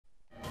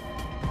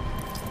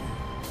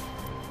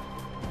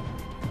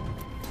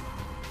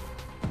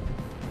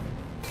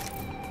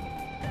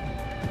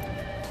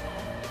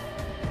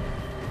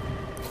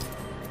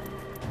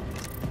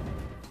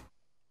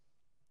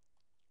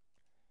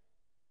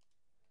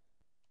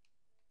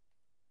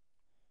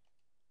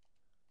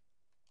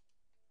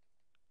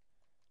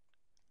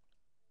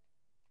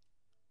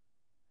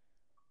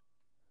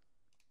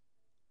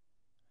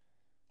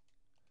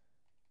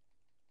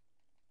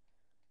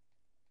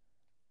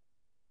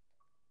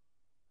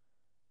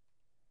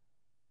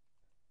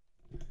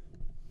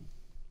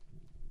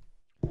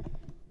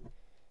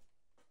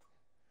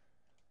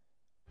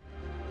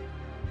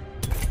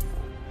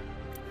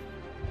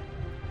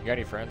got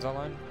any friends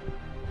online?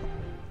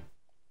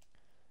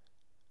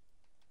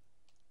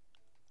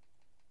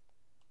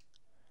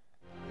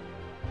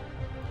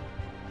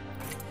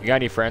 You got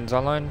any friends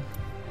online?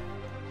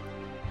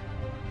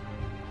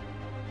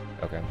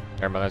 Okay,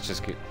 never mind, let's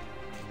just get...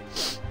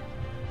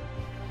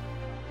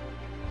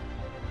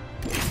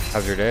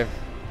 How's your day?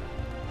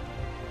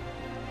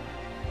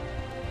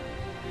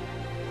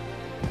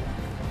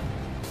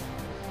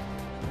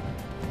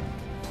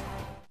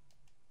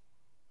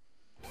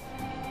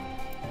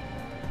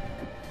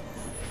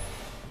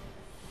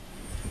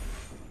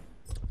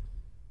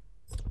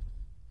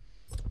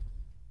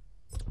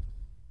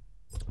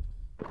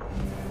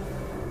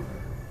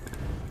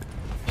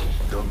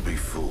 Don't be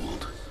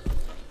fooled.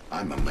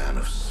 I'm a man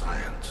of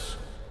science.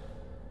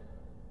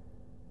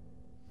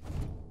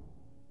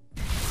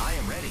 I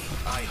am ready.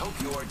 I hope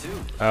you are too.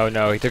 Oh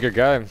no, he took your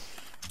guy.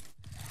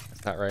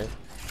 That's not right.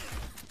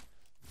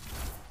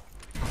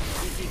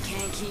 If you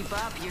can't keep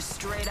up, you're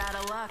straight out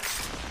of luck.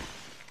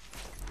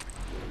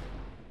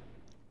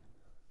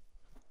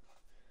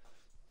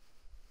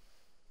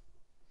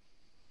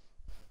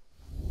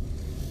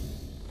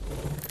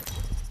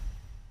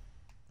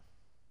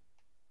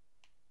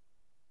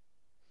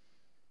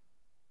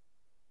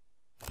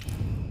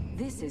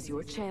 This is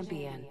your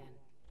champion.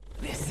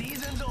 The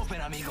season's open,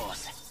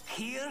 amigos.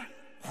 Here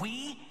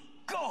we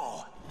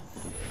go.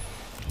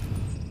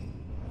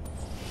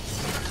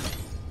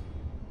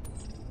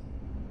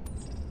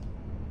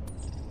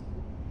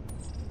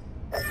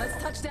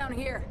 Let's touch down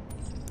here.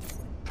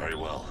 Very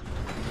well.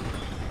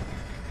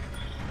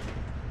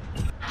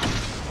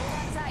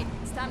 Tight.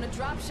 It's time to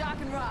drop, shock,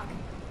 and rock.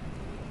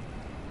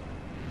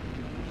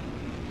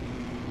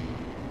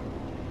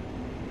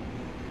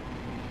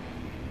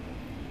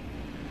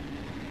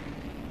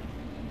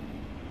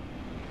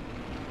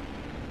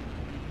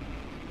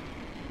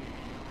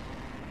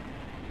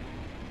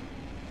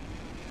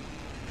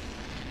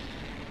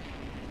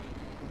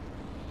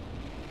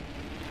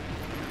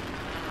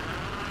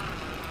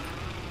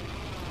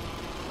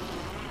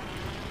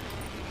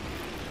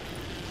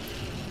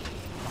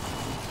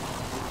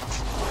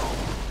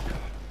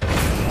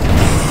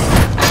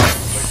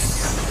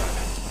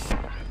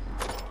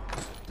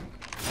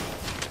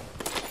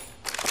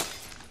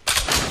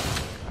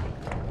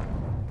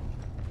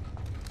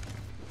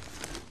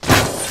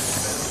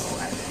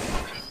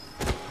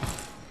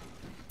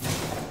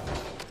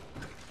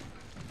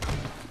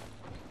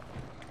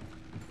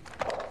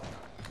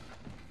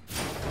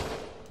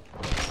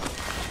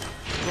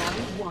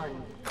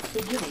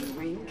 Beginning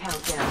ring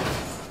countdown.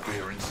 We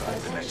are inside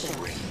the next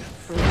ring.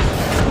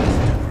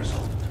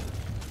 Result.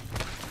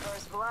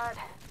 First blood.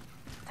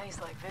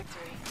 Tastes like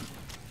victory.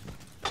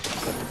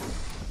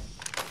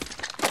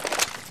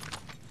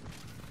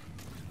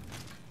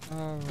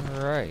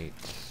 Alright.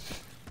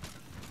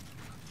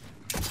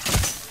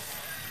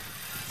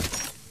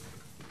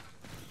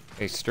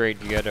 Hey,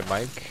 straight, you got a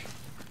mic?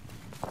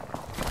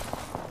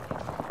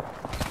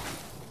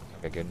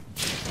 Okay, good.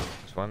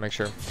 Just want to make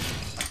sure.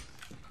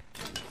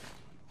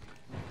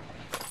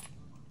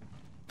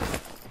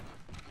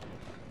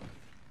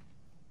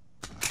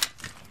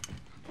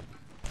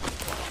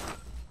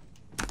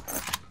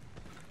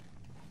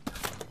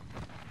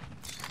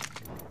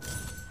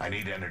 I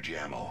need energy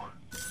ammo.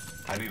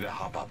 I need to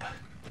hop up.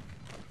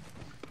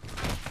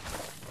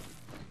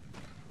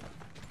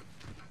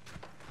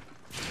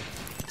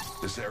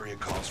 This area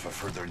calls for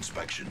further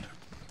inspection.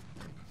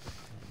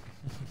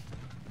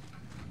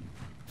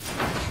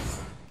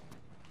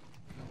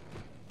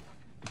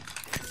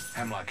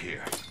 Hemlock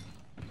here.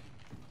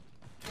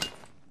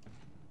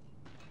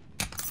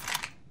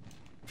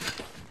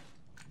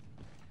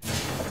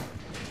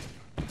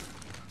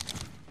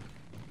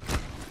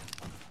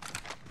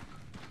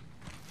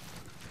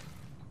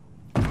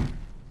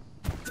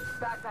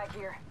 Backpack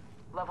here.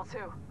 Level 2.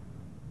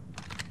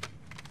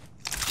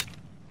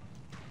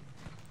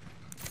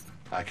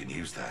 I can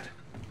use that.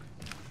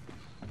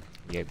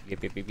 Yep.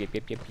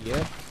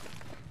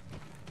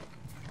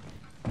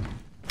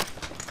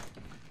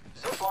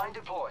 Zipline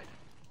deployed.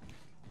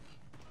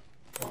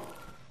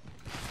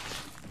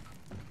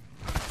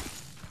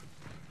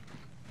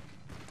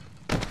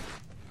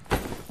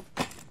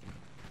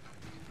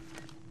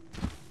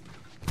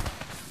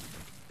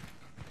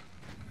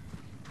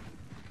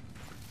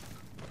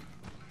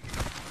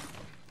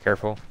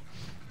 Careful.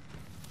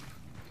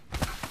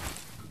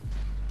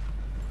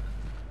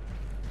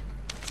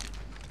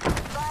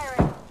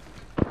 Firing.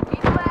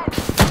 Need lead.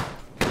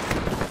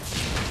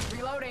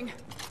 Reloading.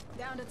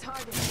 Down to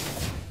target.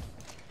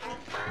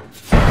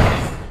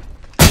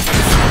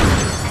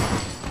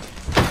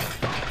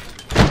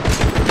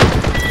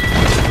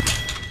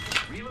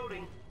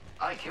 Reloading.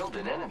 I killed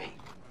an enemy.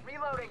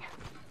 Reloading.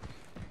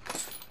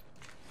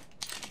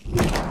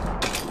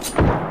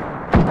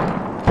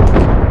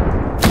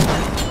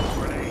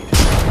 Grenade.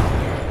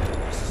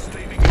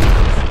 Sustaining.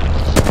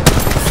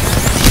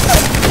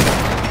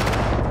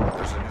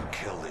 There's a new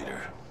kill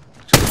leader.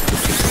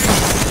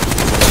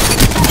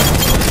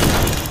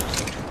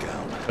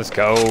 Down. Let's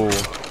go.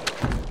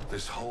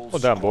 This whole Well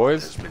done, squad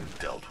boys. has been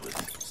dealt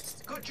with.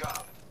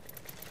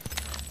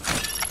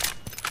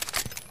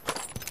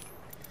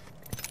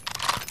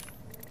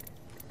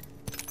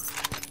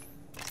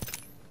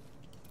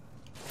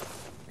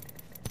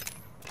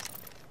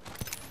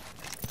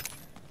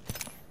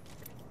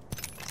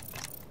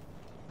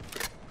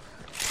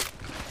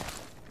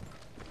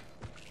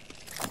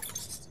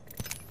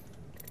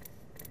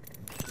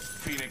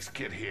 Nice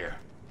kit here.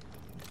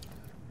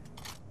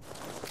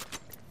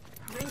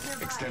 Rings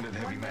nearby. Extended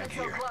heavy 1 mag minute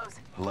till here. close.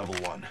 Level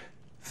 1.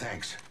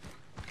 Thanks.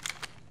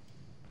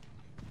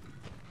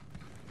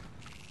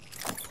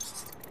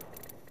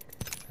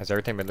 Has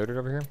everything been looted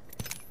over here?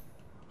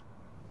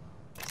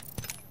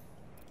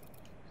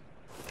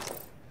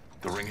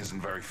 The ring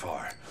isn't very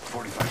far.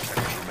 45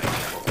 seconds remaining.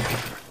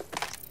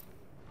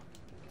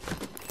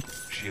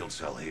 Shield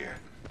cell here.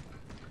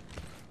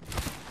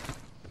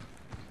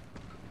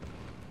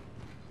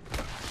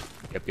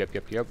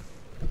 Yep.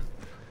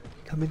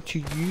 Coming to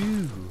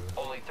you.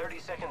 Only 30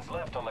 seconds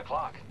left on the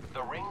clock.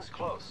 The ring's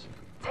close.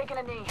 Taking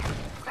a knee.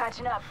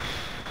 Patching up.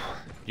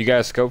 You got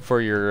a scope for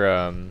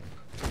your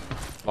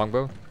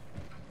longbow?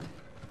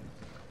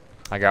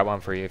 I got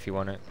one for you if you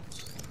want it.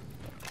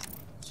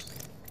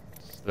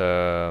 It's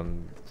the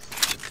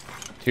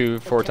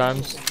 4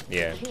 times?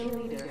 Yeah.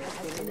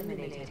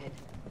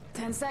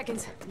 10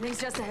 seconds. Rings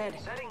just ahead.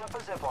 Setting up a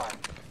zipline.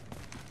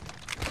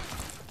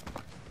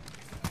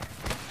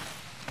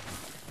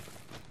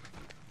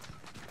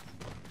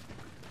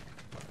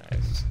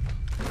 Nice.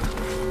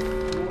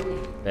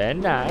 Very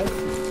nice.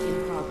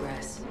 In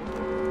progress.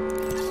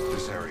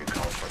 This area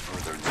calls for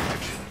further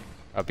inspection.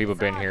 Oh, people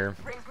been here.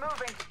 Rings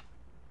moving.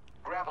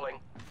 Grappling.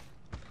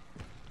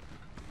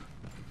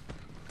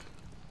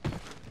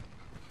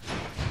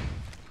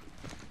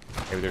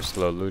 Maybe they're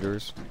slow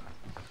looters.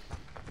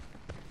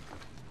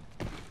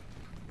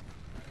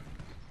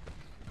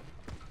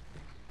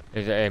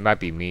 It might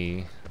be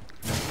me.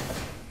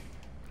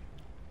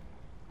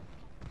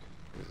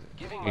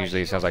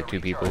 Usually it sounds like 2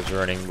 people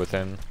running with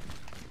him.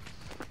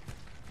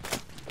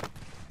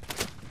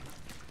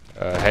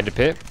 Head to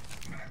pit.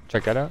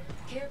 Check that out.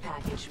 Care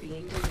package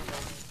being delivered.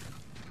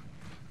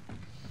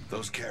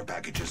 Those care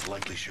packages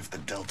likely shift the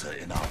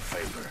delta in our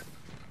favor.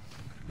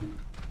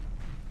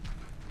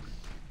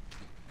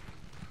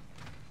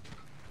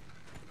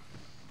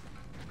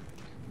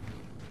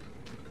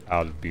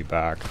 I'll be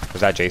back. Was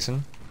that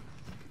Jason?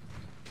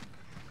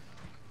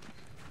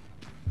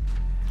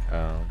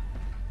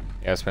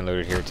 Yeah, it's been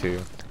loaded here too.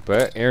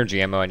 But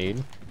energy ammo I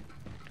need.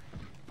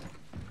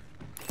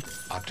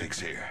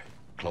 Optics here.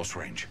 Close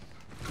range.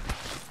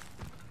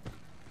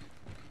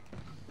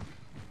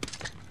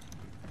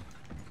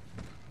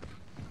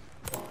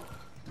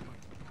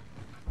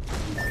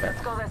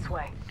 Let's go this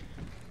way.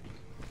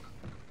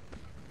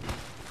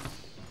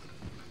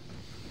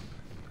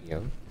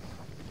 Yep.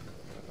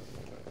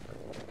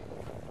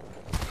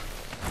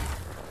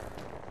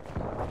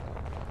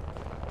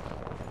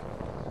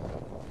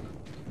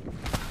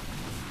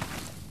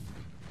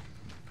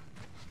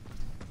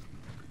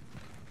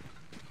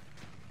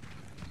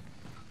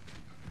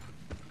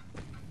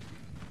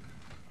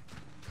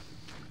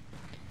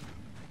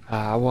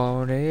 I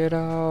want it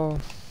all.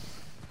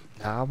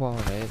 I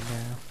want it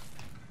now.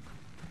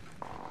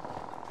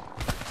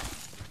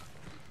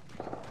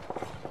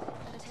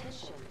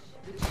 Attention.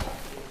 The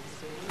champion has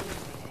been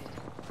eliminated.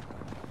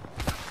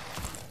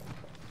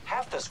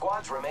 Half the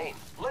squads remain.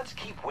 Let's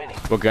keep winning.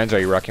 What guns are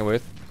you rocking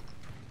with?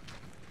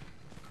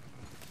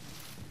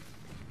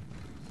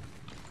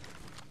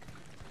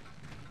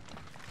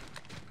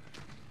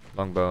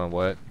 Longbow and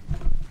what?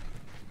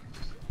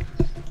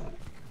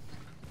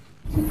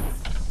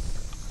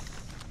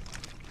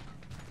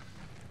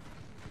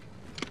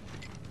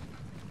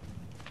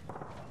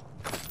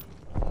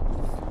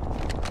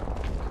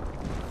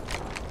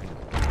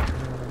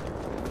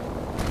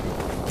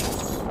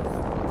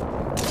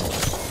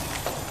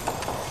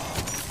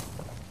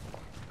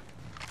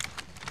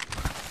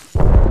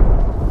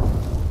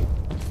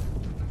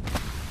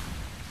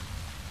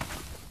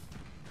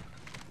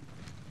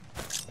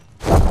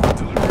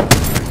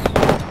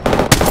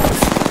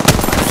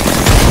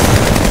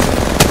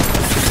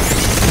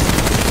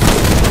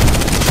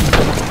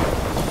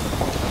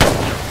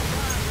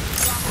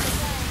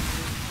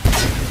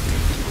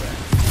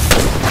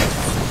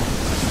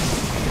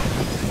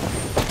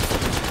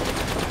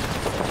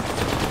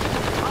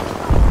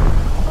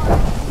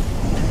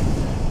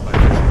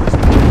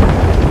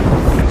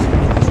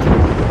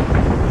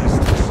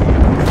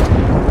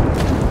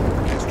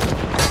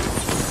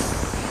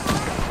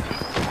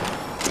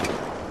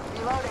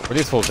 Where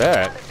these fools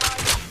at?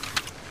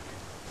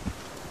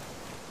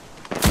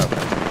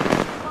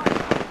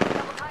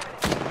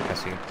 I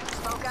see.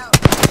 Smoke out.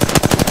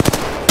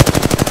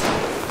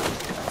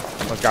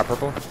 One's got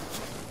purple.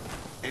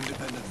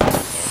 Independent. Getting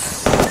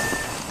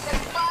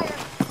fired.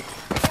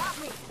 Got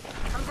me.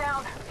 I'm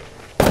down.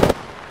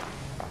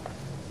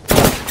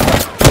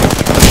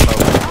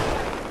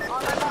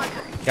 On my mark.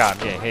 God,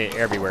 I'm getting hit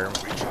everywhere.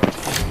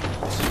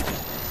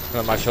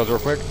 My shields real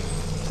quick.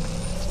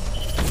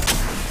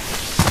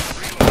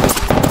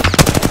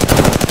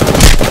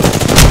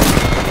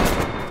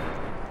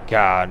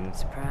 God.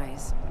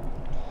 Surprise.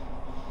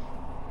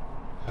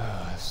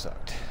 That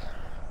sucked.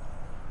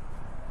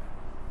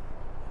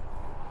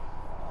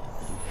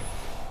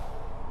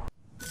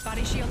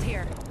 Body shield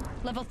here.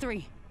 Level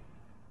 3.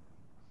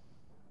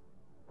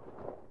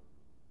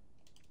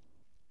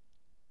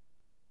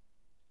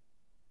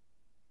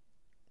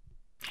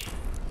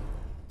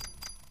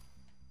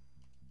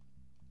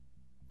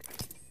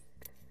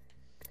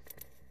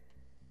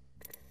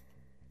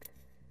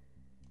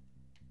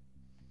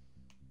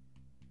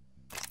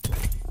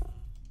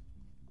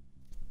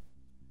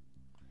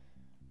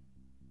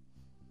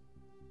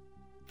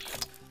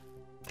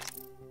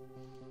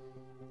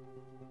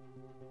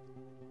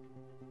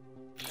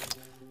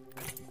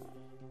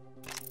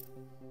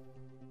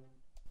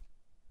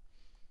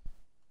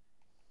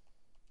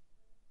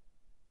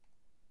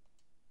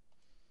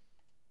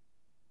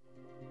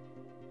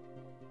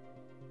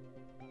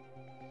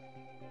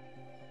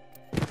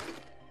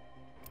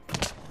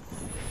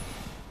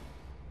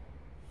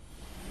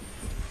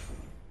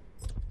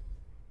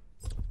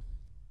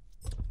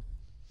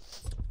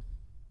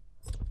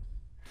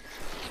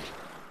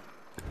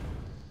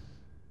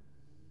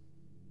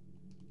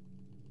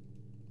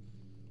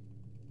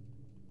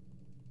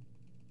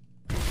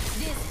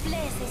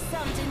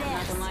 something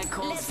else. Nothing like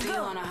cold Let's steel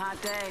go. on a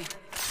hot day.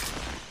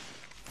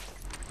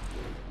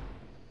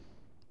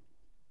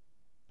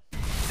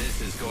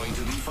 This is going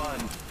to be fun.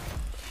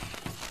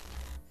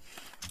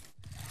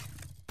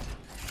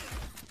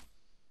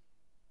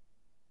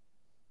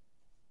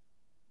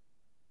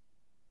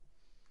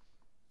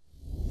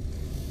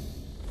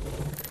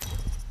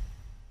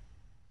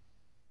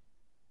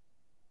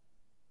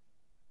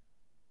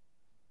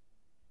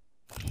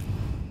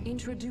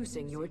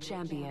 Introducing your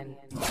champion.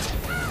 I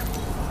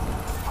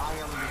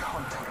am the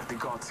hunter the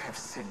gods have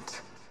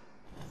sent.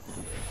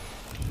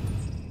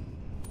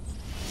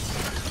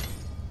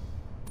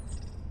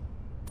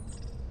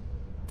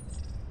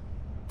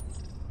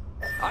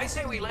 I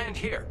say we land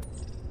here.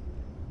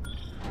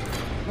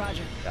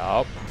 Roger.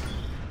 Yup.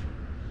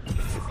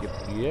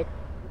 Yep.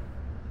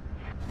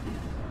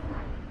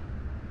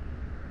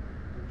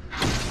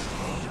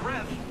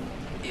 Rev,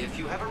 if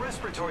you have a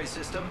respiratory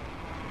system.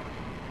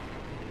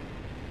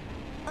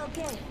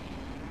 Okay,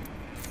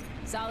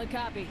 Solid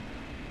copy.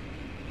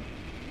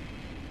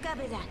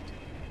 copy that.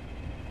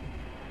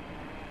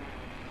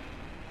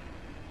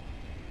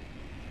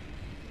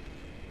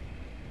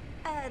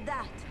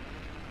 That.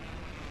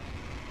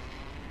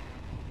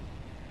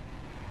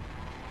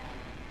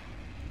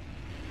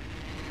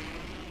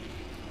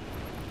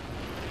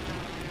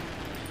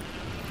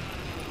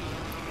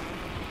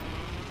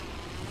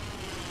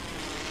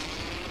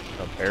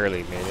 I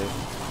barely made it.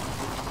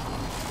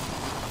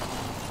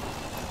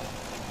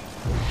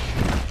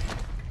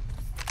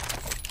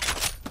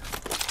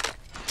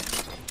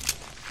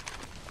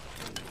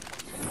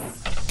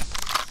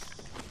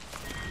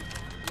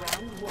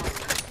 Round one.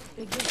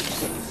 Begin.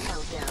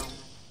 Countdown.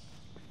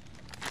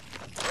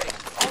 Ring,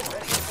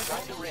 already.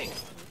 Time to ring.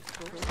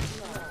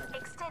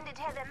 Extended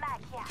heavy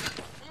mag here.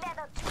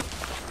 Level 2.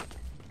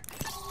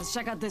 Let's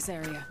check out this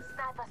area.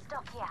 Sniper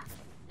stock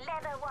here.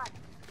 Level 1.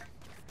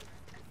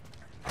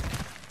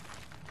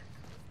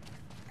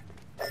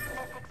 Let's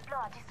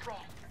explore this way.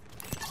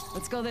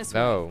 Let's go this way.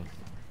 No.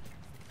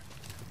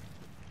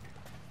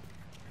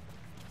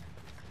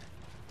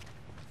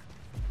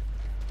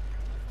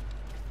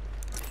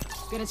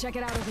 Gonna check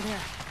it out over there.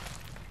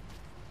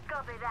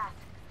 Copy that.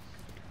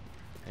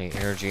 Any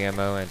energy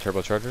ammo and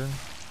turbocharger?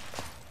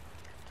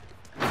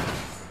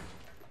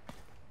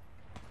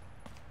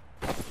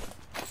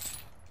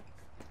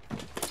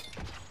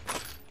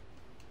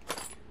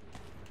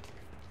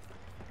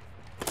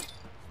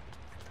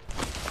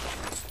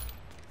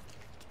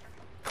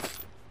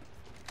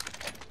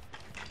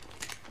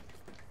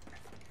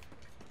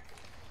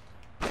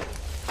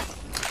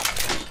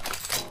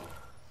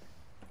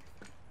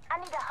 I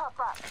need to hop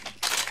up.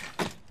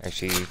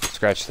 Actually,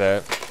 scratch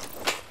that.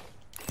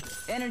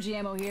 Energy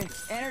ammo here.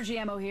 Energy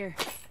ammo here.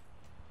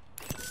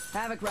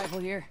 Havoc rifle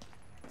here.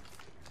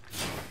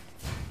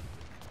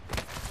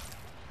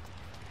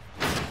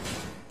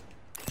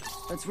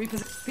 Let's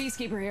reposition.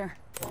 Peacekeeper here.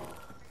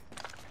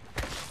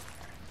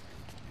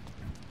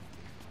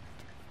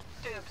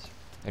 Dibs.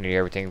 I need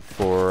everything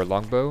for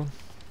longbow.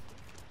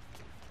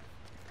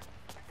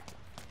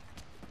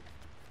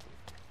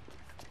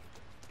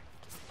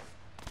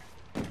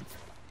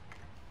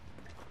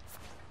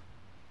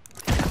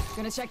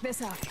 Gonna check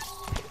this out.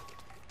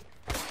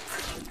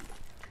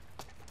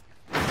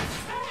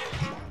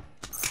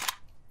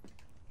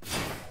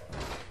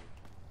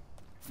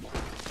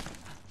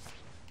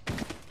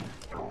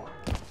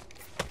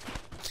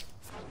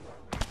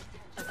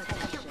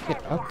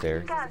 Get up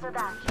there. Cancel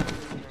that.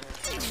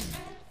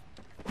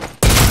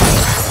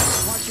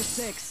 Watch your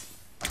six.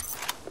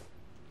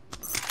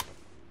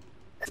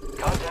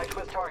 Contact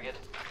with target.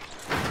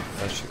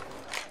 Oh, shoot.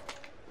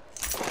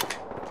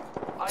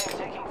 I am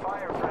taking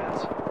fire,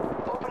 friends.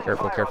 Opening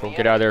Careful, fire careful. on the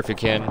Get out of there if you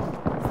can.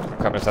 I'm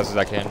coming as fast as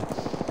I can.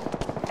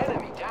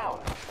 enemy down.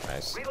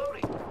 Nice.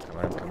 Reloading. Come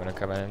on, come on,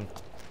 come on.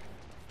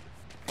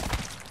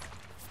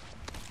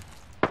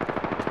 I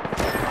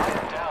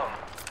am down.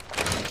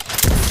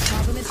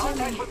 Top of the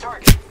Contact chimney. with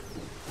target.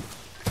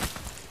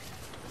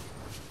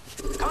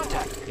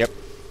 Contact. Yep.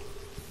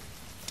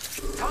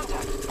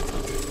 Contact.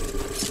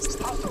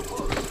 Hostile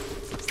close.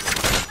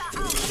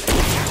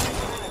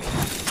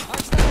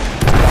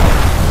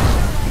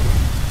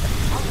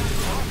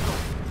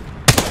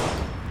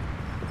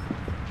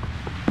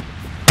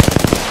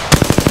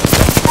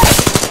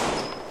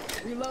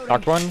 Reloading.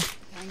 Knocked one.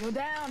 Tango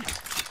down.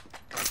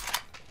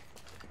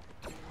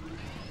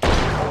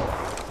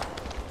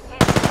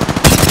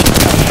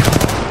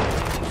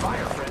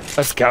 Fire, friends.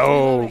 Let's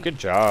go. Good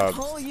job.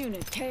 Whole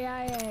unit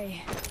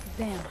KIA.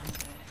 Damn.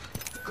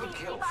 Good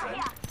kill,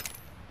 friend.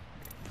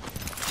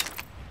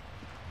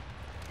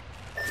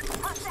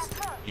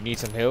 You need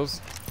some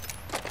heals?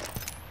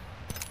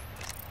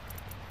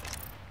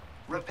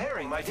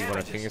 Repairing my You want a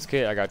damages. Phoenix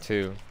kit? I got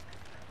 2.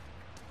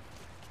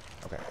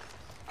 Okay.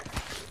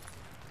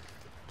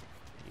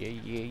 Yeah,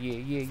 yeah, yeah,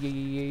 yeah, yeah,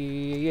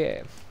 yeah, yeah,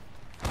 yeah.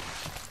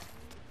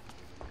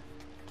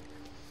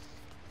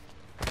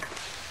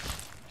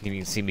 You didn't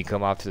even see me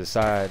come off to the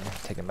side,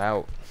 take him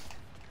out.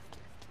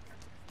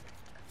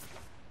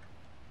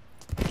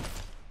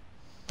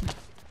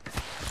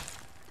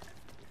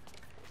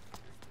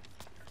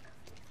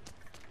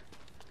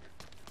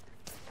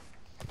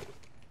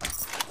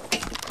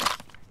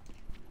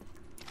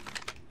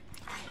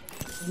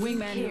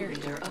 Wingman Kill here.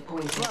 leader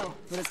appointed. Slow,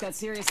 but it's got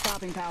serious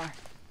stopping power.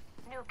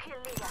 New kill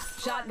leader.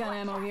 Shotgun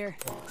ammo here.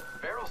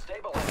 Barrel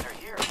stabilizer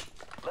here.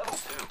 Level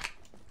 2.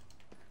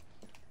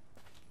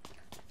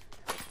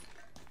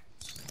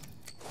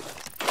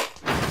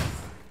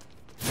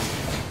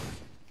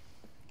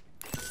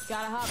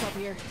 Gotta hop up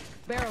here.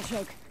 Barrel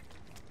choke.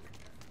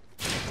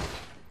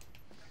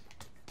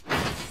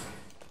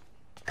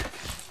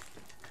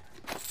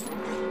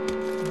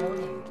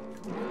 Warning.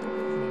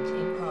 Movement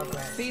in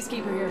progress.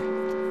 Peacekeeper here.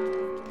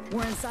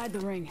 We're inside the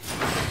ring.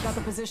 Got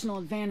the positional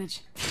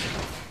advantage.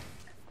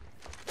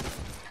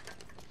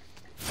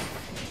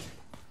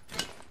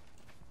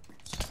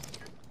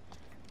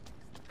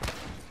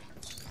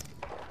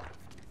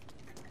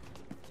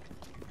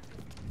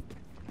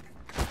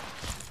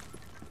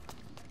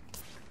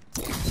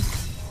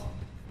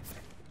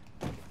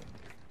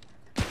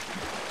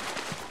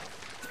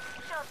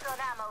 Shotgun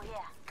ammo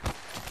here.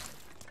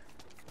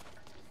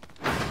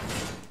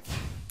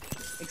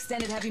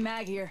 Extended heavy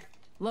mag here.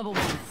 Level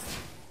 1.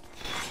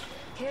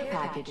 Care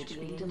package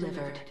being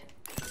delivered.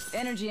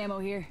 Energy ammo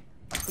here.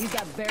 He's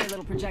got very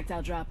little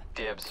projectile drop.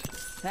 Dibs.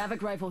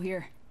 Havoc rifle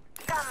here.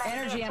 Come and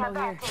Energy get ammo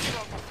your here. back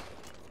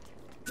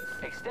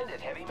together.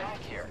 Extended heavy mag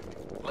here.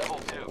 Level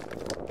 2.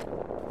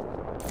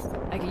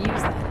 I can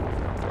use that.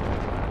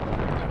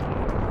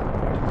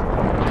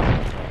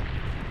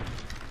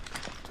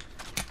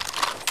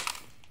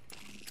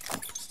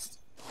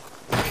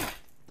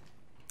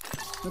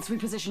 Let's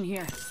reposition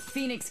here.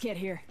 Phoenix kit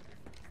here.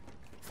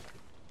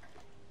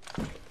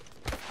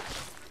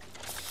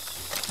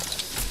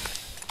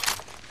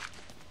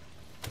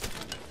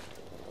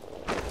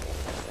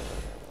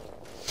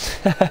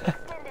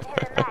 Extended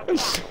heavy mag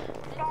here.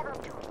 Level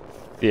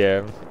 2.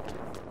 Yeah.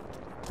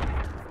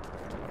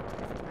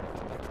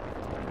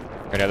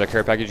 Any other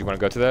care package? You want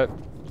to go to that?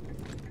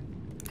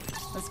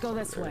 Let's go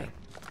this way.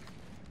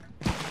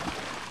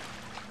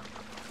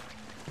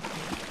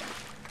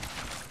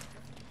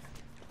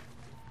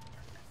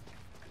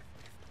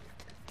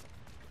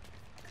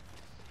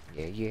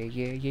 Yeah, yeah,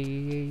 yeah, yeah,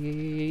 yeah, yeah,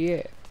 yeah,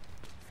 yeah.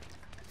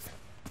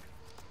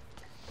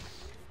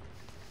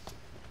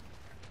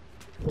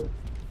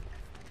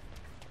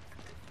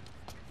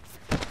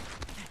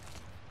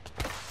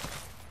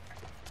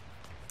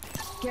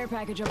 Care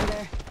package over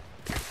there.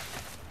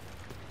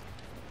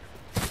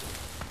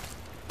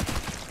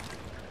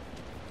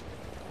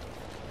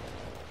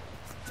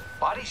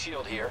 Body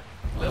shield here.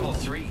 Level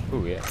 3.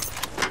 Ooh, yeah.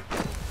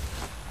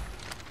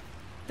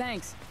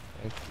 Thanks.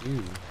 Thank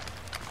you.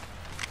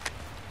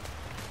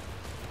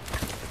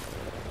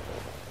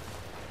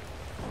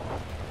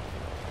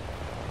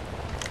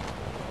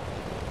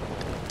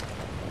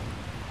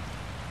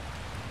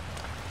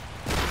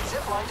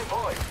 Zipline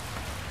deployed.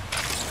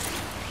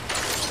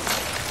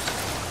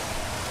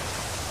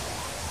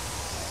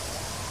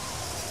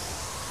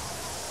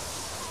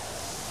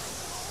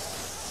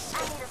 I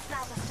need a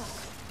sniper stock.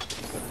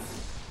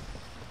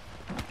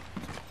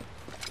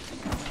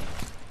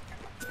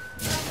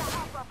 There's a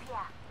hop up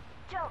here.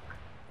 Joke.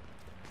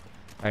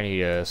 I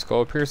need a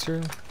skull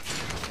piercer.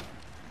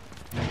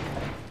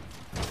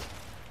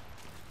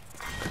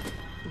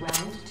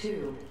 Round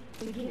 2.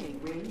 Beginning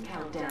ring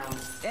countdown.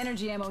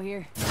 Energy ammo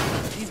here.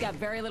 He's got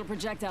very little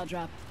projectile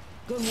drop.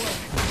 Good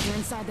work. You're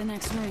inside the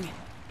next ring.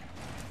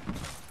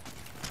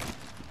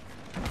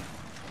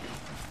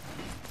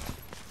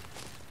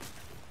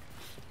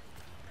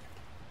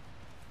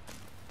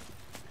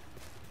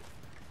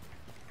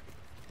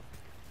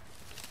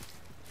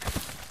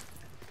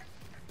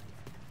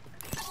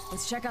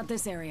 Let's check out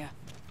this area.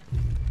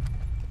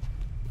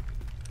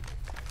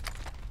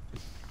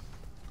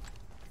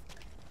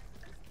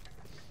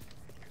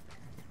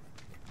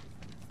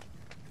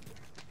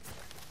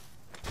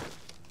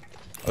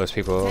 Oh, there's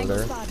people over Tango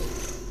there. spotted.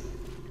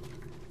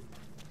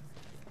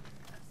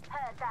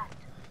 Heard that.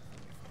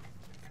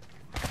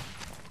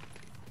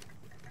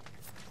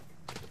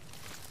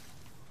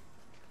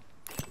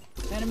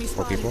 Enemy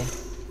Four spotted. people.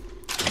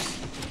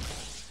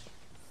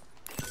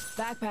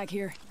 Backpack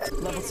here.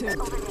 Level 2.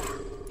 Over there.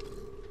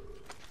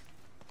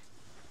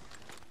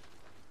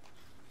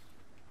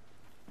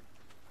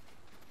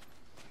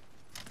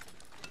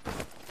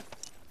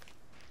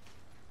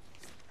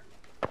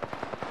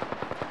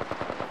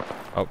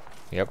 Oh,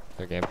 yep,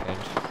 they're getting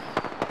pinched.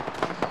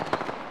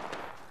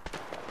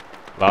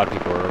 A lot of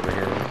people are over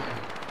here. In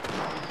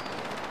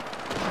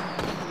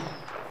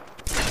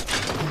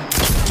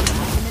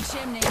the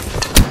chimney.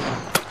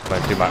 I'm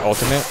gonna do my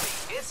ultimate.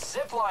 It's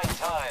zipline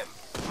time.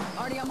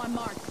 Already on my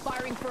mark.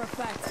 Firing for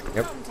effect.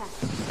 Yep.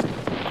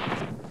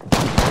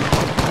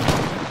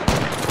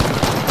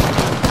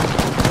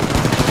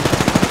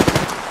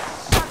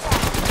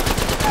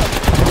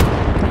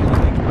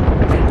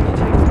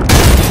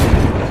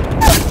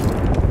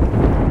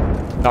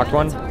 Knocked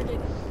one. Target.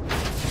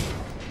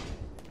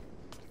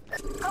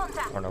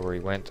 I don't know where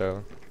he went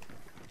though.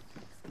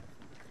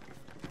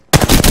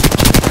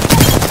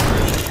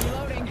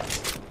 Reloading.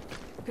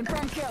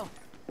 Confirm kill.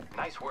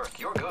 Nice work.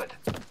 You're good.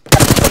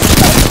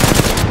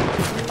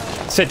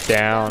 Sit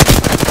down.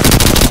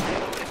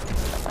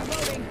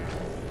 Reloading.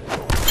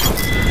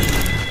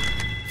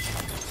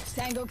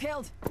 Tango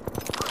killed.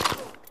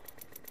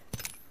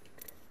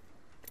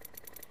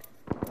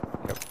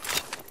 Yep.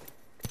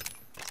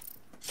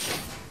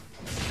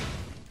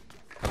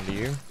 Come to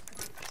you.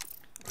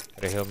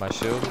 Gotta heal my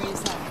shield. Give me a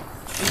sec.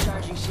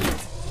 Recharging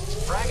shields.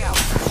 Frag out.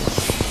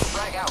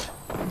 Frag out.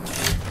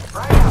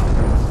 Frag out.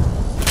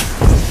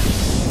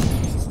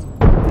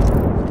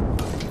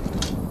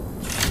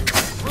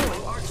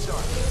 Throwing Arc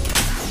Star.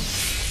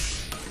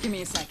 Give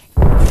me a sec.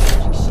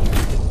 Recharging shield.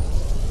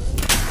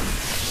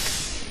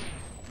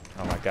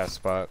 Oh my god,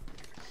 spot.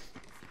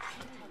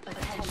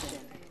 Attention.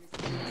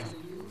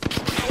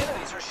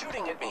 Enemies are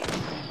shooting at me.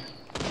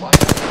 Why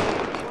not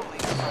kill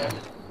these friend?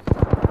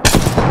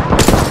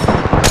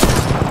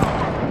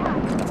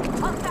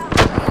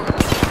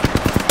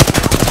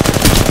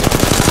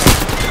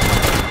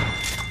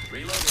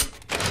 Reloading.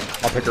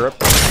 I'll pick her up.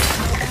 I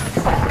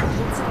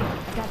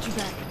got you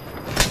back.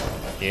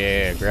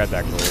 Yeah, grab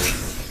that gold.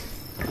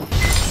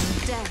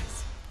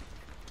 Dance.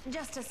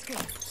 Just a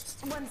script.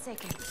 1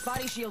 second.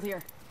 Body shield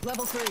here.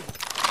 Level 3.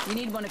 You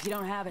need one if you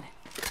don't have it.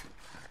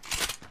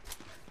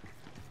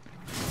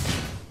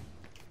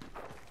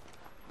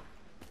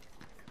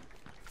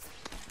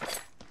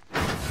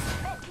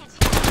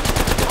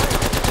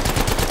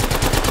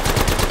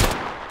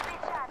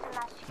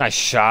 Nice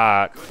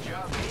shot. Good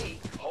job, me.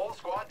 Whole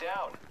squad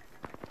down.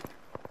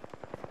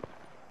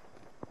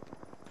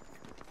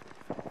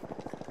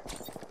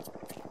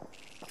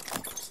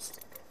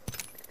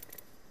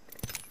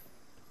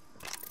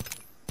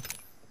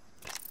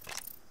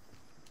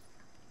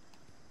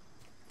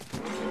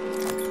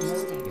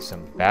 Need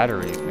some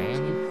batteries,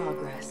 man. In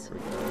progress.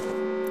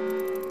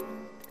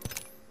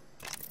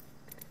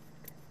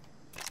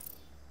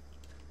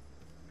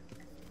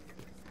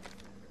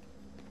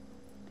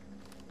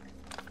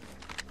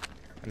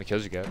 How many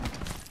kills you got?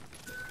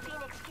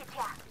 Phoenix kit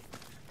here.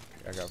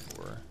 I got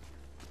 4.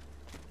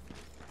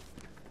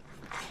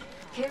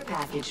 Care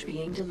package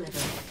being delivered.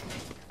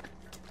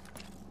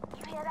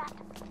 You hear that?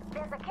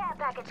 There's a care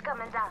package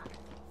coming down.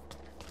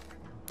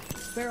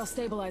 Barrel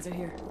stabilizer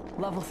here.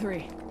 Level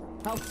 3.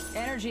 Oh,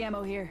 energy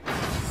ammo here.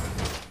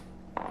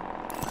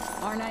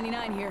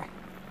 R99 here.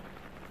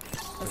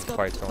 Let's go.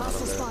 Fights going on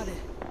Hostile over there. spotted.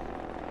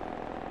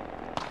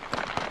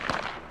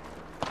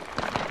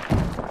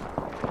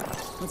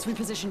 Let's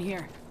reposition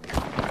here.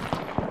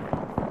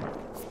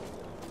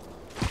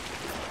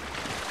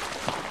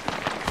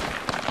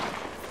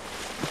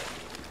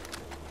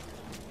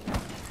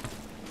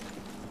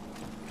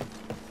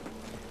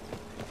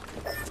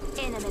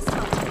 Enemy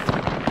spotted.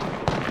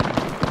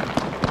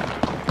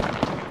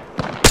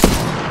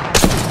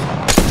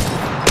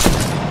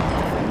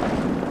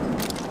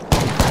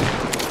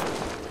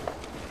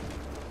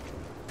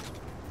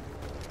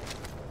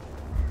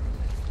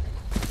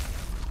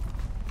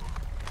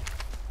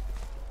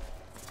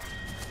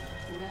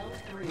 Round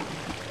 3.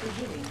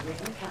 Beginning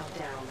ring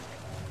countdown.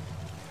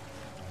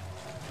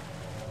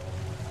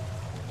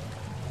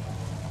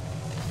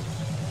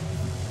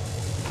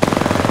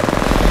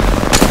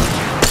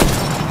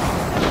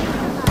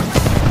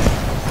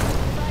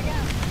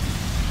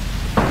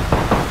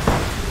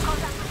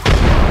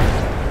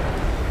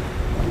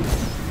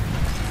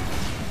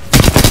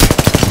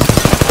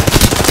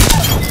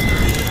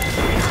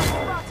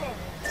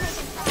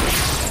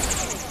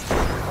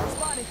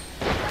 Spotted. Spotted.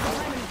 Double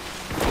timing.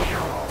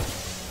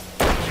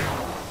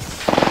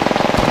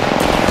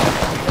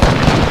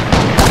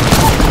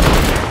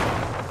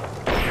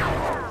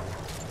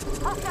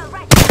 Hostile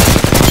right.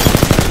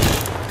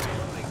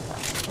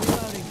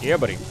 Reloading. Yeah,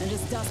 buddy. And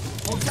just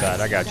dust. Hold God,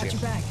 tight. I got Got you.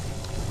 your back.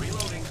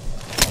 Reloading.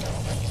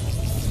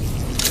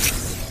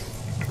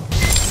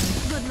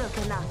 Good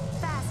looking now.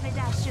 Pass me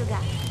that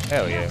sugar.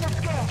 Hell yeah. Just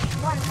scared.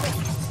 1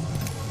 second.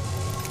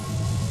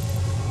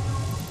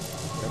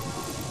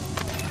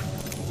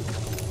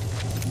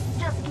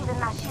 Just giving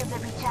my shield a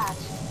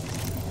recharge.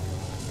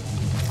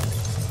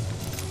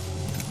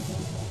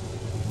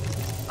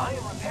 I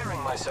am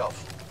repairing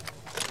myself.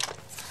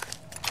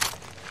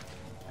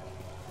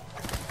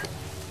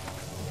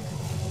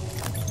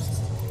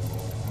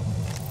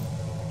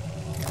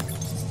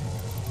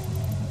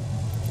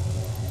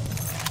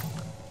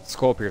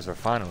 Skull Piercer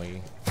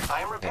finally.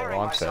 I am repairing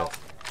well, I'm set. myself.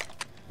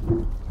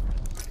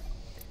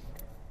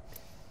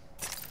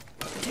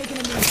 Taking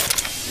a minute.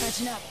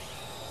 Catching up.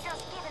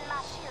 Just giving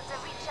my shield a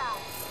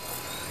recharge.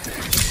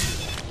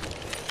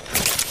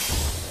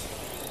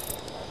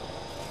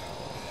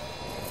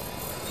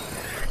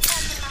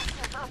 Turning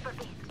myself up a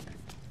bit.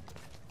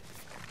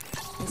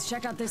 Let's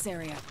check out this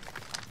area.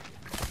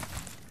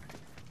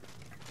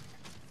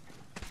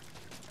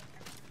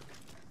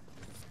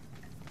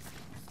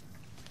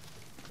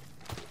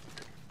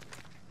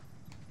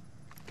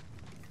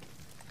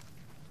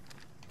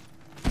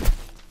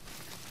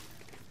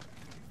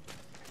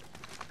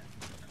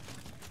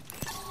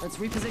 Let's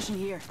reposition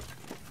here.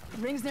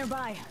 Rings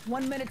nearby.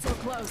 1 minute till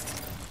close.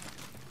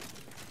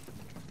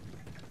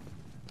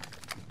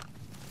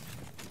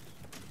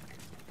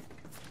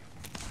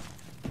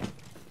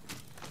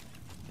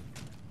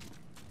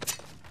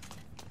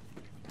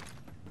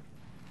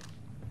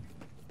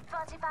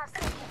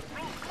 Seconds.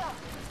 Ring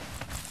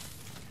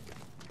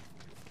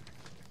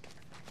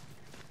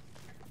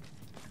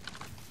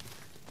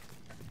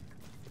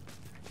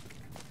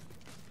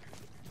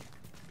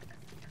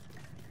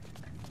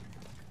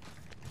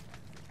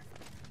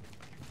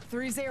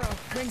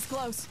 3-0. Rings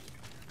close.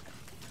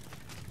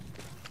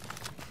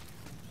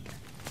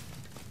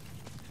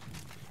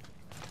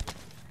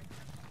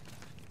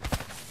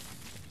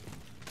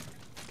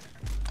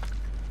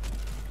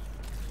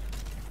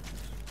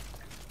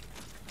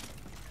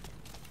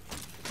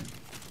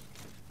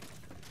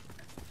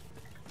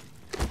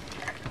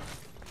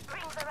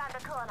 Rings around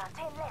the corner.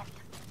 10 left.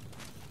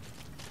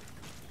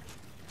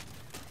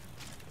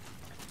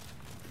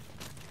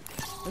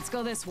 Let's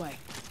go this way.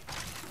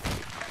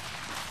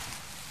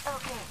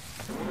 Okay.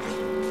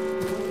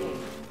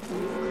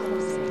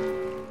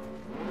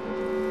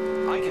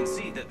 I can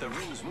see that the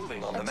ring's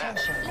moving on the map.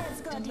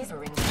 Let's go this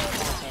way.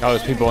 Oh,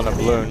 there's people in the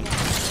balloon.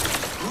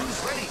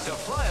 Who's ready to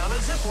fly on a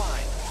zip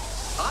line?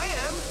 I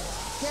am.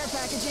 Care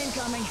package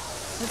incoming.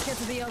 Let's get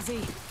to the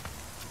LZ.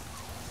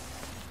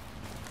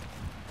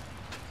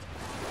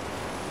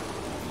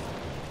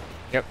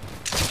 Yep.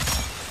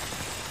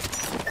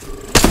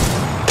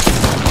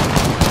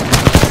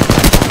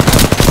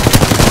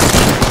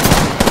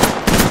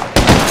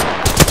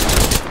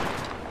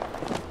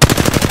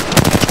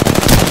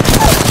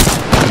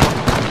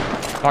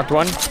 Knocked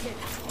one.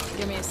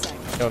 Give me a sec.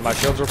 Killing my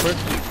shields real quick.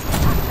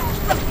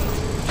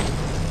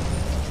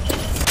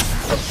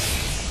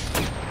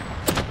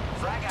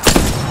 Frag out.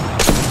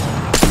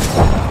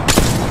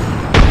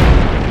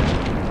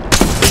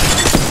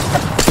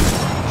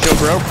 Shield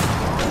broke.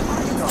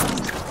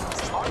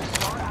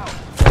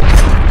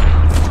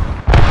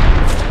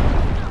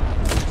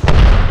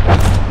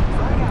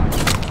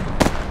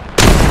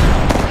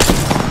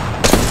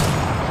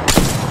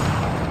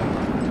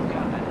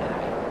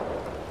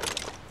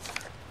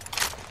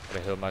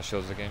 Gotta heal my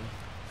shields again.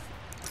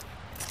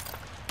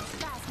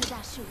 Pass me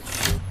that shoot.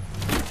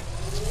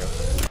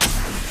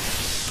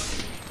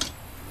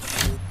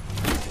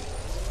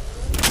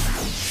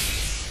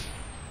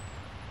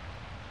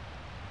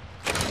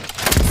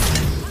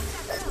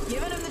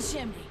 Giving him the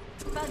chimney.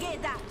 Forget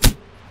that.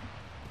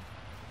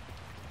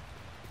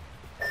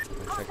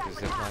 Check the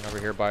zip line over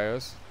here by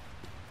us.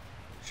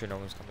 Make sure no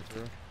one's coming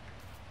through.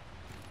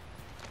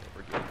 Okay,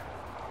 we're good.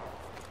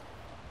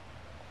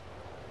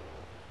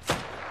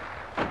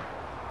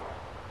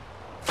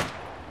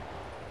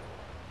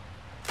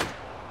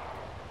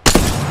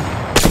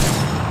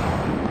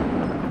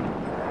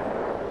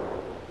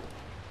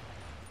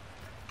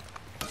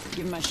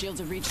 Give my shields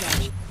a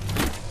recharge.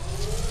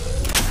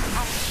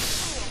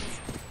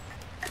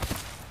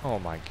 Oh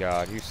my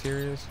god, you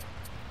serious?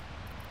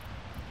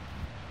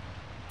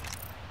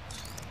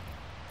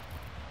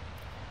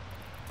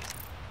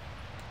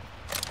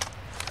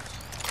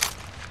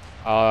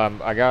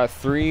 I got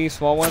 3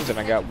 small ones and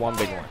I got 1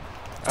 big one.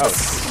 Oh,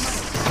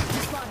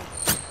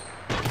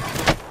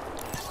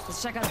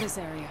 Let's check out this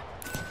area.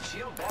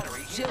 Shield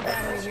battery. Shield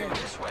battery Let's here. go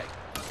this way.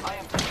 I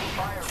am taking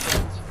fire,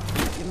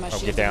 friends. Give my get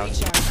shields down. a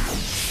recharge.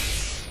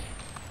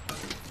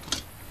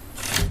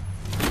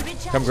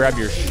 come grab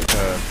your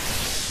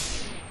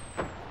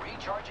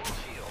Recharging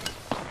shield.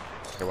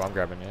 okay, well I'm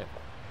grabbing it.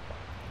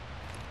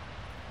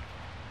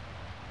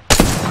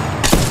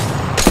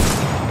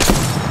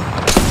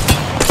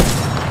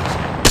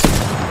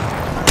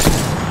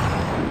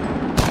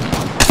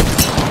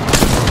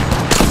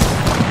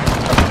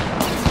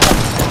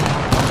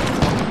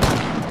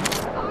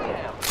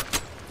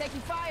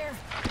 Taking fire.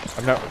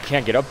 I'm not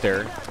can't get up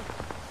there.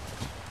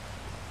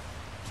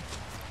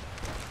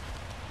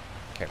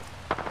 Okay.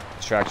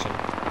 Distraction.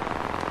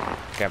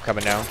 Okay, I'm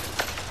coming now.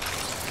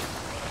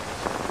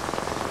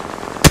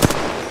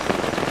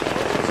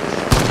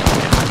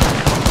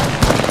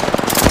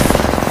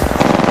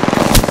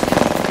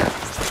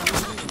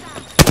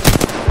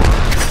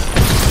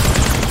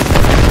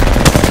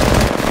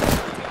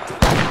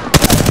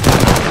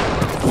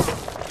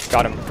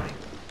 Got him.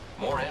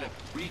 More enemy.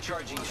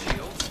 Recharging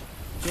shield.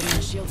 Give my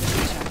shields a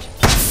recharge.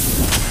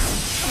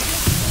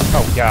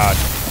 Oh god.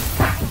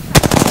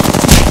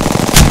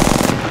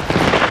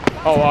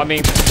 Oh, I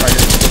mean, right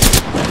here.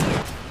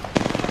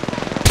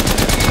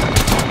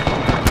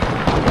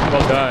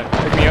 Well done.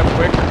 Pick me up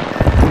quick.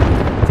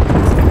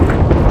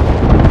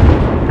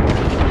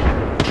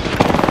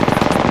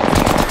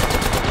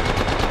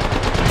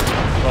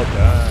 Well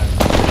done.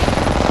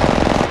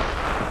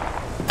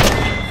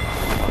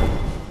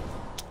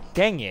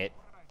 Dang it.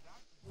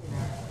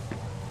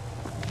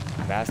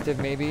 Mastiff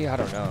maybe? I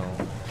don't know.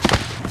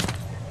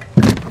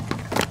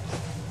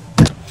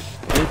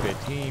 Stupid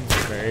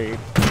teammate.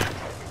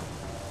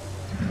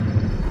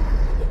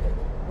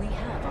 We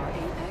have our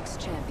Apex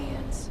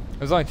champions.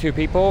 There's only 2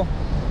 people.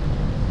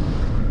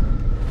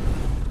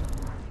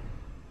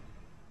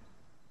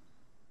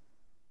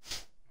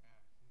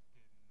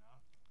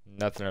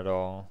 Nothing at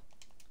all.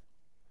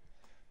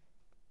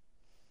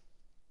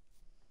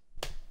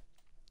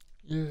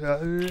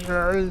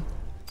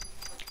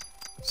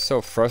 So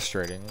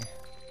frustrating.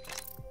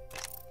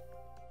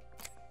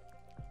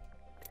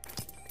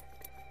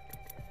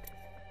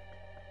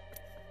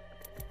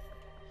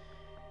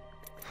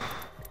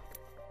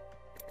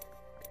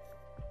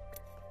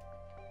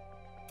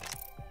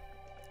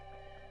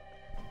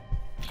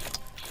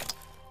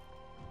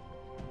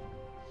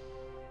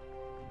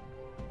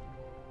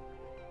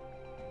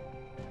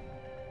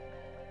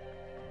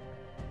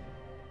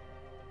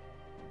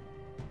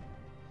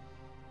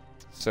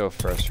 So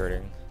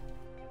frustrating.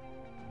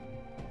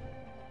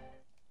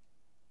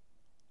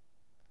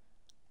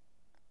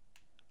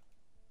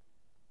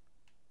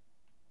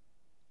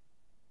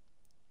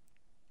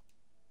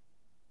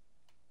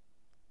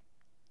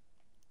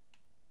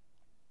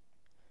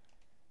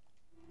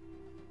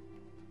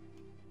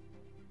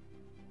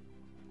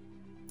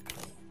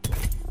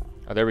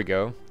 Oh, there we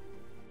go.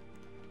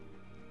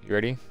 You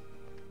ready?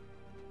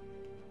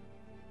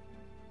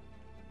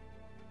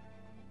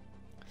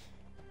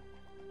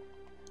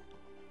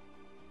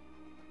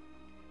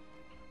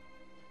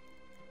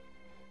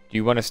 Do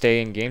you want to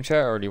stay in game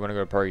chat or do you want to go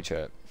to party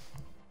chat?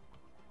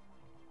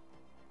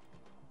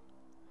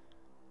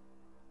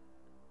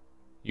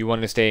 You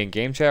want to stay in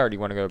game chat or do you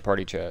want to go to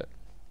party chat?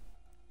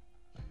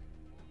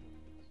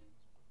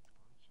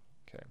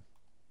 Okay.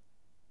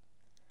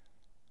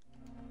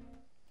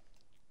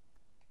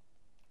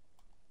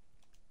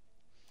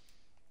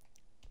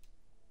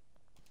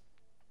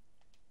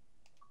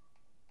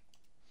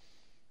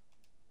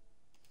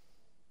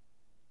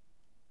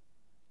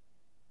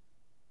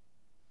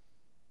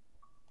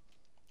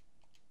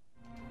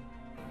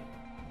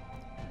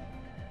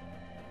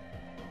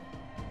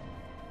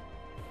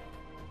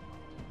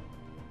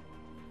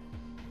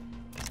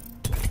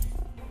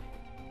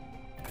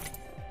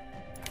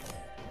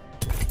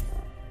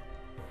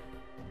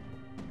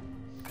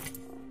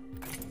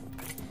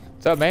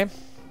 What's up, man?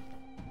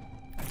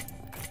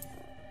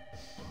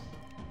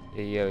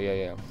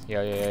 Yeah.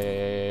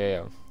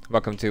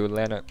 Welcome to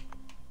Atlanta.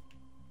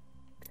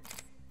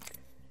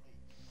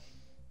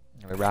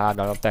 We ride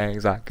on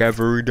things like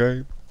every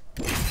day.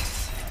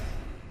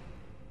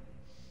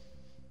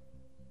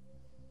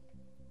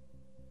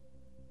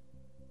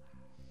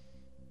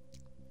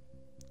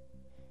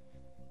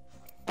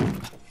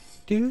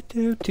 Do.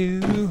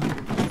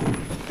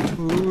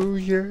 Ooh,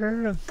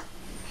 yeah.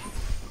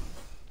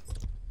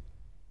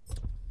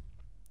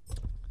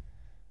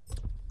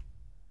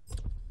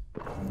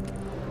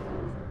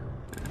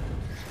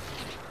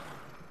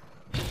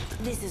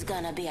 This is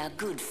gonna be a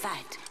good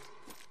fight.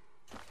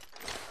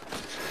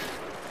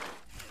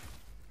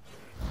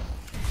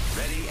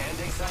 Ready and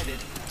excited.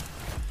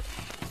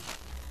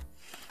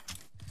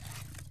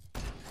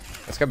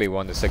 That's gotta be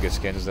one of the sickest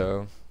skins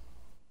though.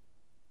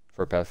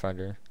 For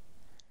Pathfinder.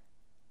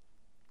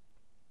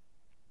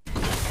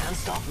 Can't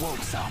stop,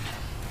 won't stop.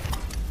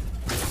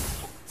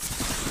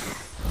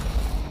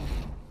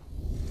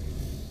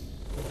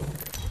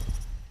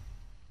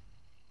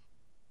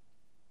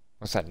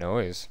 What's that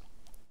noise?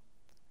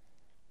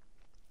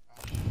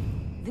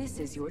 This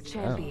is your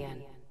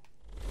champion.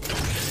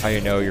 How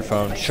you know your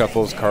phone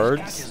shuffles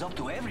cards? Catches up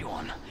to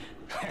everyone.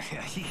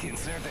 He can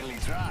certainly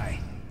try.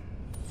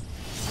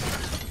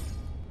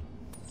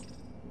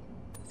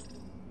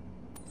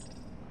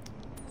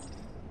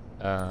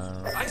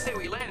 I say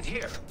we land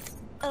here.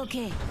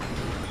 Okay.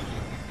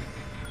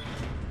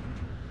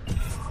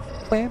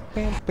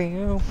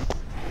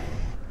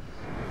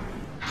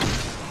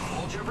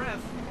 Hold your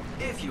breath,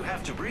 if you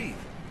have to breathe.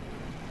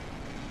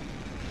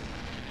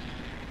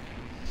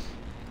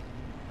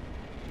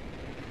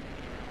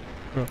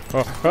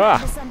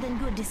 There's something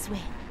good this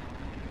way.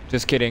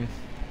 Just kidding.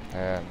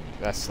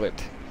 That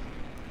slipped.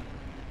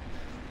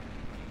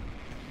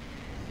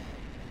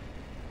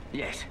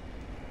 Yes.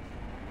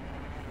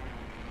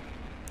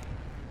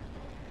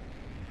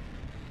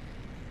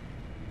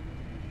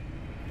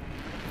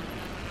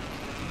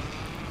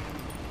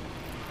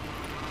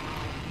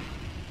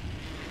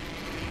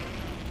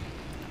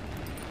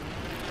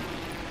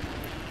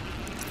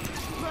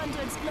 Run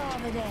to explore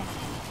over there.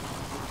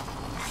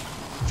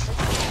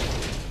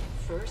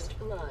 First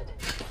blood.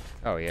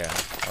 Oh yeah,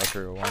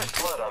 Archer 1.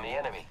 Blood on the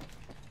enemy.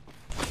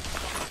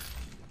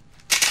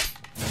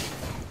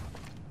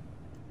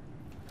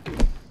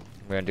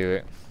 I'm gonna do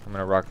it. I'm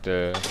gonna rock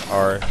the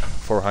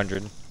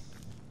R400.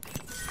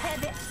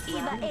 Heavy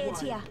Eva 8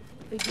 here.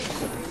 Begin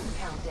the ring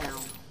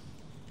countdown.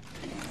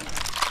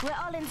 We're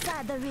all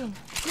inside the ring.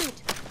 Good.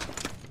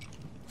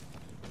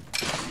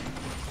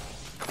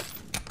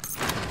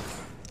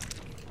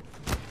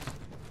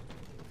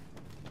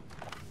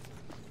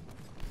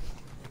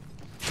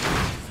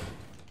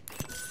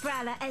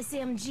 Prowler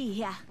SMG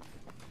here.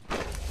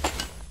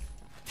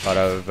 A lot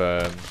of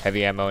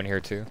heavy ammo in here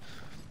too.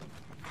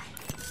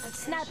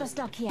 Sniper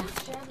stock here.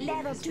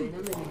 Level Has 2.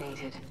 been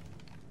eliminated.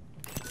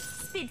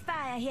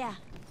 Spitfire here.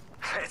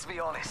 Let's be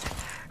honest,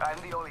 I'm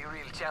the only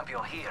real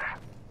champion here.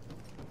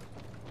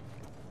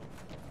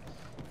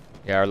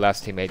 Yeah, our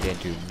last teammate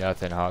didn't do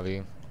nothing,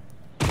 Javi.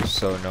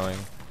 So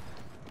annoying.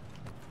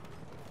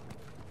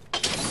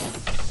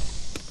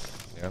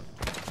 Yep.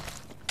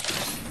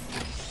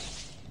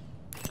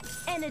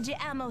 Energy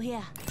ammo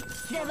here.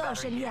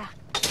 Devotion here.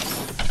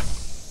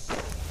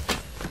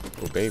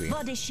 Oh baby.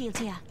 Body shield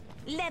here.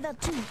 Level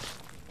 2.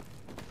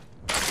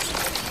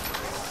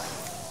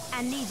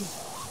 I need it.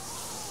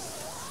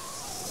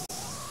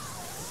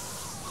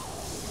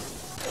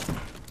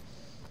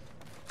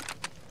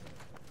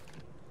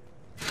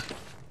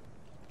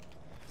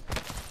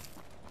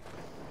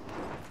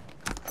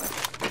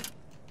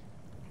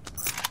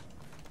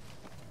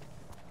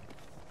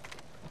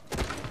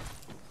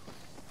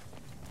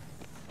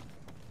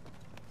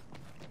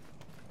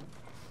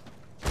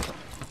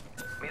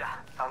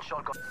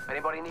 shotgun.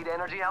 Anybody need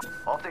energy help?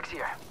 Optics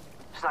here.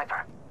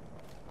 Sniper.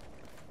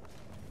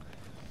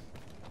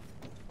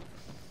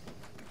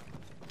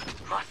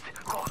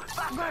 Must go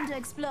faster. Going to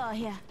explore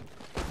here.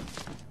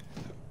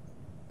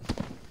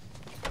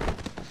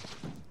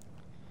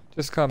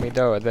 Just call me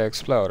Doa the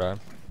Exploder.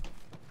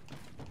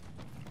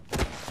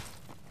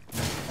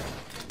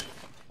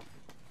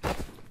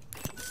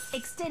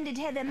 Extended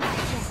heavy mag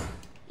here.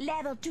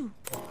 Level 2.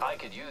 I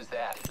could use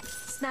that.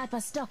 Sniper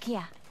stock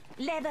here.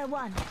 Level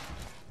 1.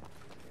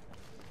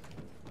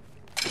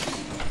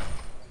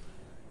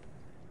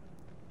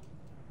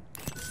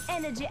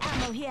 Energy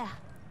ammo here.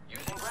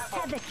 Using grapple.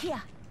 Havoc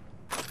here.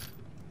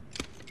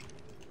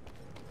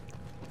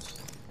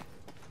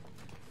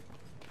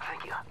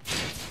 Thank you.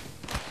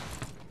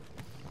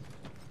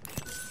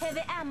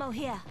 Heavy ammo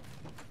here.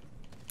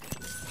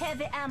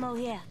 Heavy ammo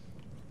here.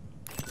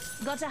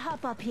 Got a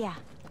hop up here.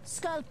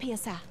 Skull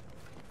piercer.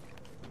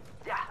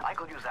 Yeah, I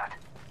could use that.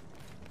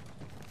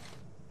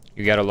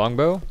 You got a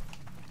longbow?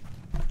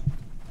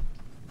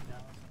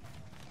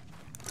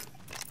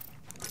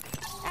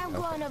 I'm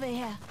going over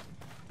here.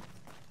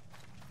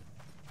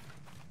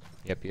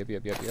 Yep.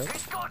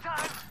 It's go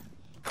time.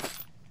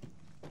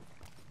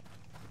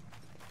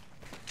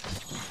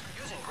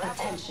 Using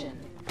grapple. Attention.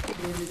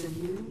 There is a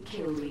new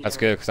kill leader. That's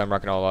good because I'm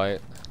rocking all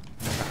light.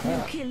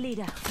 New kill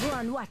leader. Go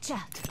on, watch out.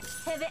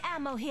 Heavy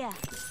ammo here.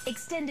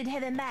 Extended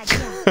heavy mag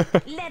here.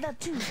 Level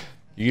 2.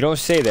 You don't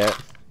say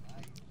that.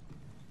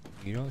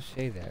 You don't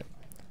say that.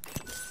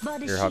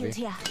 Body Your shield hobby.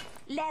 here.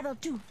 Level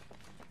 2.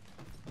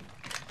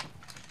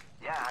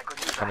 Yeah, I could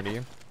use Coming that. to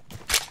you.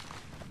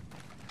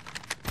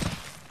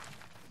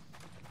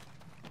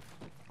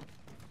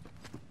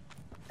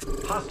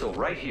 Hostile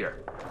right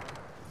here.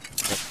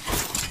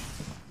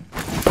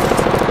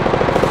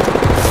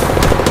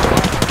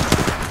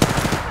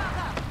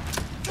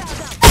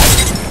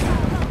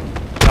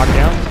 Knock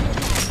down.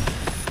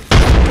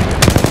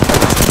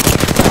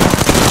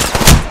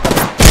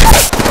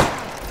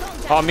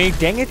 Oh, me?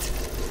 Dang it!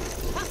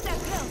 Hostile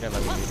close. Can't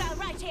let me- Hostile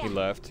right He here.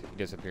 left. He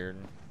disappeared.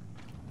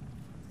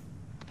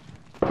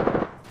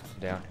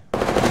 Down.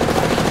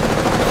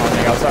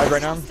 Anything outside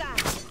right now? Hostile.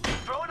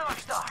 Throw an arc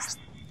star.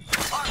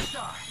 Arc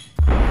star.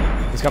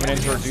 He's coming in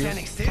towards you.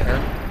 Standing still.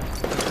 Aaron.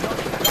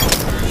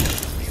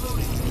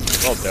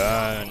 Well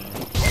done.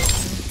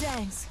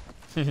 Thanks.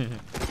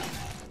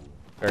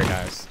 Very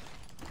nice.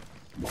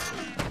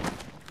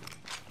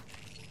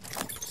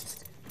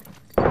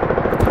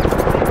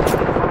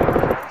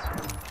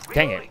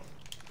 Dang it.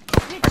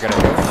 I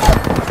gotta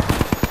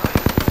go.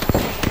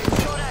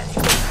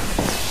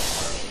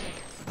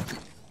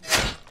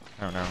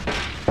 I don't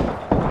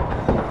know.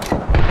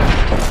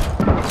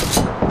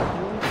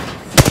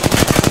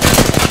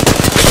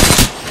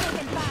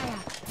 Taking fire.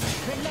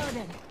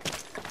 Reloading.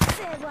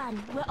 Save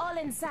one. We're all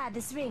inside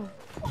this ring.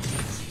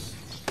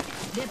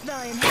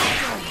 Deploying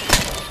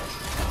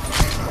hardcore.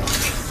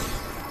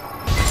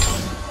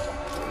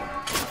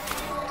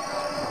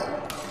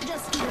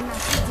 Just give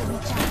enough to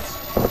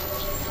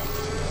recharge.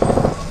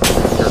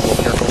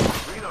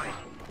 Careful.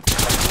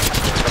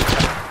 Reloading.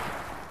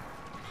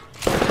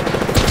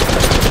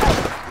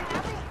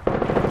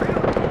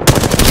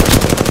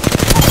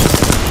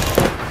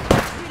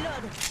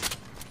 Reloading.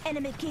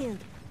 Enemy killed.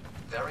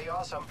 Very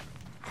awesome.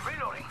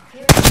 Reloading.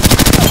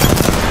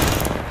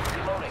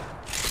 Reloading.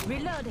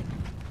 Reloading.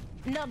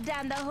 Knock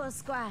down the whole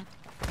squad.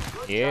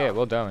 Good Yeah, job.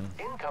 well done.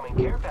 Incoming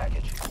care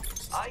package.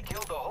 I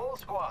killed the whole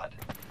squad.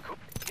 Cool.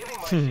 Giving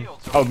my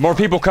shield so Oh, more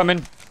people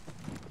coming.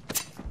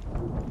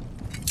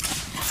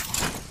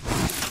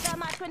 Got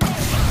my grenade.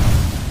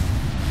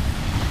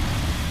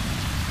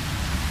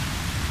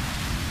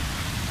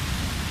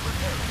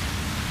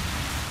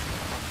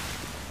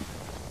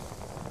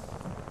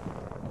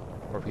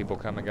 More people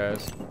coming,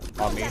 guys.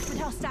 On me. Contact with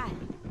hostile.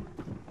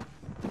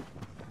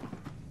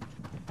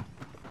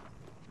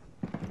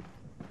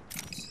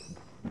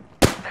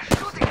 they're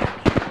shooting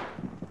at me.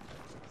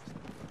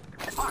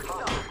 Arc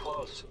star.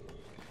 Close.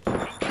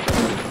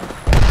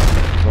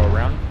 Go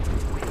around.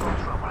 We got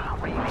trouble.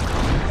 Really?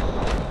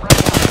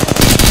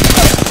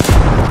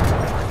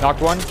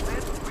 Knocked one.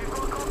 We've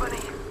got company.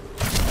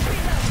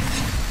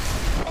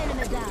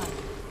 Enemy down.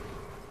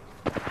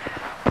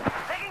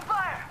 Taking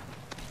fire.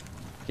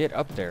 Get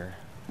up there.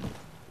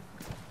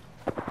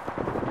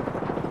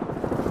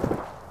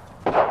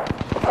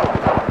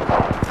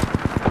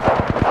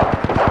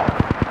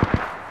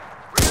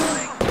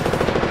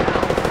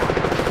 Reloading.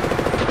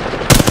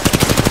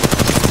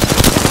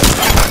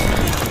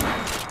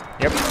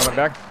 Yep, coming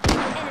back.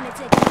 Enemy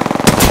taken.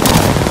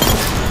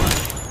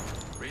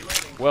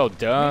 Reloading. Well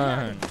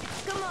done.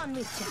 Come on,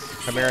 Mitchell.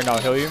 Come here and I'll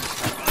heal you.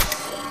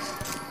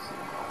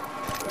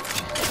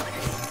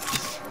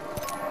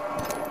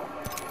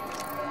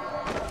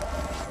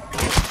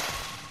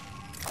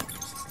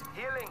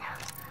 Healing.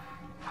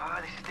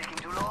 Ah, this is taking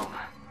too long.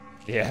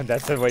 Yeah,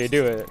 that's the way you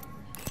do it.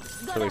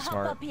 Gotta Really hop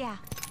smart. up here.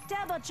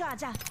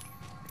 Turbocharger.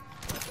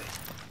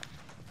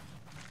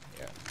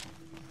 Yeah.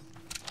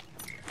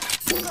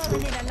 Gonna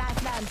need a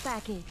lifeline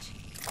package.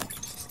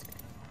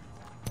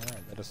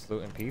 Alright, let us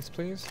loot in peace,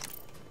 please.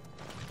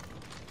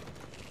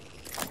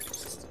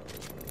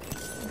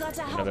 Got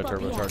a hop Another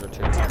up here. turbocharger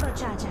too.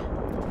 Turbocharger.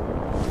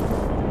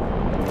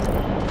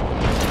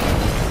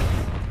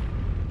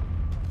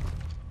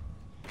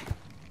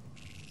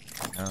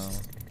 No.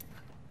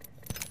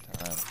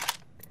 Time.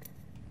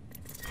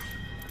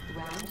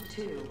 Round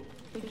 2.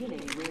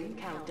 Beginning ring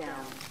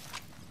countdown.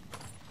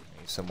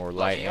 Need some more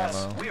light Yes,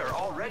 ammo. we are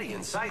already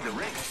inside the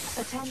ring.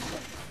 Attention.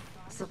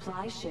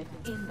 Supply ship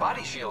inbound.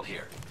 Body shield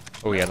here.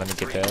 Oh yeah, let me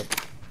get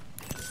that.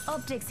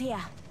 Optics here.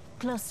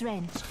 Close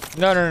range.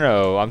 No, no,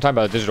 no. I'm talking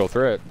about a digital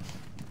threat.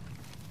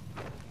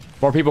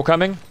 More people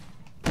coming?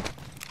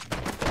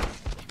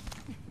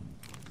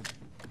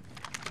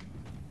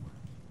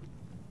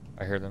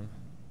 I hear them.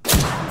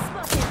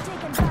 Spotted.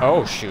 Taken fire.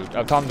 Oh shoot!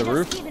 Up on the Just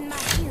roof. giving my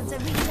shields a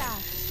recharge.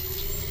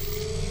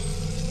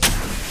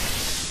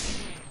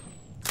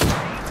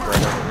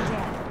 Right over here.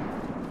 Yeah.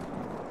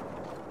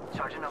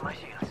 Charging up my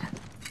shields.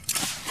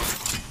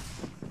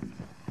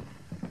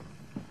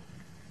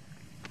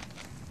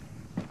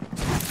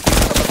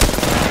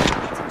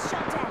 Getting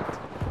shot at.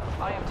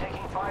 I am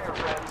taking fire,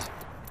 friends.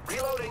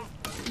 Reloading.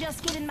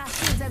 Just giving my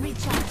shields a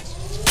recharge.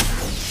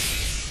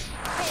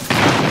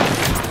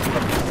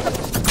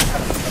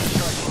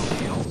 Charging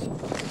shields.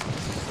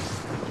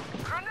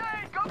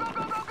 Grenade! Go, go,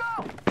 go, go, go!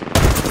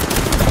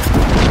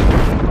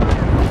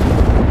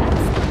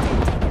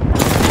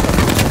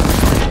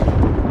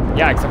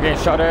 Yikes! I'm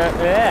getting shot at.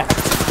 Yeah.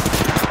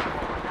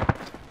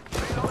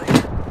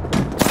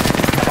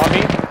 On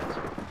me.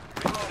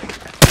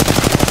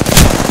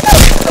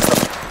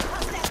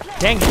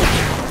 Dang it!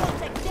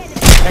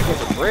 Can't get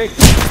the break.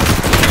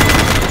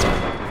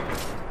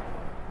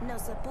 No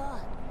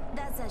support.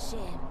 That's a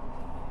shame.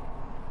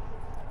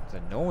 It's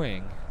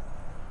annoying.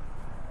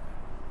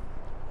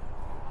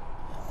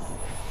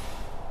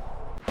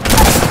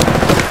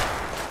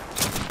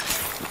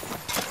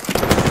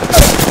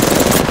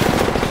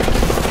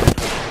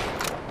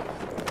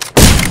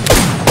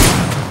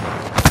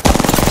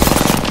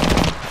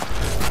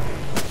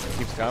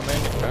 Keeps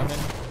coming, coming.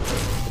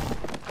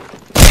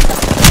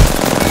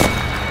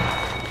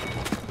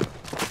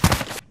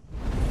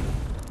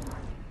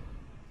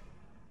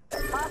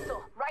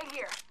 Hostile, right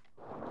here.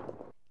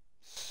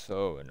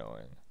 So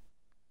annoying.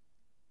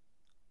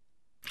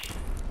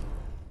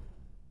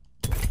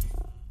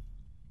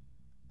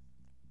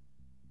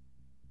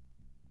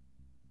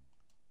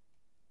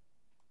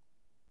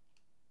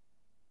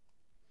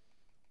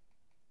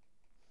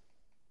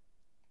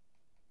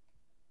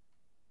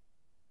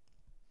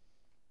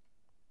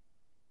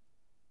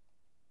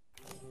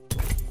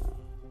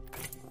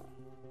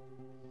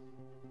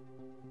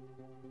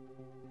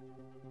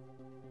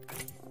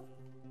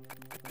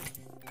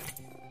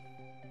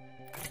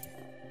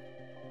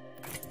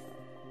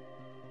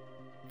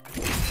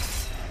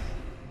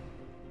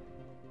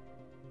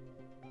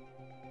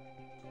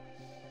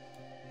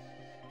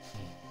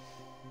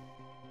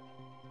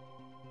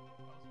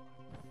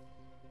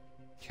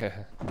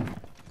 Yeah.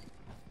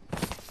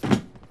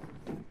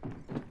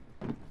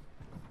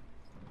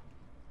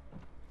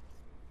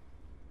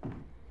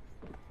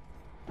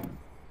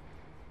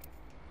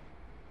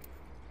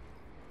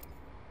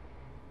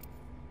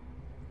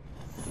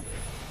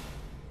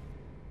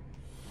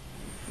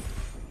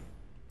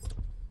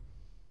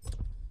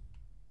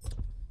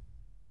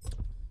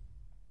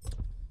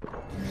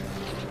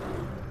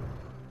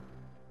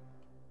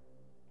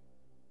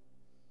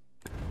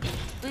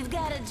 We've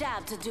got a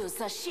job to do,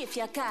 so shift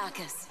your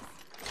carcass.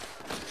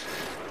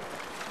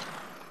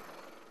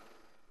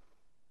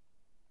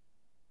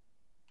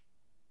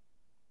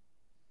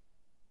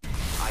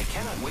 I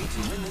cannot wait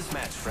to win this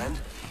match, friend.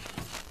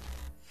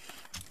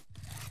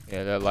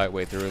 Yeah, that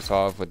lightweight threw us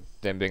off with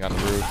them being on the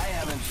roof. I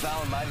haven't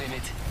found my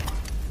limit.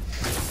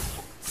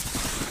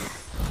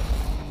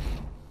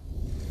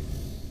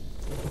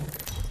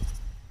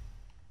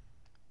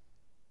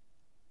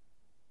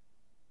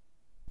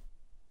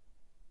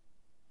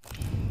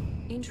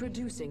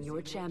 Introducing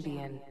your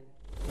champion.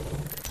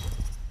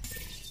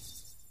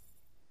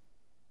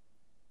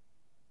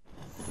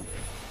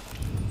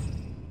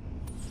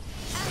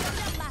 I'm the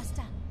Jump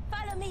Master.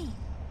 Follow me.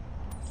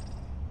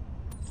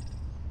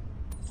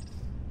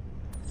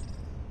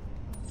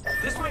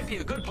 This might be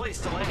a good place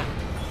to land.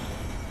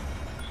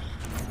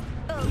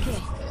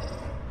 Okay.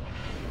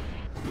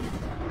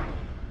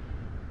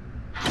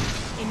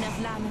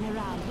 Enough lambing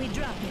around. We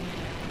dropping.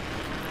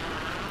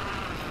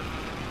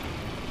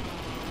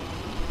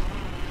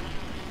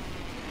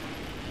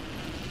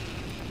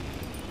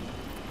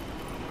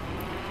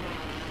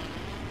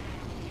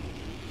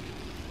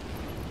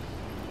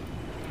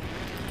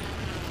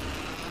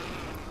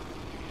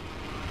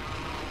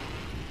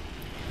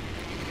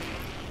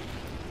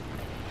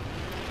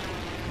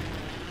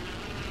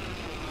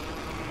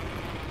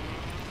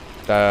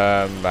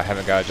 I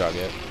haven't got a job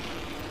yet.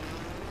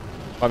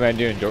 My man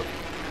doing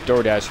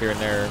DoorDash here and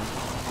there.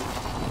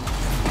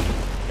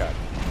 God.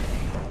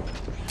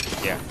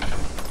 Yeah.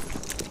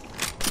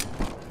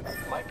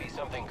 Might be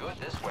something good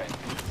this way.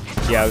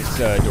 Yeah, it was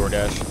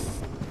DoorDash.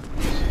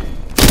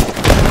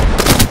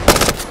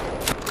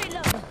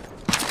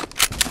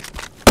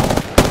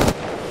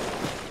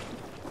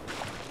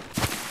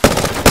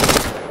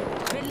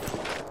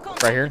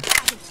 Right here.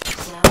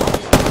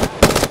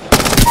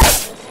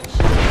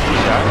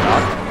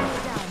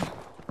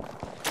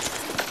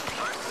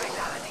 First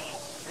fatality.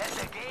 Let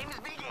the games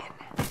begin.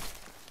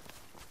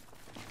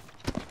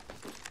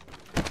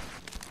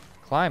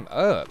 Climb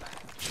up.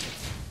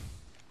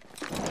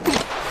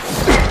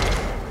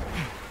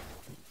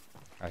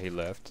 Oh, he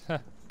left. Huh.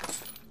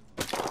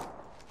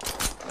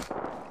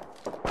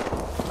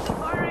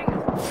 Firing.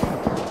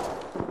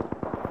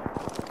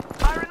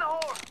 Fire in the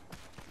hole.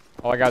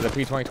 All I got is a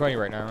P2020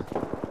 right now.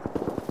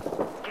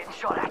 Getting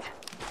shot at.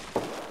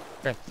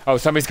 Okay. Oh,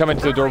 somebody's coming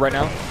to the door right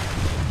now.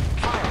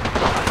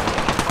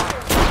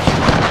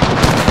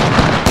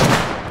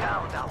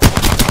 Down, down.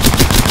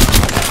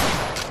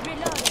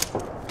 Reloading.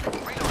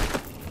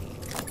 Reloading.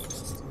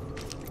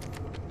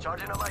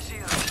 Charging up my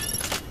shield.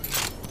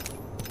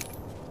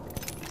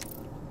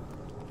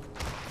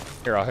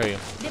 Here, I'll heal you.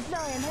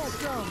 Deploying health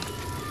drone.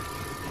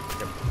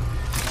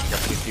 Got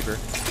Peacekeeper.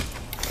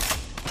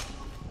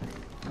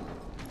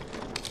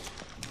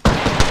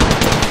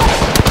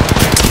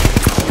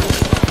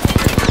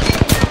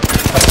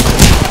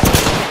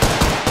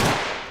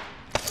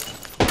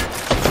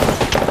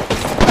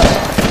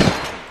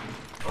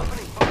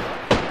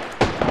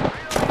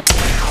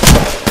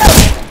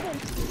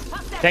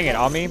 Dang it,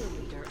 on me. They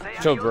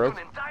have Shield killed broke.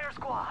 an entire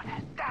squad.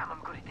 Damn, I'm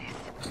good at this.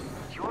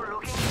 You're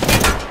looking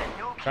and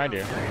no Trying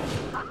to.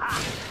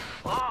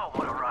 Oh,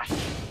 what a rush.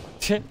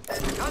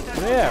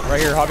 Yeah,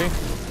 right here, Hobby.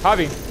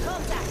 Hobby.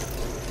 Contact.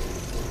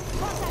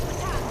 Contact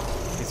with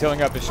target. He's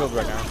healing up his shield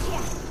right now.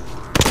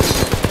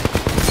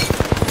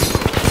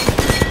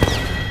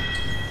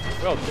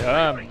 Well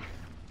done.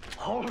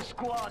 Whole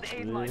squad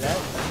ate my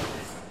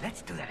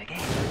Let's do that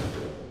again.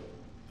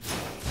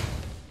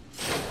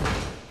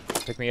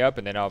 Pick me up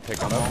and then I'll pick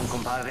him Come up. on,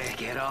 compadre,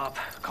 get up.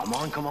 Come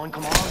on, come on,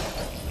 come on.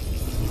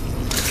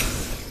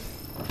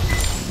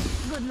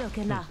 Good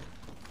looking now.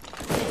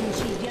 Setting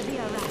shield, you'll be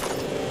alright.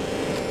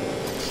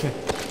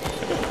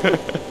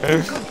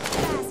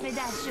 Pass me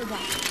that sugar.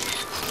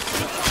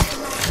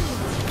 Recharging my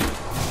shield.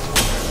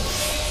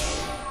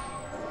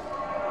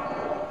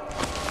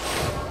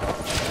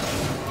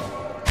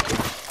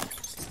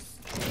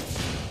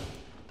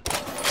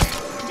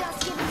 Just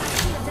giving my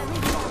shield a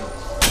recharge.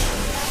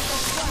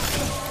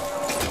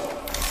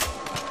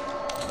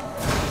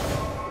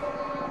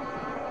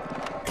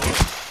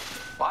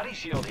 Body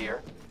shield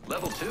here.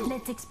 Level 2.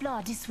 Let's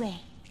explore this way.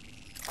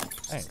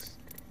 Thanks.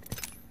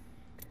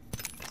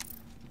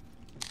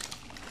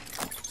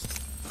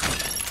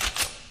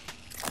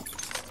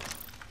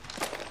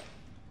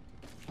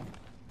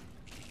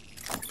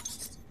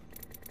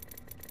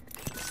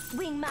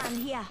 Wingman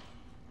here.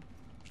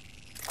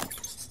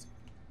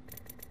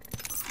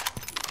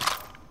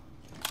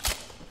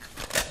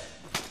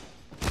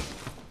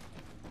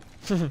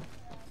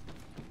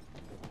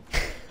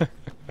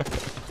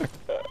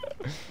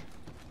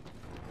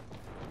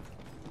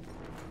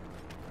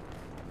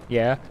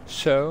 Yeah,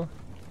 so.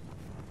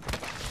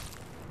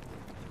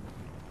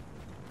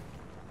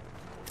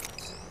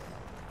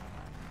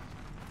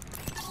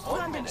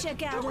 Run to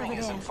check out over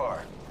there.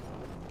 Far.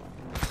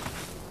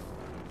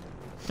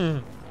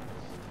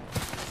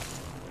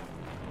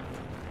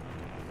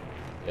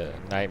 Yeah,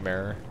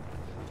 nightmare.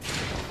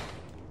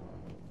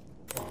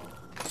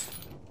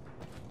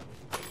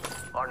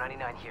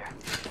 R99 here.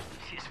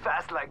 She's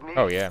fast like me.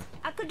 Oh yeah.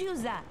 I could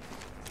use that.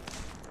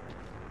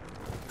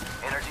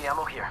 Energy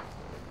ammo here.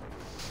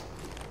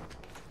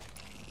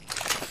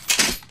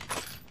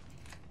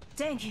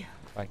 Thank you.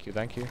 Thank you,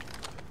 thank you.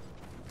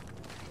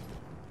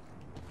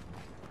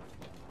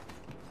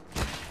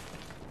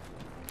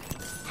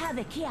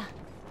 Havoc here.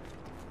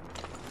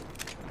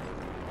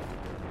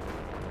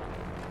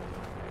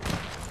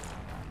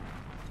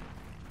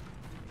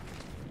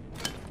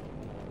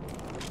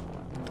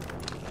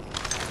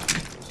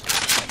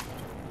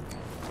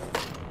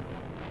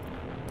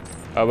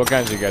 What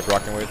guns are you guys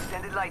rocking with?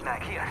 Extended light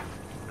mag here.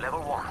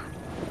 Level 1.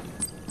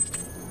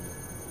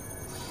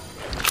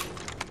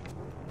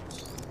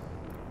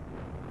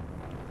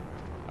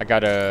 I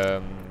got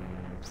a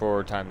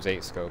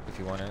 4x8 scope if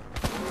you want it.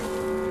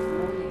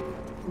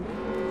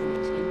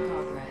 Movement in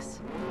progress.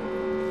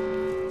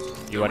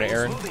 You want it,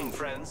 Aaron? Moving,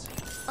 friends.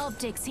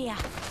 Optics here.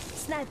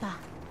 Sniper.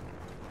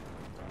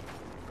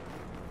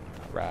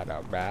 Right,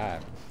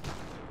 alright.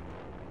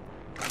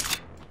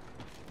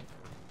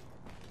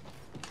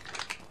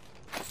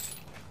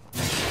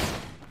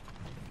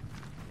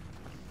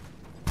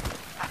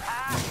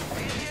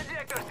 Here's the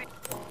ejector seat.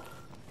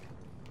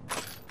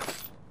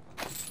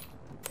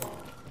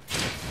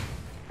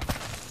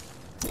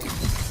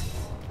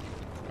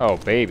 Oh,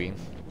 baby.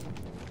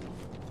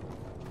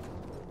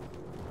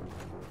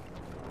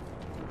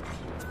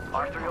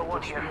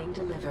 R301 here. Being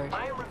delivered.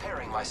 I am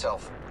repairing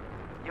myself.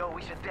 Yo,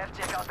 we should def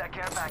check out that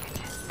care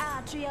package.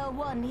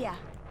 R301 here.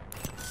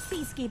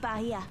 Peacekeeper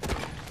here.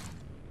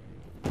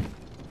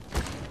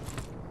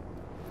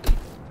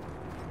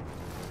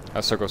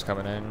 That circle's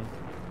coming in.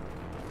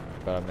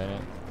 About a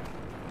minute.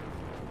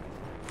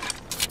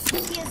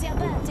 Here's your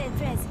birthday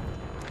present.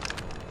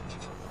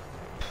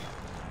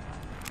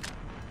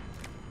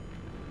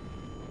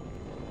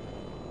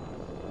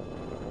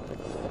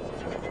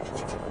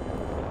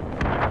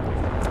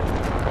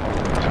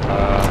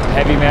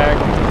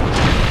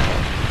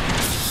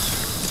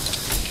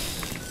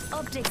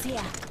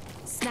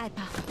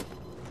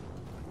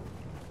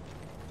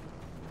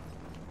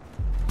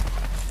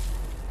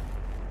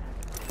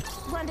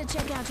 one to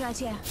check out right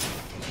here.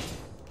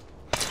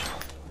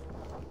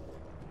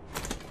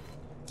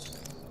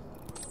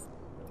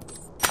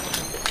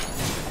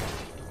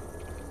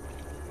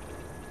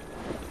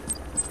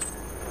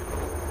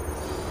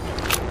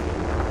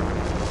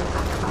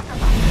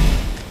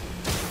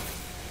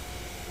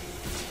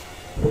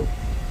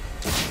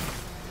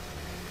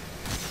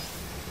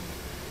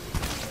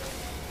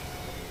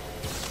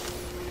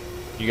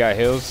 You got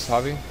heals,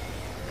 Javi?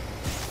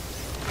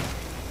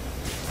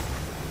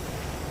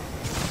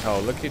 Oh,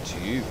 look at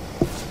you.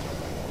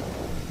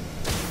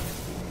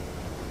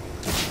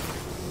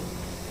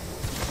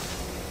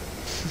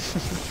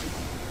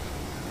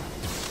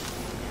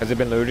 Has it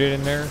been looted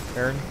in there,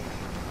 Aaron?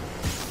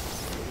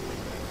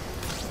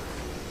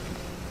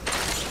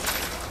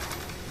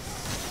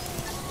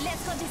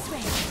 Let's go this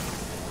way.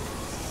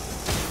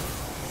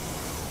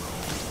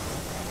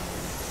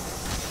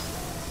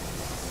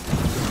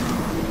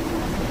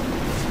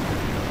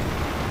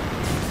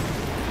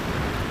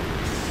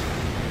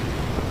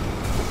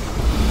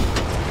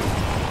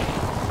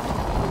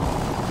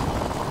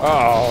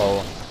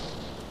 Oh.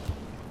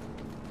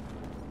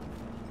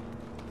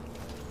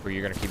 Well,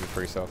 you're gonna keep it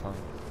for yourself, huh?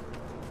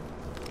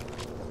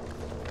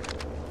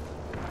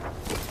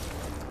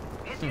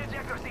 Hit the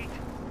ejector seat.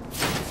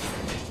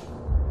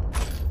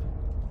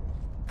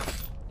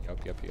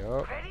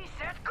 Yup. Ready,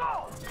 set,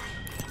 go.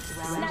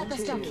 Sniper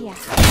stock here.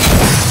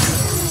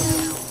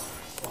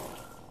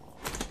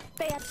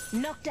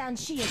 Knockdown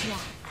shield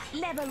here.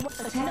 Level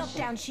 1.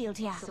 Knockdown shield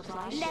here.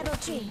 Level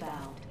 3.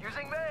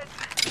 Using meds.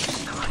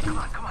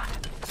 Come on.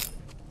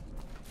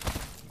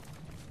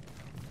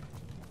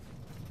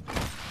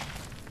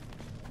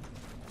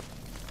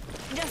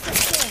 Just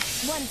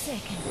upstairs. 1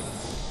 second.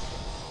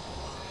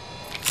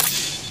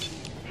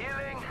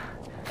 Healing.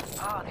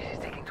 Oh, this is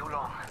taking too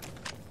long.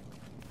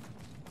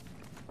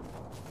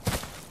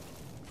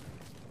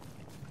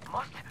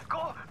 Must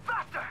go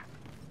faster.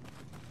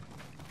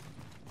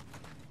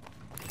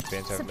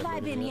 Bands haven't been Supply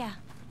looted bin yet. here.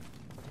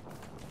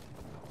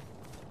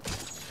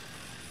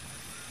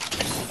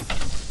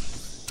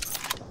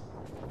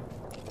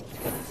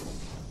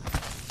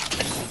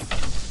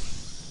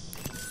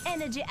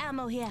 Energy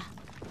ammo here.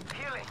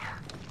 Healing.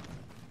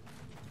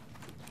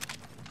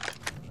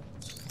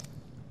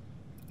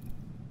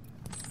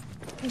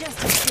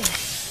 Just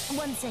upstairs.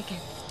 1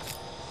 second.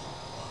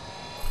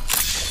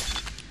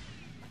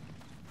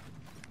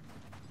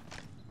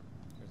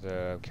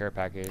 There's a care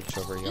package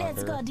over Let's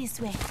yonder. go this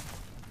way.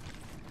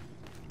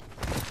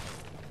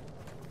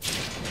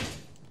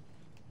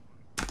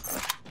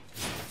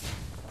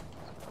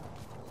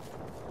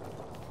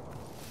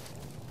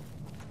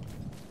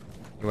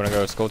 You wanna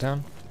go to Skull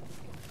Town?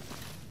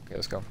 Okay,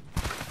 let's go.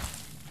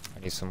 I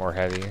need some more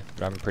heavy,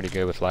 but I'm pretty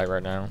good with light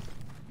right now.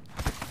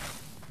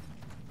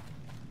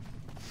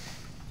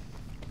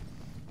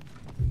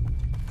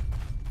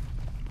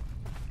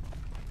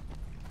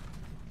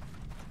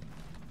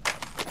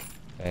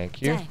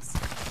 Thank you. Thanks.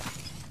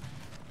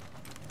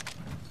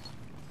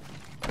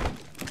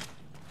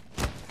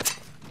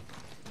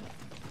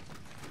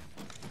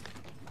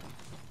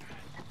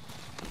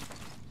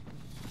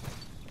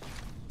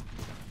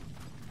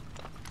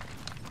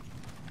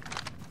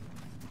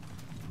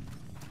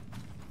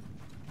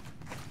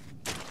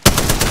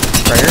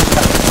 Right here.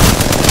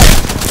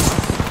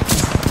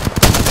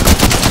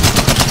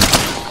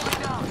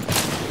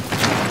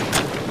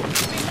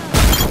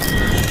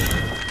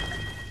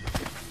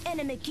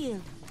 Enemy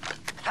killed.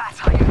 That's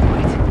how you do it.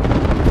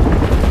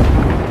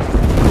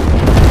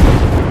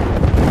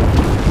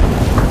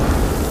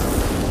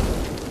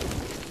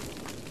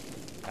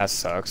 That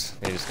sucks.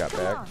 They just got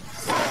back.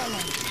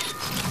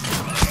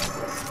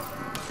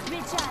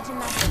 Recharging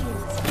my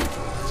shields.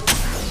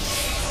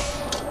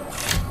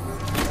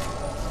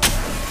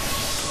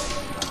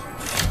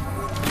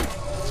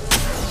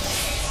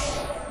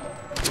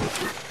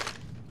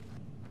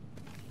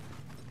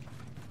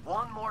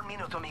 One more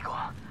minute, amigo.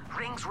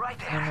 Rings right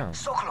I know. there.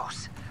 So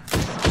close.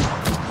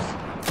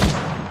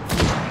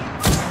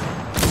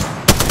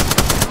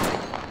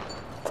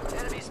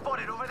 Enemy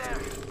spotted over there.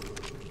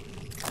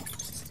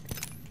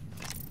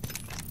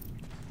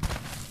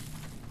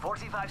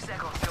 45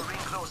 seconds till ring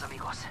close,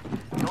 amigos.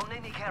 Don't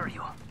let me carry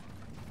you.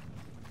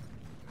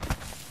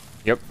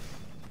 Yep.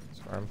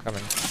 That's where I'm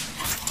coming.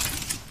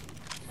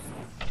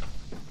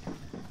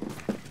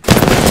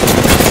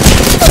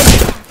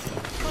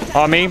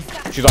 On me.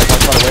 She's like 1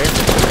 shot away.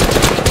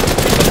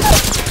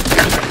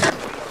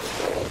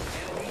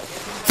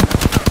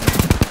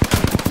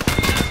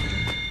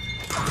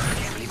 I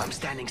can't believe I'm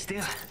standing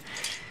still.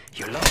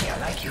 You're lucky I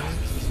like you.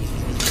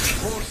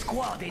 Whole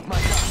squad ate my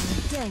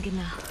dust. Dang it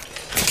now.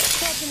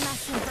 Taking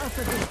myself off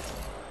a bit.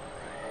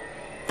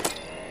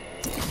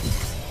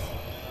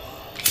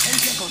 10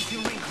 seconds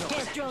till ring close.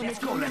 Get drone Let's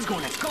if go, you let's need go,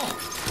 it. let's go.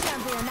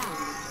 Stand there now.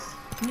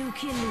 New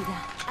kill leader.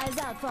 Eyes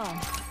out for him.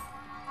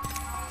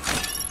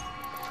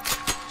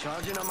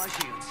 Charging on my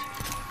shields.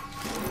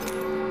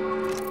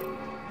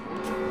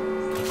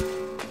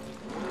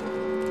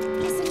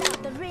 Listen up,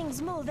 the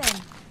ring's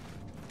moving.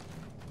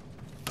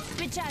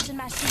 Recharging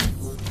my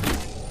shields.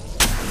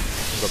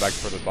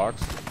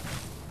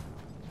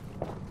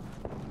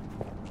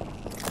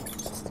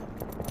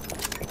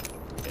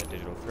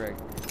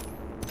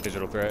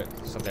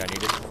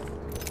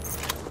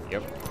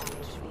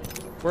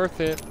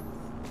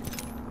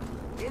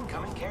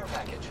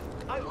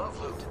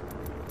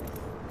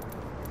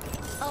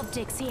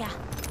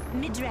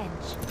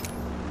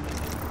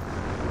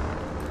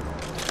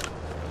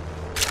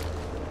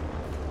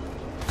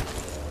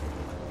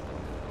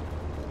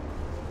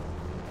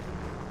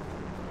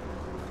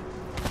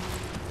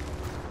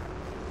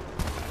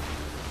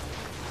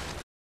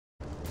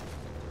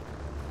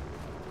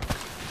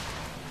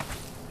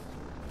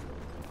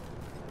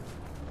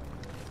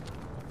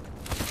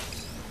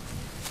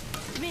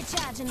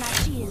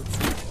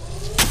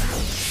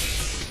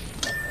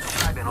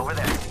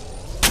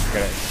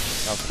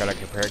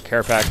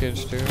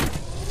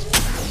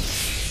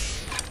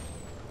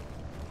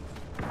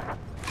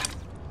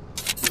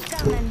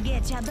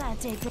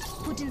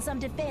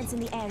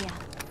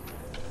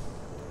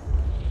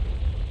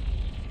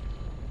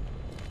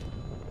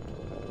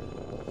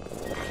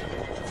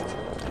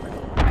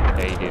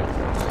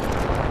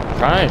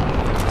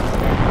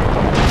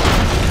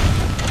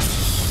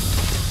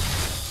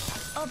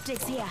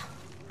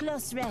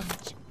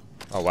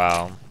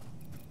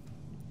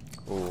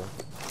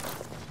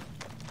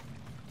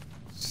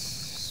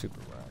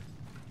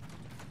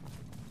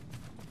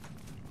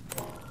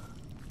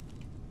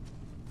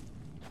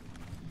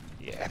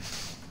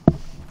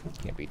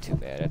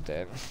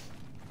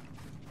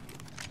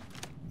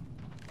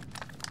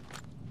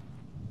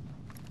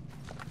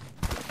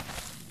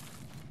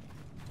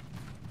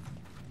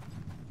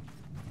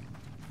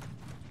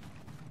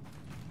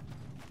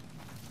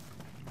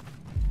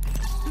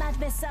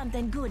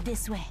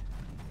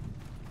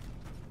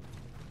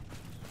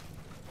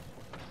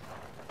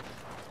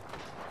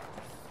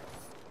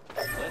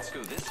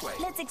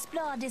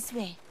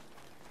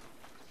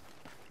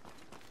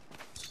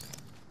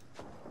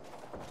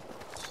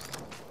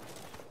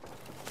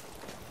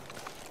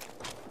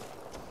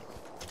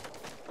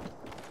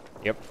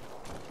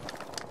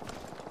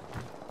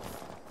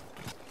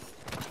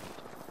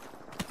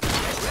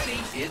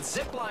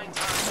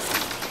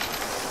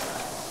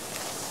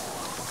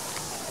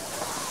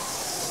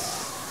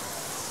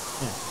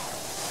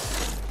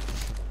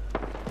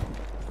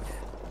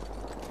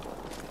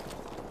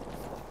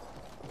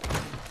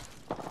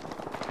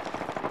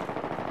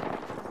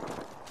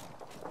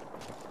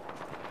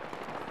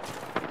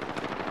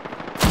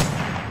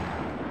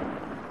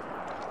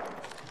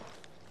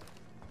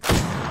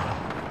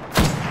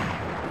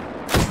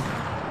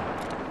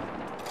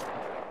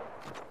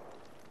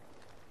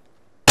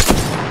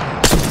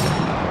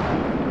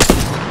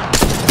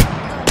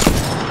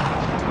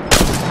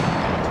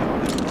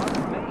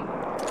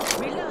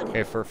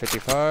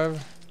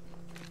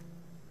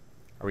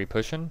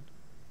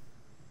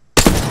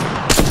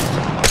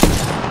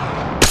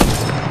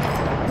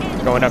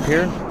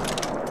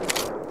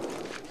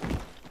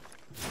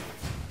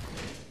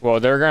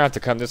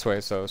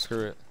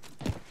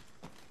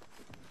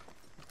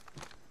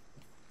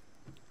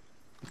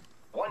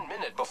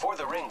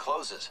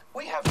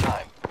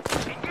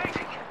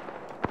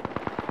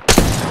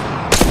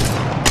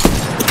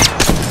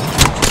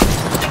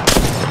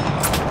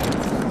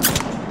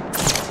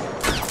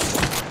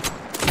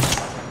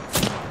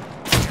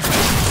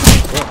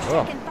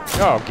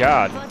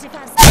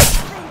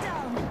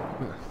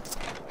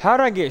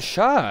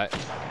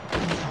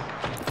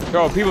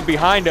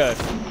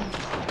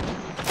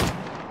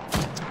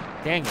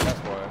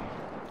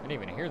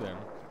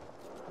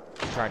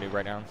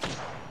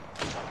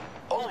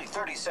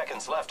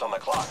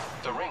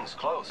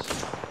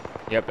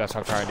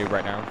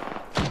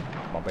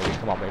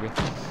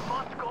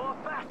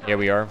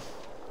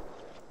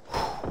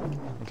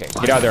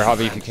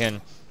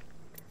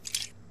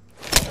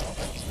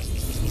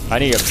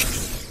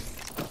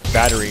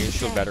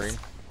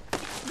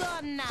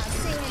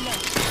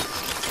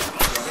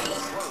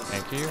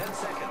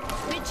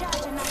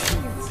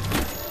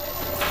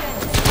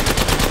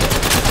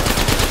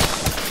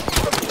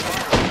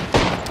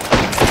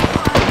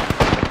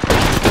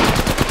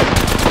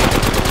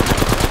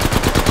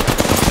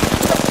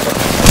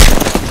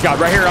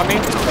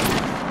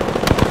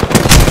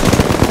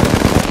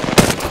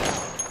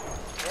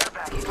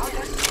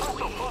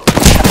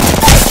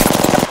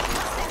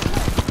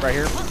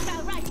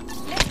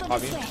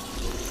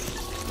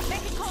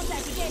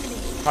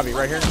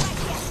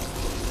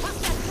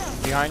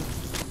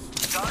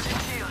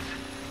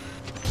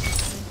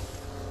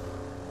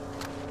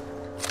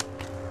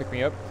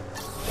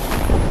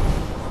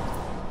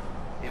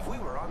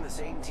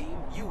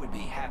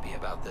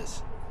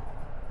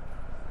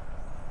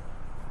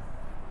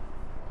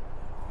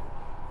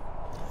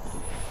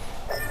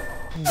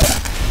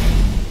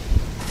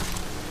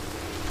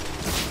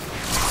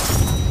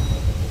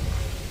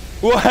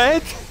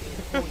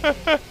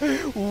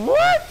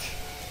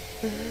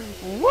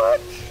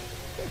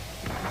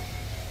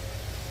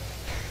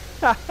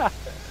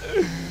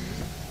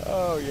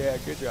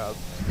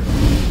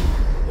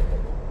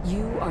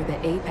 You are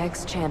the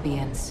Apex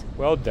Champions.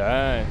 Well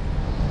done.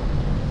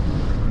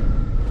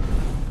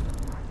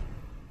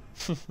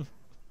 Look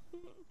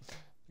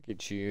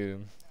at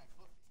you.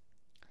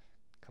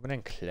 Coming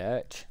in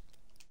clutch.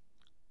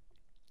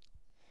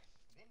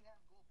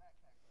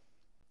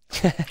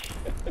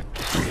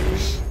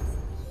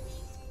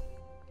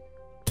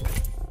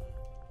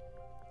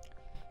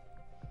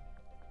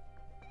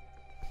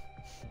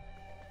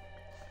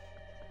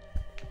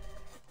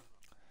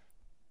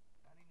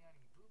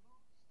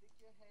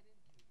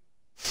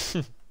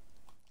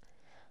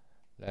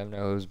 Let him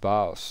know who's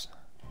boss.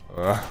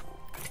 Ugh.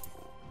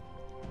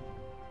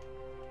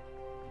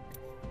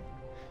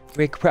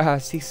 Rick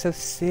Ross, he's so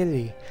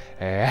silly.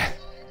 I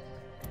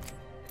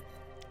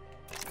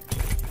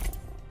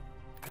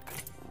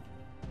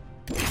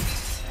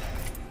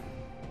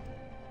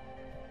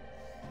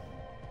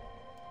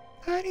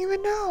don't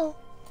even know.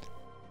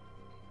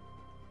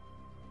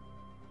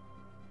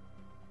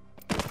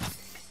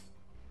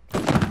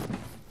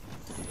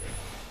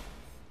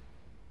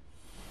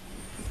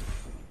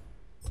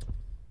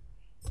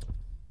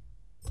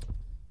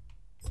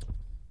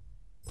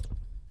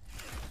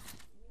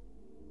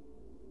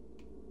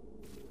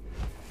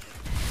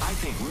 I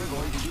think we're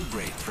going to do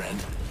great, friend.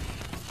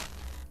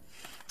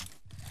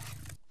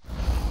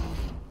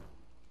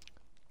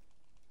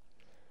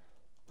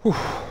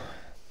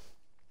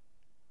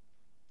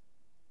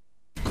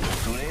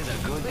 Today's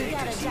a good day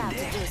to see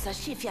death. So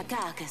shift your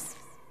carcass.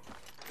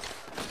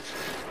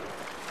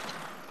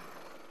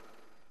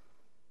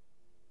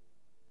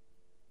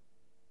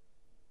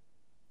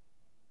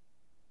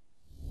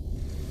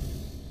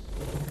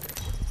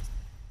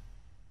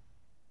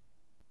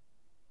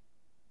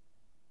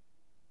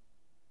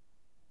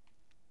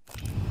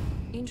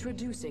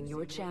 Introducing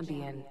your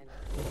champion.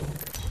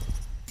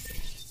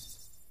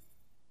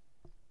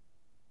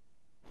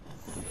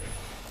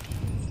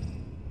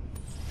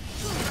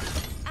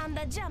 I'm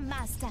the jump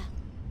master.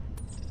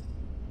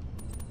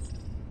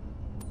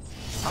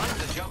 I'm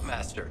the jump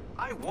master.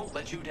 I won't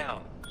let you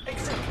down.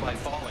 Except by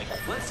falling.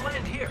 Let's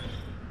land here.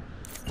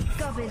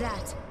 Copy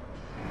that.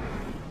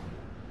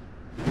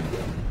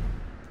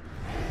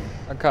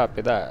 I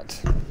copy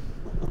that.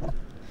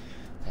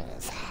 And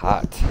it's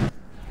hot.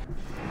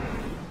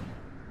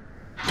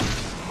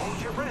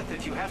 Hold your breath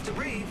if you have to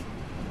breathe.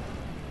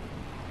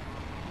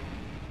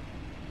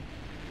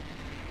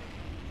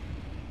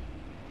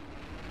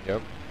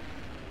 Yep.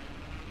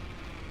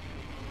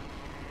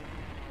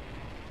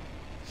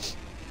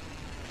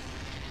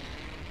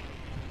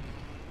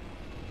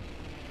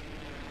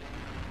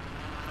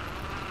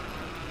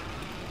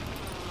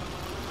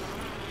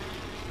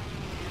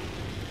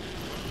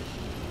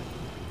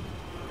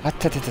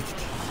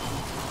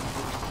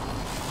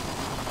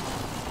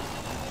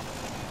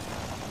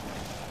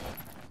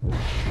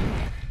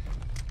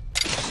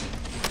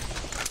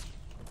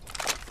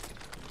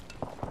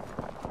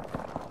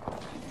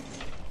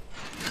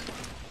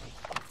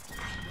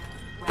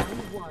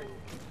 Round 1.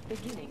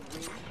 Beginning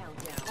ring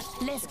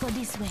countdown. Let's go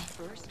this way.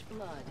 First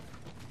blood.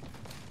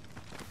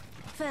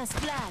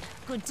 First blood.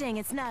 Good thing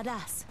it's not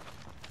us.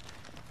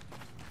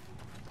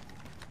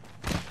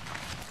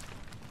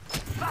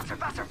 Faster,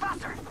 faster,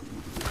 faster!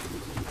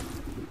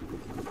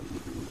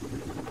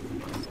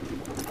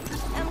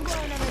 I'm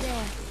going over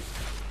there.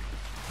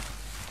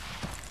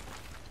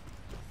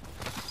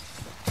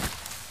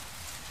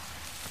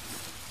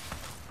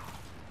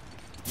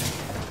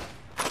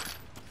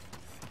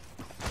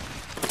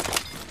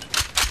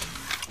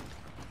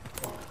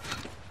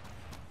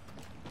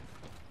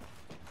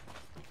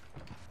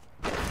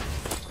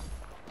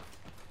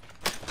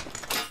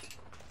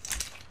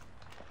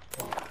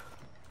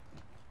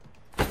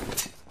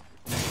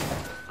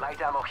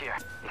 Light ammo here.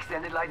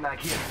 Extended light mag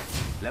here.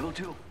 Level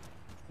 2.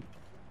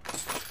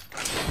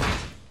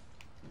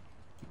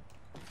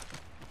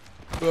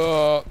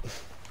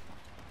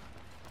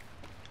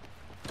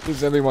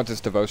 Does everyone want this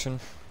devotion?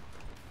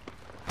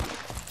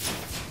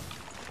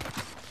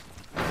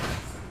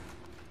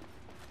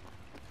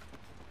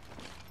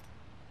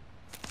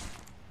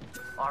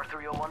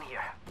 R301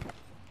 here.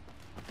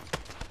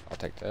 I'll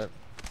take that.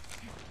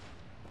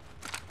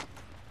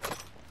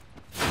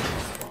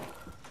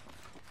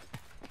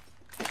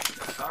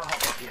 Our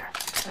hop up here.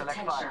 Select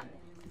fire.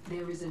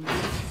 There is a new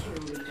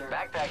kill leader.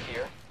 Backpack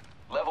here.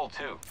 Level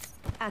 2.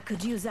 I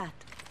could use that.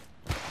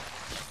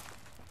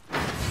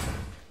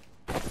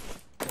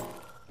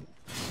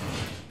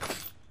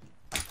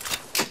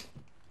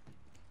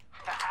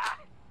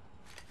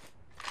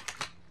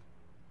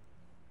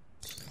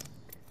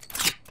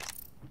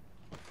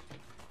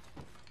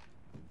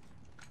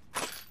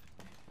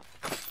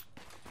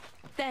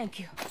 Thank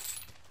you.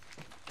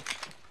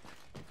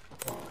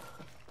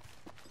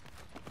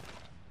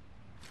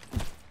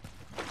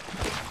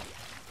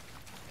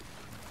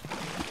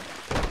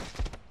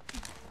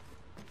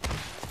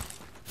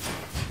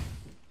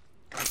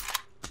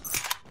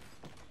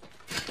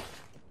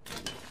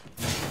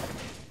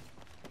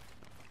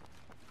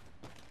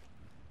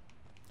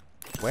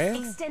 Where?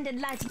 Extended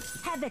light.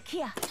 Havoc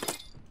here.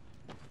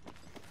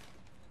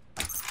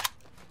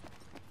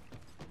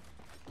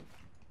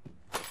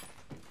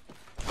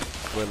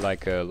 with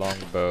like a long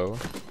bow.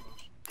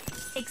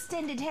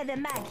 Extended heavy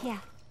mag here.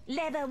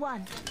 Level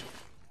 1.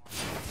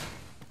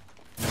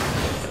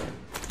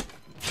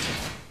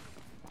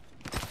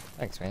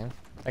 Thanks, man.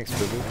 Thanks,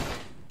 Boo Boo.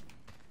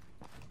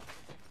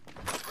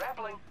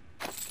 Grappling.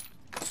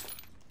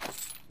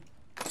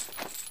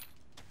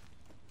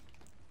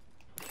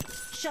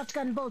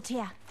 Shotgun bolt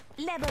here.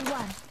 Level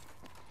 1.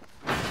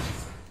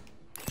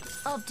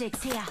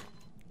 Optics here.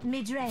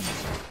 Mid-range.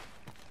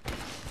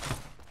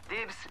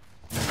 Dibs.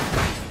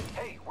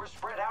 Hey, we're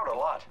spread out a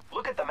lot.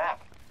 Look at the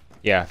map.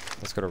 Yeah,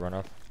 let's go to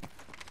runoff.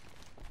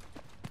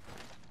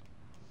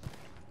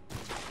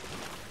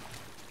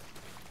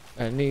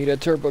 I need a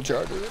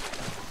turbocharger.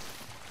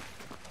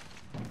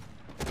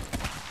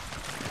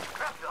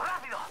 Rápido,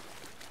 rápido.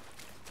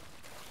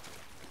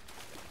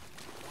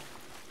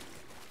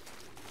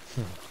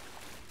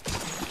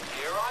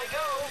 Here I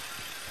go.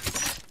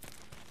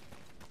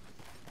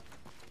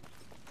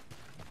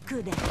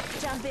 Good.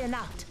 Jumping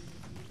out.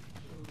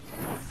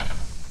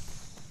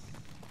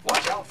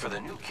 Watch out for the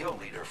new kill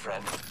leader,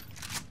 friend.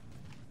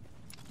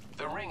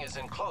 The ring is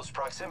in close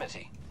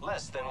proximity.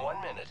 Less than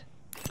 1 minute.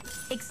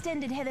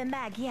 Extended heavy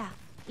mag here.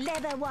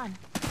 Level 1.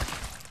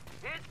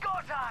 It's go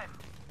time.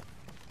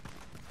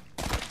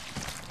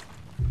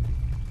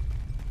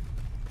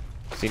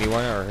 See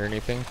anyone or hear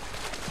anything?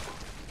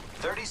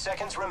 30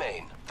 seconds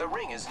remain. The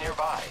ring is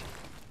nearby.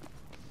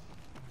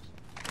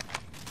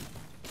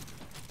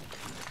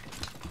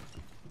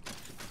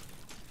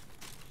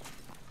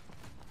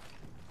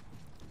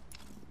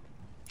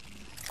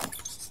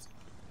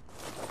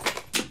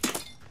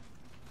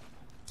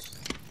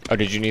 Oh,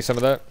 did you need some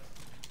of that?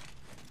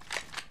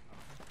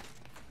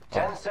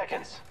 10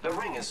 seconds. The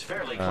ring is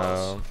fairly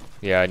close.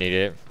 Yeah, I need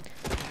it.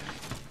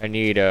 I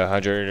need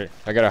 100.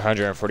 I got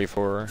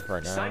 144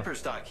 right now. Sniper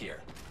stock here.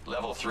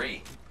 Level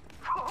 3.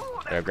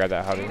 Yeah, grab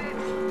that hobby.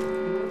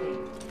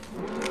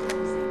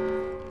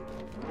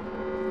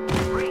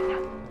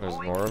 There's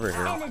more over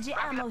here. Energy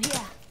ammo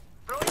here.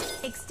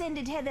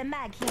 Extended heavy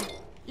mag here.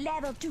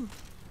 Level 2.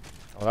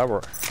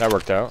 Oh, that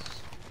worked out.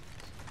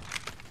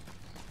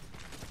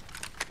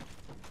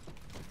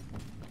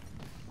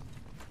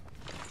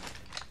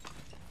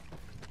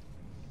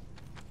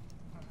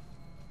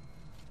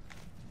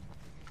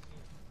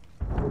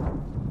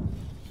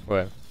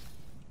 What?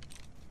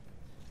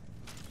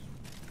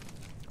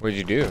 What'd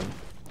you do?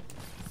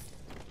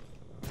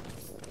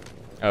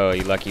 Oh,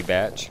 you lucky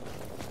batch.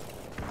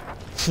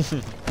 Attention.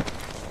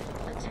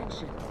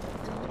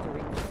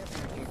 Delivering care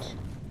package.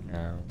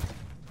 No.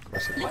 Of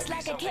course it Looks be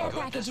like a something care good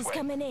package this is way.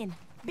 coming in.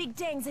 Big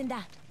things in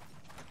that.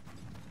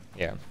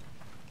 Yeah.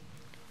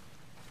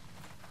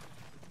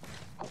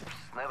 Oops,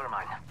 never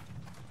mind.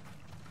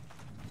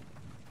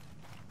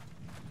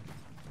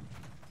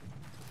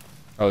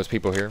 Oh, there's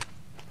people here.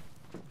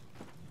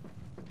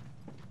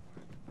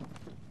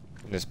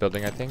 In this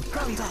building, I think.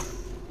 Contact.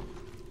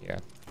 Yeah.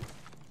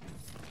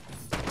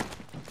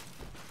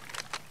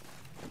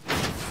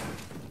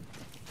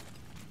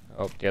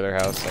 Oh, the other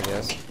house, I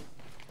guess.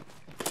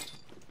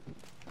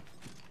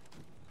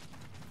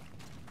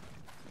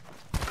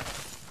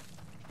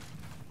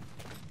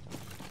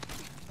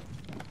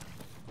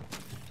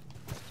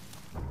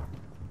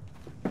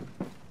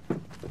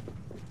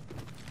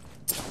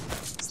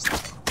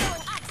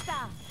 Going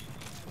Axstar.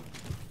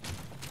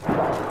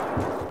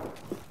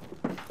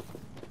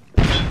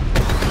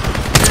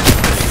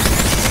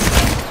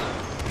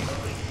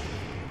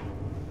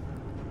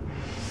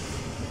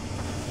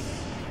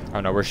 I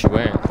don't know where she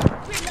went.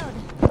 Reload.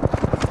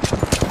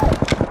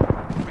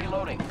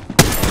 Reloading.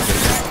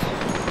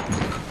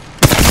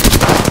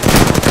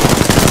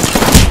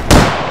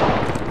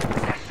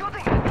 They're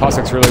shooting.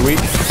 Possack's really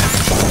weak.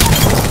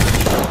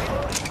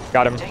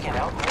 Got him. Take it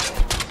out.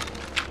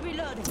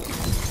 Reloading.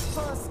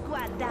 Full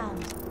squad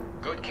down.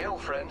 Good kill,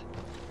 friend.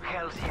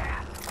 Hells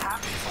yeah.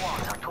 Half the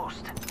squads are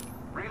toast.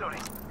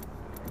 Reloading.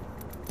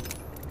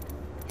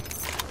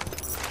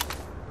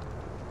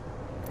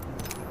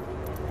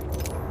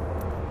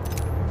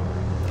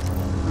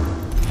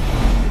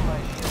 Using my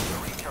shield to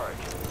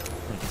recharge.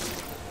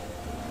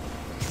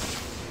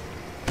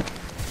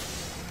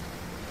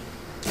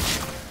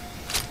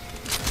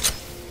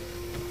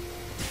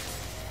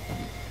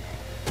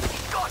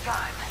 Go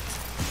time.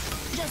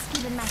 Just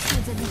giving my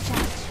shields a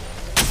recharge.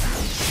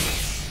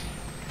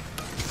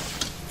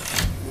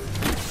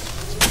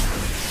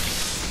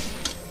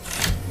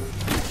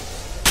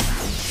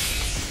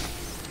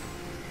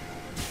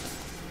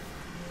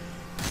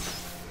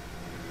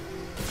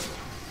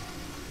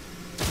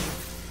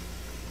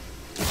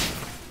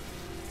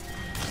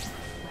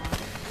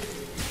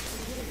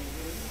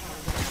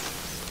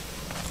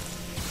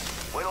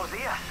 Buenos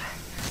dias.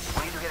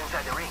 We need to get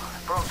inside the ring.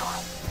 Pronto.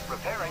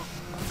 Repairing.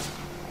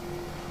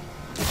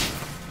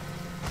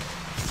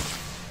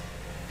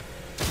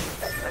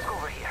 Let's go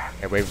over here.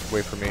 Yeah, wait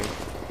for me.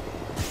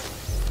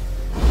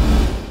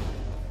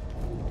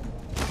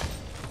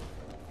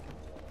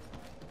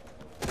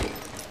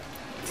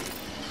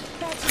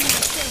 Patching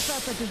myself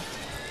up a bit.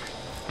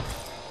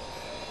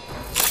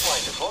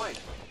 Line deployed.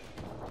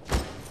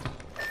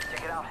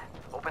 Check it out.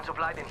 open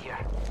supply bin here.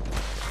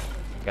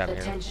 Got him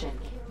here. Attention.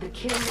 The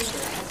kill leader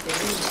has been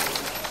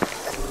eliminated.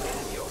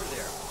 Enemy over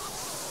there.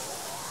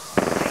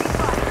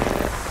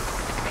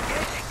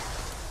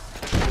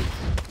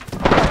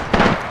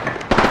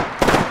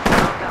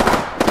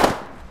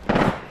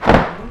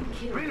 New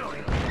kill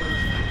Reloading. leader.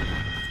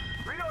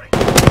 Reloading.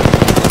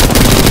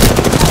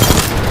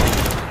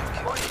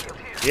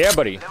 Yeah,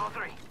 buddy. Level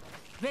 3.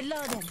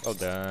 Reloading. Well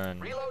done.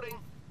 Reloading.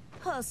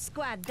 Whole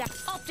squad down.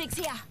 Optics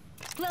here.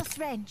 Close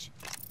range.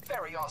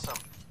 Very awesome.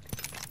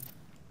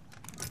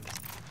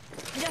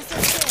 Just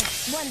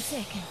upstairs. 1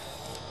 second.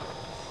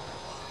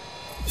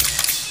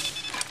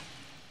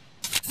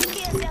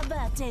 Here's your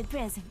birthday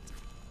present.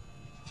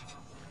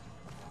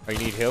 Oh, you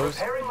need heals?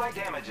 Repairing my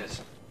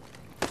damages.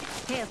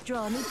 Health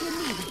drawn if you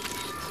need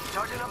it.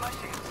 Charging up my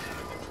shields.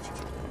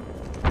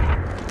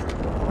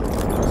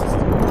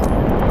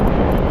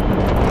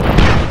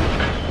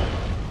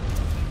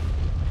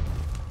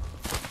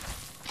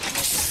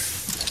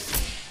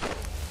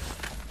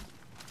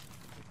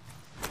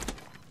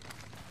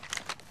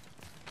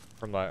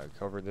 From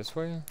like over this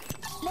way?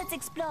 Let's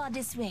explore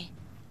this way.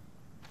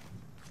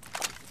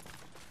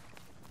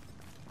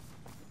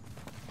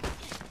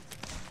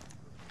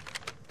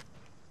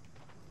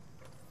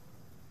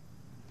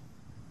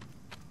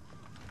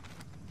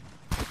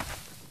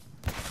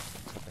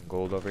 Something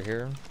gold over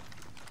here.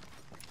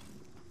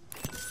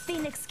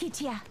 Phoenix kit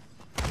here.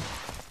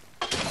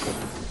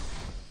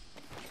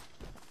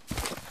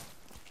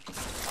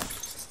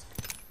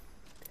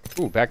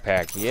 Ooh,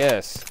 backpack,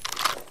 yes.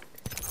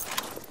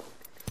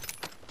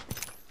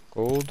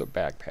 Gold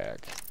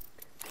backpack.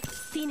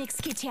 Phoenix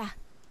kit here.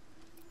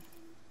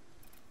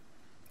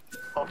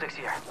 Optics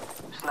here.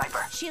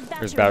 Sniper. Shield battery.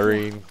 There's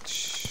battery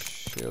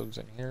shields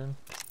in here.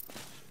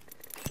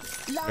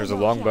 Here. There's a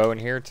Longbow here. longbow in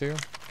here too.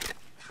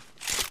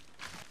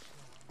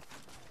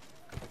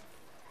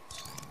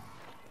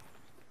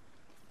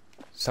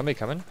 Somebody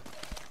coming?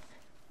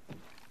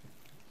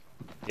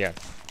 Yeah.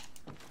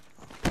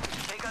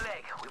 Take a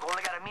leg. We've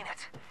only got a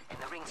minute. And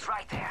the ring's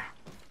right there.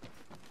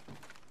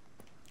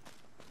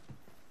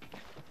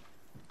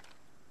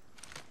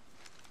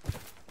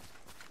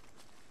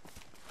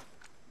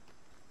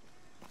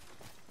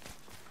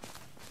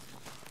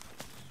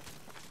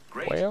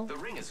 Great. Well. The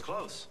ring is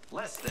close.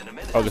 Less than a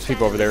minute. Oh, there's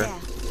people over there.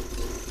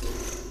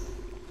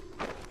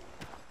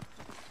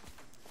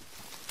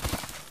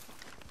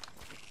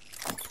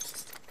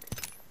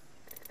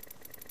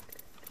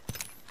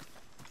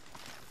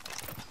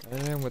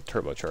 And with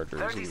turbochargers.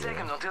 30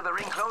 seconds until the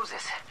ring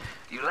closes.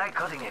 You like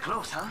cutting it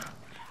close, huh?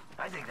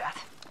 I dig that.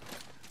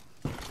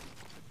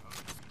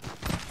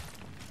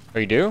 Oh,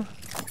 you do?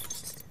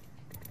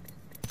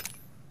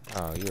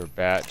 Oh, you're a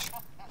batch.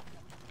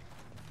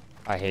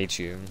 I hate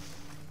you.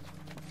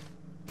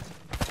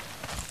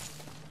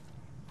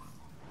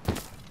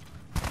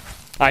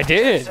 I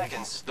did!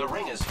 Seconds. The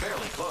ring is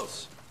fairly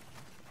close.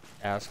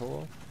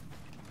 Asshole.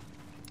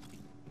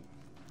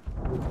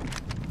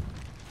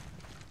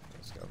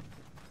 Let's go.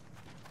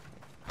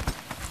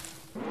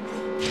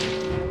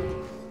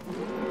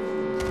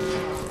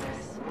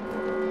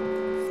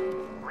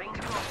 Ring's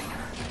closing.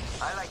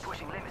 I like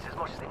pushing limits as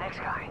much as the next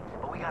guy,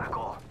 but we gotta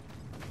go.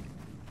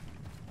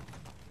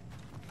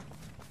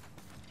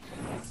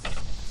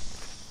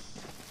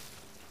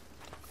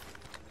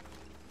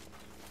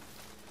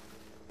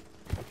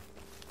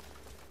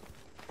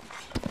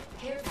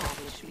 Care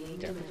package being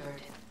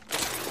delivered.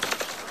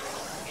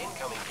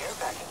 Incoming care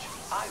package.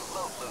 I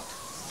love loot.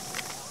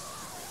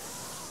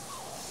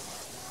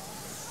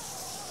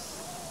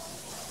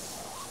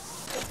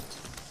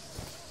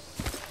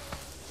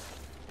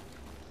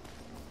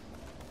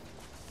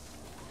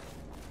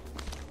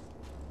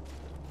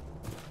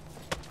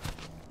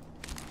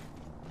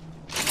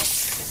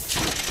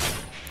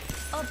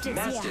 Optics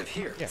Mastiff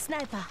here. here.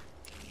 Sniper.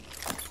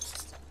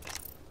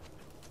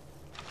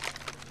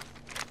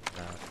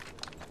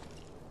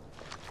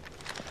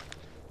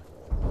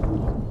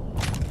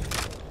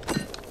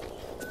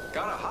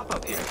 Gotta hop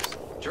up here.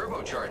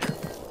 Turbocharger.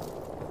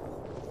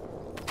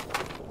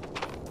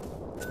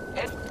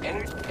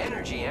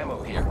 Energy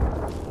ammo here.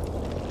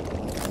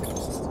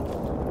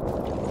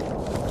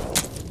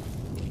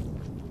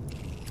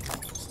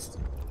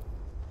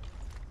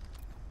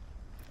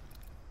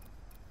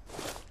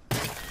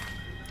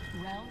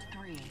 Round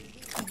 3.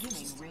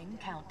 Beginning ring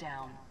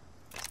countdown.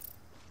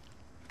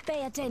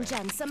 Pay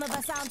attention. Some of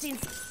us aren't in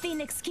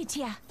Phoenix kit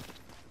here.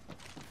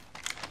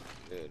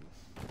 Good.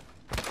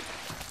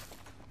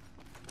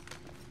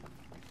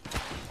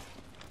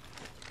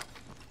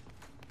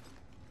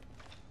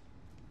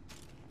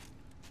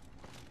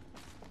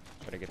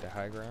 Try to get the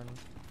high ground.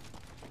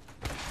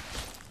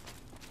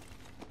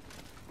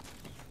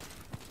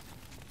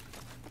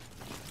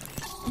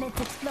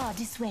 Let's explore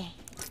this way.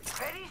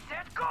 Ready,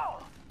 set, go!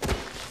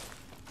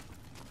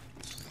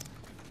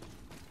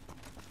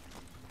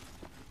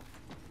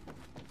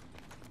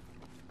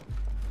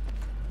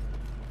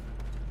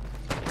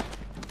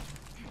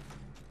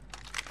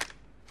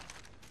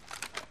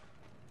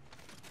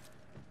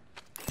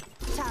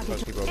 Target.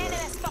 Those people over there.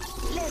 Enemy spot.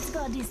 Let's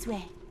go this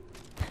way.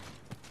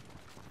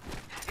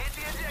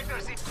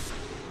 see.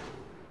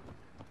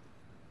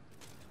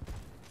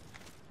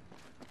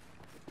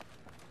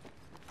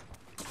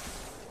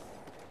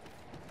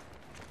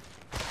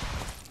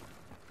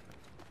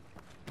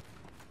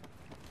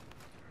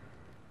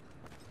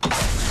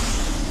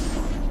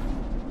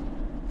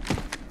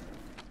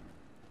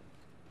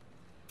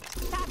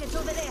 Target's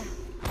over there.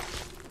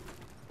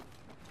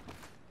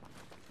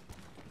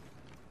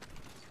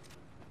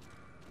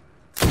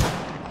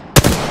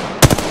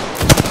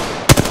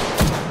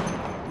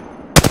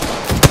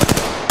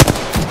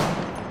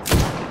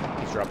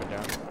 He's dropping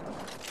down.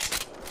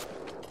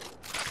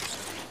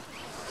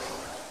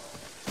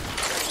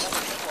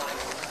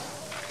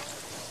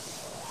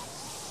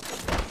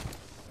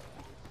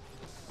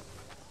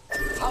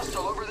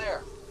 Hostile over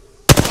there.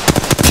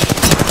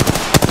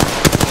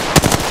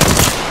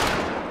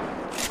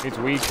 He's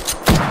weak.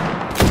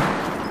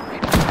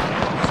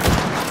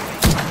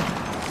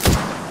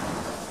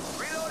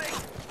 Reloading.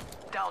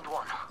 Downed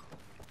one.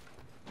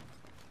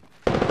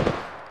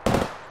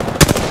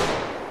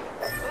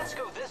 Let's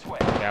go this way.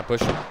 Yeah,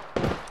 push him.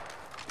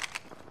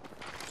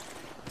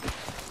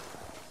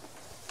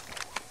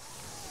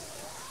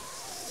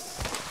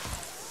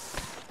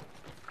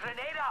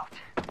 Grenade out.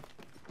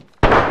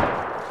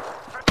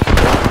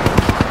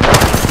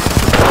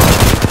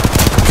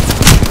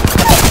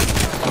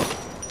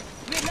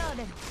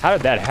 Reloading. How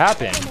did that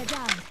happen? Enemy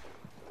down.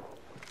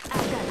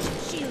 I've got you.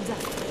 Shields up.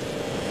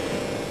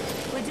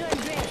 We're doing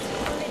great.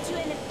 We'll let you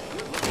in.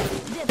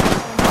 Dip down.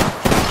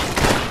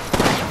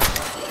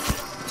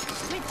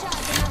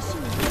 Recharging my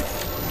shield.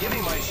 Give me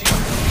my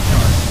shield to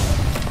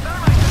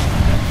recharge.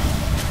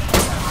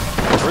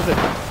 Where's the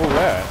fool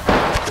at?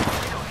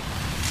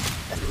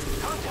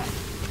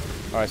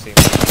 Oh, I see.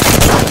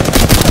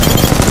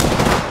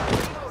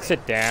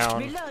 Sit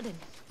down. Reloading.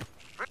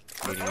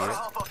 Idiot.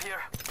 Hop up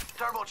here.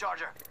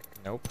 Turbocharger.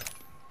 Nope.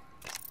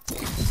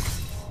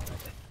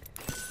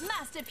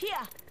 Master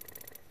here.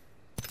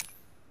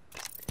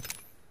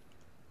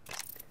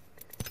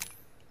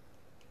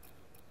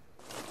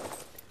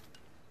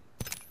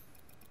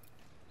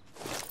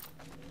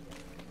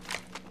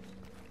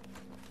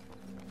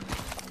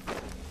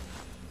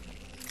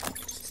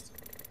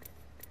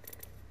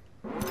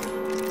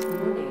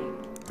 Warning.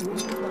 Ring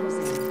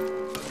closing.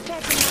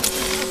 Catching up to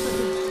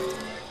Huckleberry.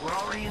 We're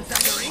already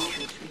inside the ring.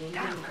 Being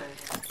Damn. delivered.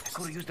 I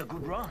could have used a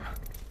good run.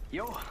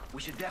 Yo, we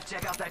should def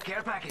check out that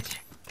care package.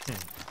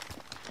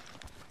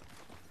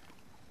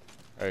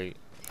 Alright.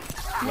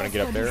 You wanna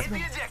get up there? Hit the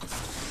eject.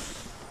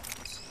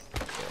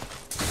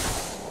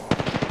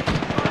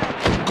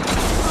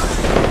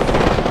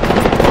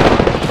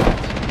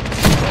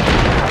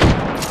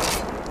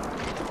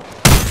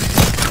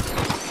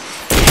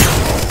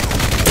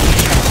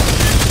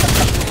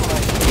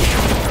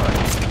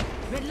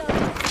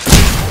 Reloading.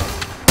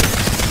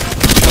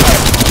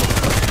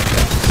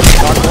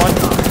 Knock one.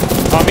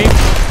 On me.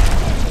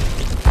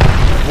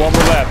 One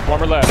more left. One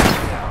more left.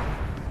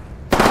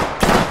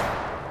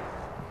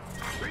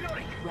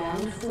 Reloading.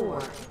 Round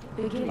 4.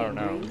 Beginning I don't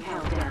know. ring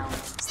countdown.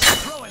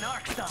 Throw an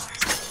arc star.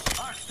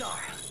 Arc star.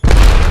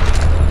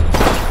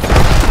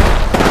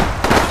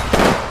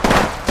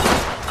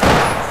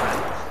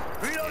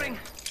 Reloading.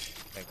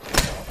 Thank you.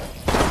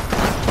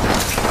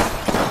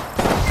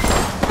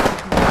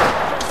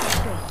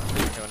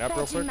 Going up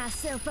real Patching quick.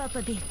 myself up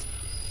a bit.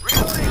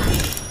 Reloading.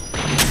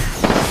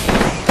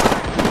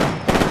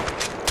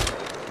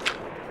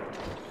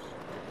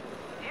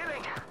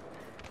 Healing.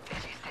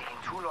 This is taking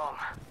too long.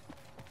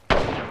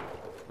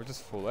 Where's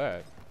this fool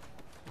at?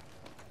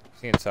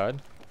 Is he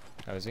inside?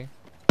 How is he?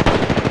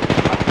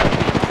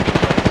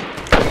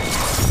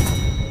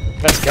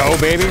 Let's go,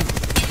 baby.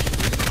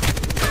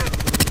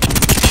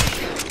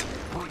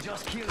 We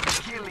just killed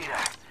the kill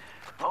leader.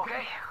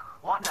 Okay,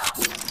 what now?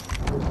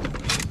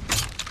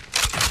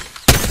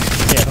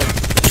 Yeah.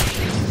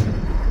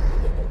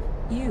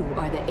 You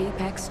are the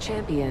Apex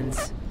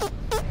Champions.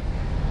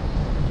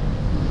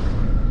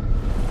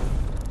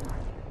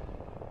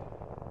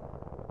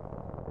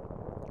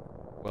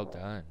 Well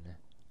done.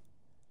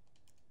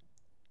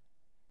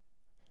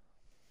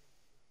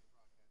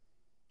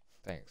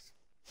 Thanks.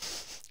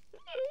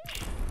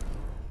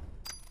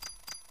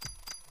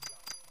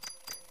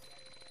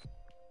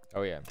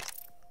 Oh yeah.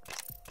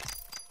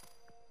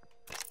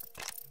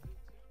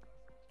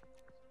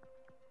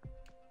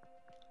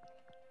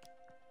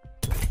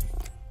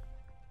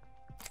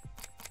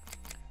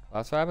 Well,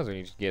 that's what happens when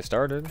you just get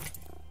started.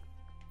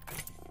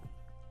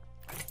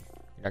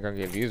 You're not gonna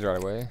get views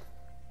right away.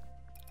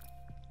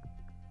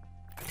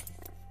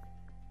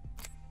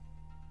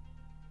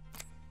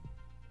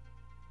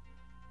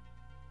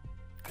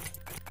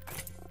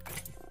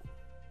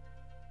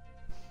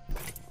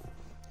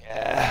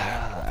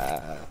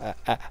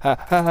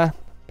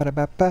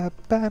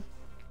 Ba-da-ba-ba-ba.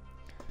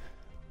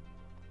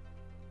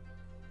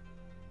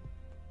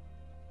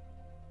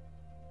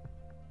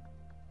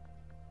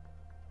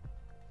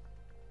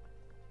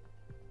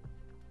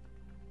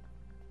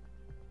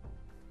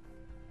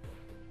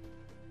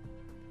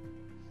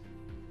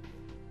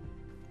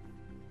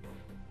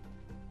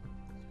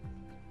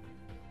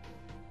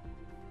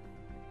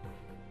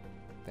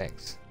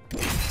 Thanks.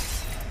 What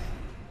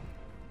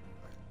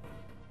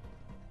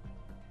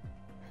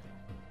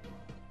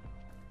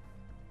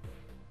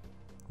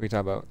are you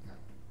talking about?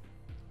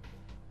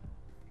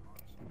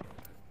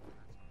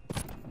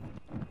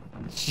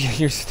 Yeah,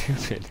 you're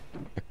stupid.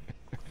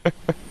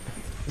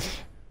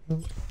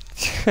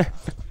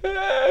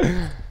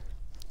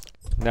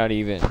 Not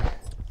even.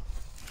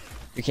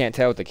 You can't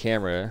tell with the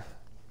camera.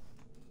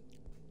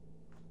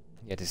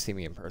 You have to see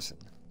me in person.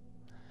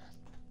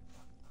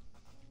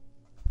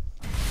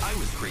 I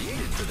was created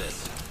for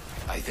this,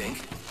 I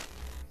think.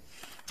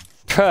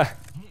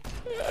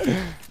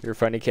 You're a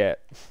funny cat.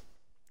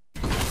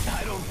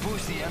 I don't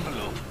push the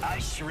envelope, I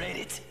shred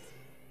it.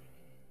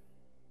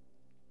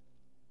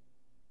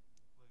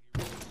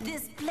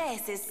 This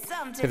place is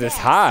something. Cause it's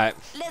hot.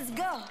 Let's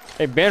go.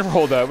 Hey, Ben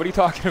rolled up. What are you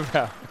talking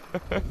about?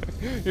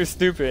 You're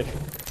stupid.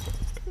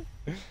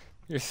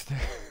 You're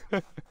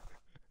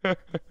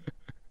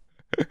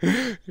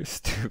You're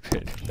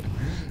stupid.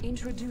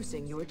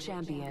 Introducing your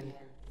champion.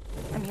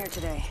 I'm here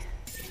today.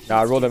 No,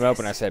 I rolled him up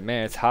and I said,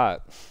 man, it's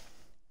hot.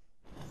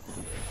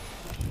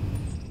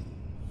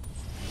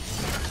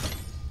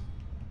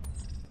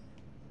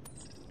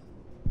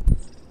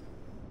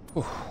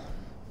 Whew.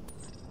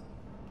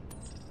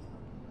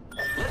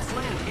 Let's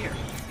land here.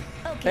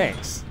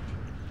 Thanks.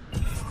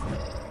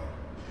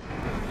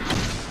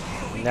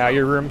 Now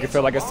your room can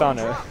feel like a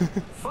sauna.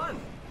 Fun.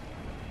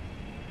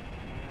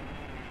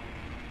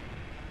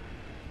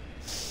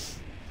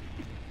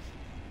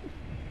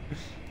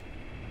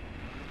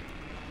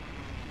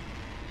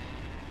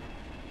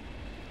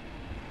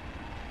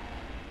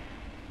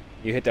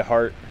 You hit the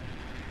heart.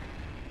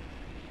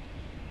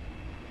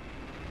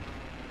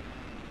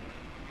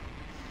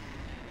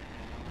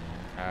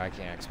 I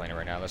can't explain it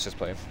right now. Let's just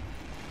play.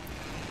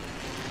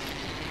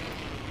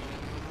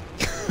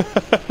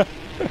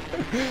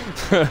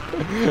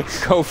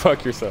 Go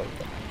fuck yourself.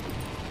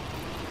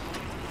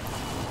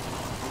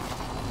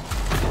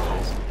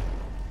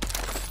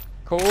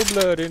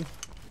 Cold-blooded.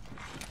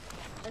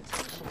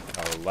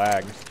 Oh,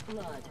 lag.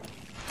 Blood.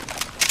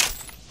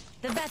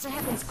 The battle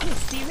happens quick.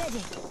 Be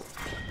ready.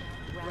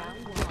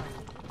 Round 1.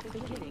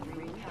 Beginning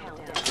ring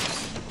countdown.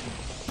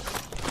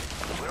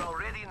 We're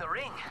already in the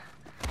ring.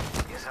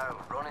 Guess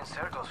I'll run in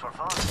circles for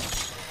fun.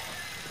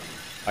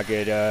 I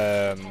could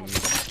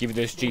give you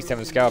this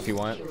G7 Scout if you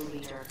want.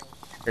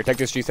 Here, take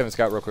this G7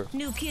 Scout real quick.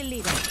 New kill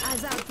leader.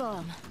 Eyes out for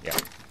him. Yeah,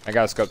 I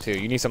got a scope too.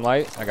 You need some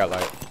light? I got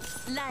light.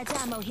 Light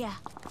ammo here.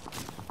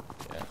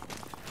 Yeah.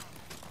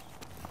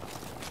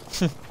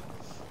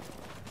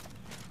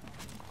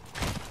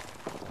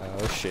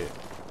 Oh shit.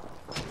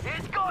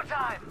 It's go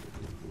time!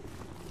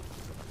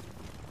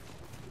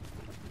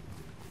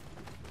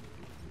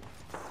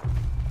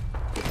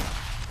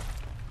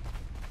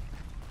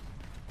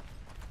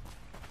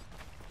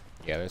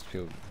 Yeah, there's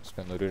people it's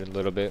been looted a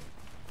little bit.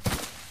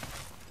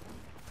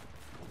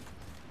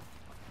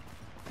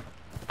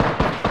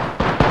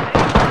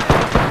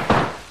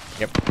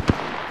 Yep.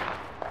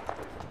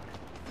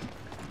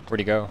 Where'd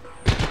he go?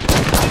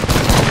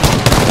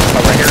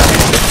 Oh, right here.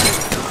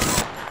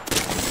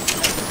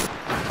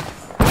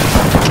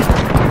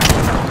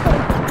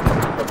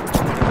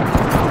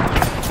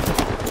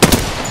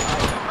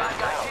 Bad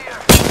guys here.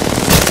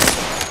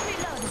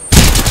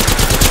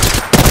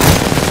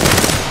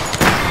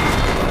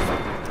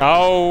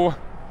 Oh.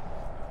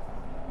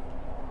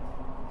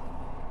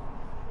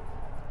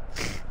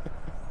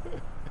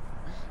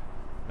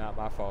 Not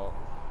my fault.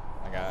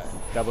 I got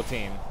double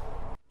team.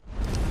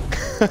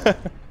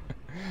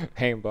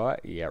 Aimbot?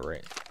 Yeah,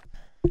 right.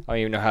 I don't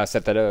even know how to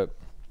set that up.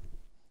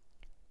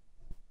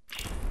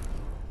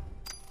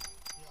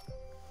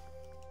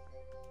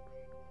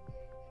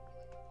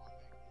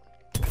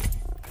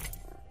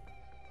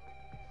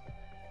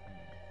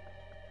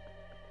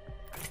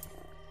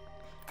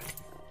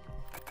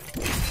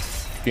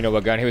 You know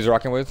what gun he was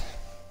rocking with?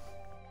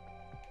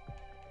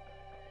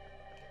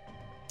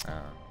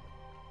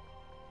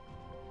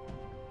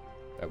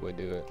 That would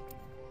do it.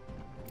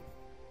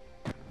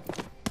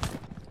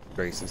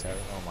 Grace's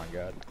having. Oh my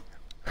god.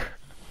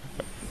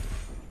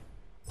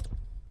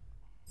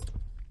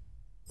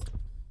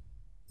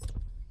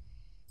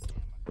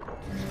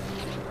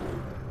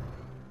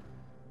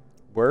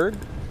 Word?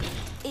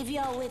 If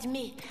you're with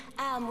me,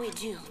 I'm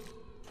with you.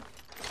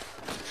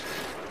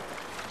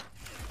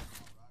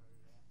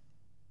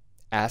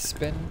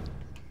 Aspen?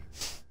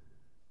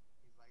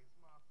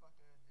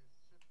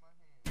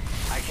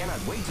 I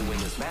cannot wait to win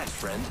this match,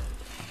 friend.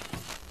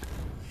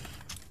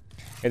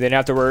 And then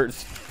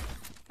afterwards,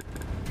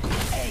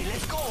 Hey,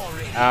 let's go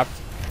already.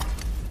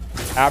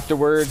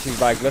 afterwards,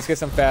 he's like, let's get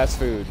some fast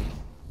food.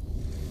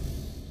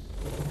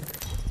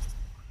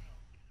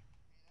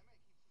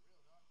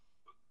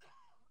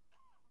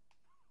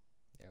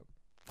 Yep.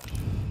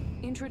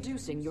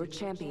 Introducing your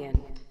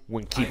champion.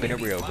 When keeping it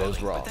real goes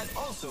Smiling, wrong. But that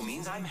also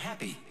means I'm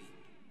happy.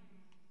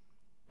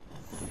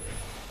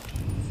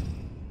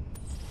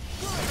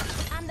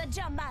 I'm the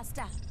jump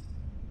master.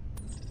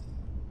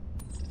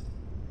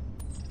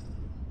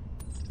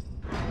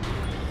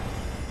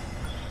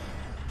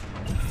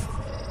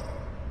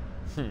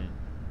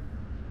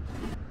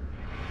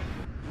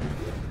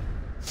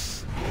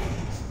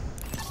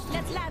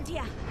 Let's land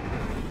here.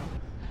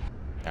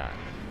 Nah.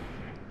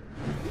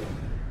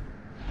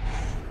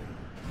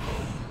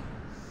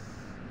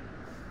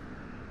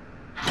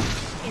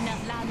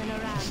 Enough landing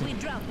around. We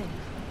dropping.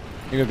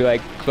 You're gonna be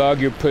like, clog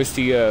your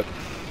pussy up.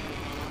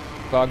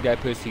 Clog that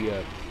pussy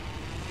up.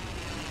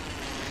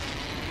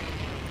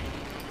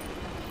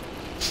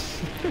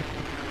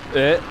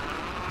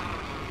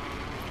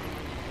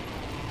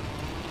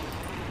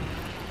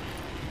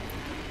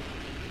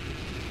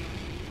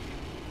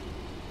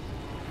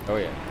 Oh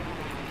yeah.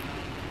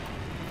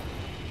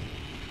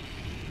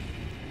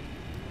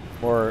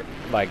 Or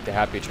like the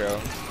Happy Trail.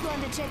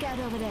 Going to check out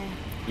over there.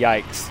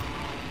 Yikes.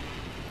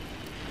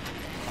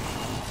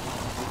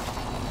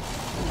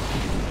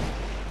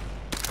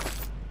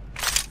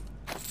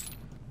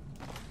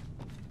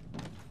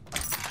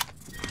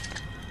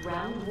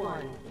 Round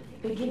 1.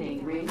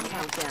 Beginning ring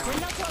countdown. We're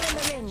not all in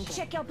the ring.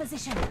 Check your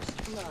position.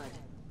 Blood.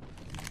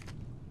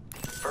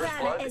 First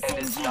Rana blood, and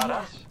it's SMG not here.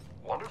 us.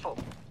 Wonderful.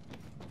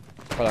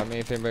 Hold on, me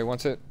if anybody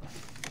wants it.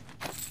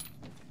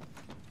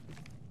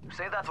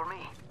 Save that for me.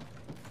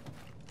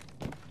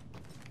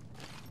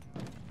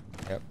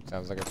 Yep,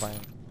 sounds like a plan.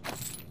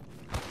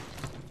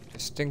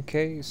 Just in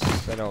case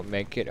I don't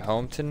make it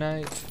home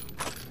tonight.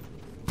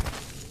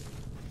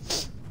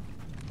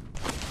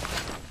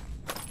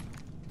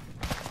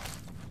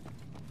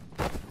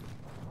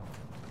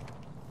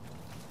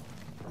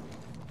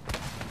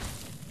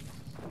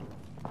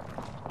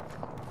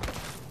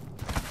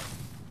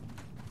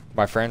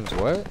 My friends,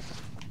 what?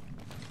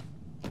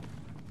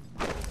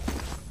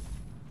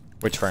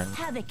 Which friend?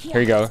 Havoc here.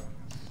 Here you go.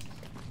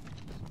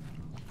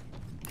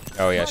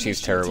 Oh yeah, Body she's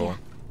shield terrible.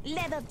 here.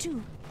 Leather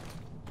too.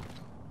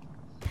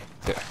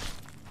 Yeah.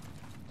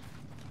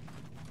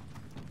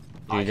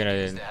 I You're can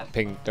use gonna that.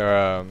 ping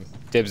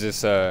dibs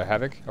this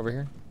Havoc over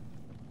here?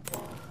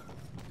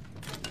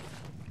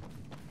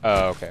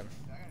 Oh, okay.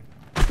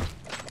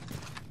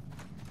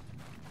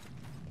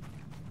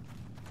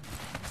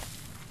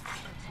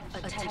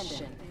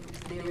 Attention.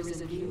 There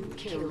is a new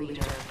kill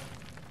leader.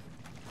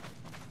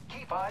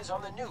 Keep eyes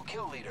on the new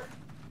kill leader.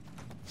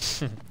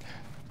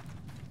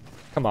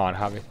 Come on,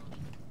 Javi.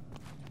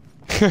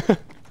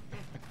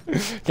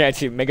 Can't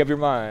you make up your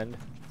mind?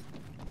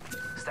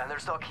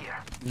 Standard stock here.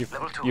 You,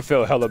 Level 2. you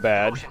feel hella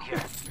bad. Motion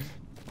here.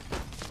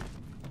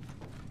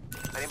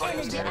 Anybody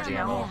use Energy energy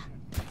ammo ammo? here.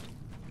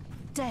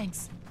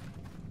 Thanks.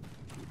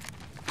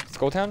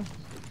 Skulltown?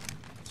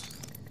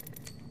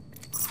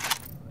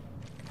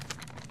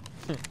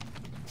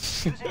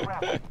 Using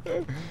rapid.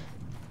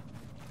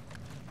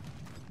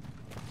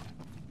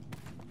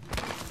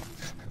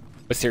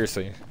 But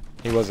seriously,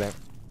 he wasn't.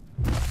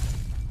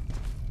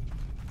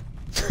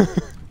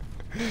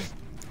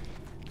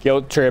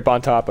 Guilt trip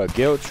on top of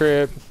guilt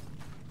trip.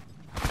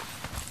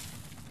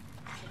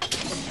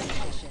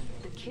 Attention.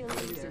 The kill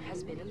leader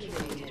has been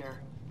eliminated.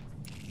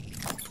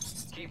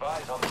 Keep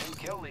eyes on the new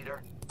kill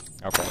leader.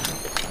 Okay.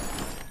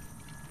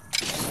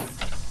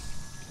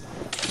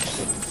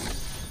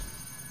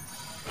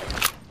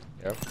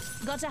 Yep.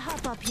 Got a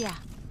hop up here.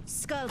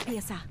 Skull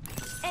piercer.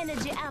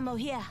 Energy ammo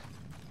here.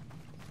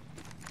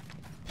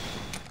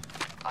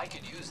 I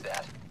could use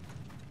that.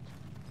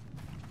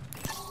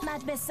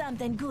 Might be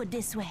something good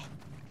this way.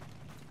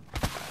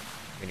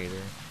 Me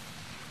neither.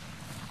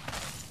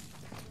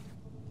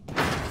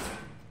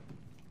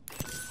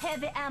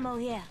 Heavy ammo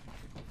here.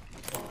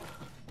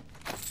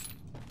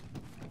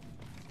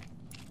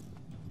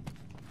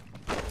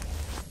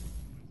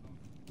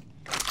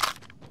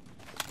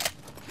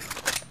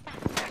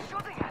 They're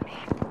shooting at me.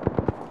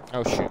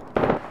 Oh shoot.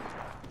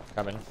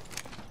 Coming.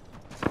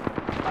 I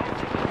am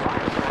taking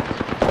fire,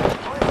 friends.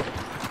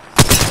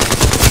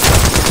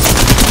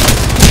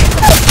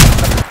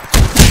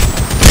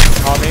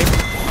 On me.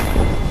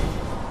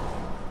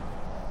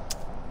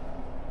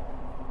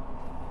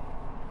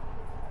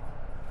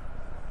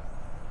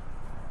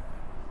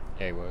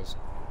 Yeah, he was.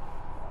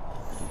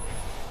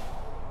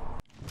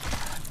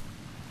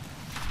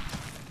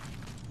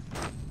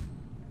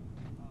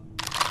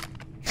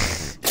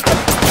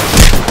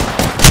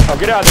 Oh,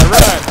 get out there!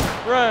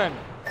 Run! Run!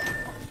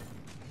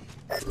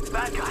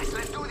 Bad guys,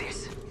 let's do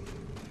this.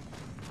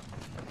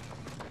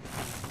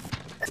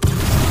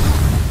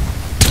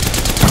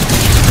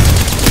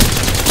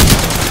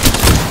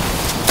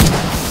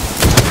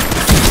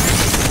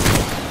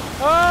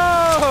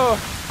 Oh!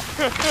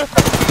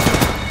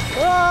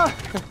 Ah!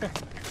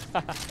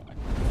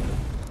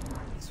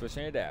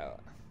 Switching it out.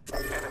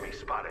 Enemy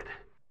spotted.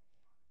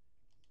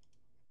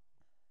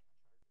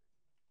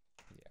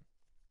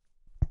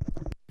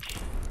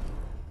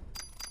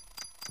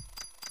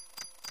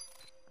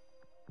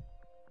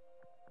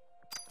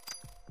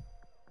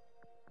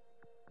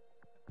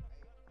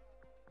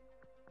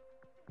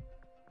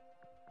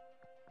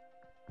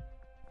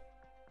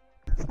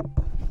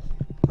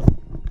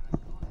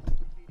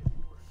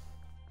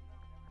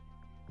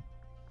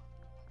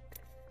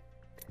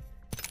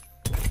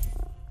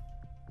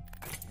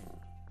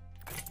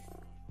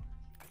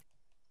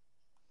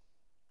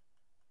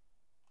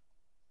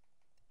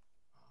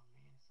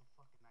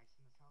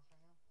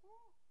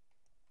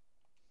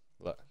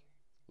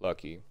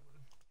 Lucky.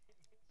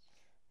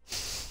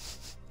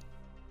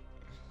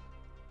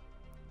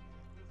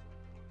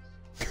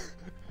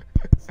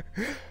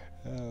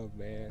 Oh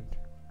man.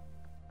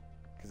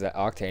 Cause that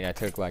Octane, I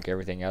took like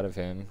everything out of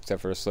him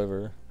except for a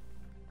sliver.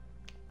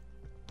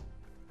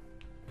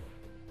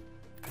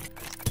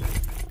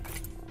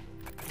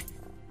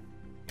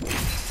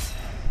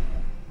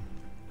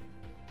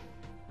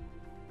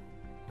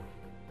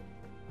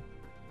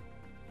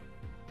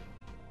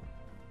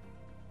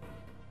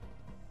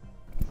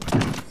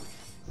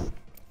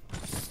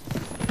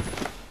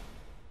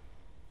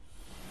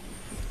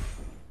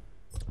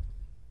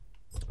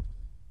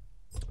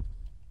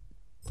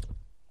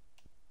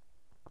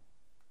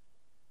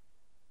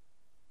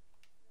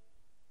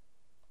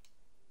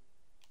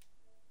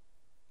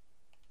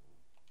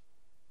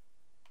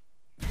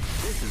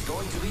 This is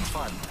going to be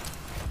fun.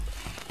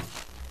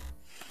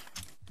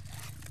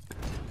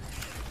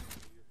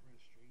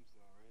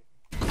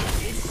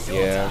 It's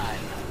Yeah. showtime.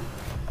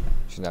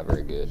 She's not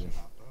very good.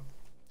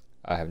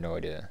 I have no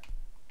idea.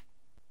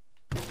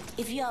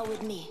 If you're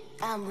with me,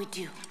 I'm with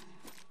you.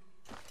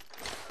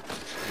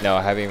 No,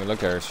 I haven't even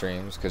looked at her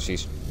streams because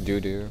she's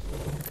doo-doo.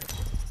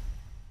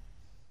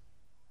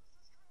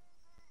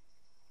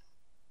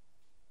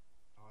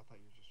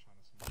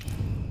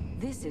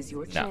 This is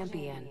your No.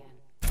 champion.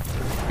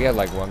 We had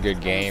like one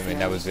good game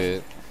and that was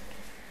it.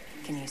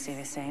 Can you say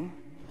the same?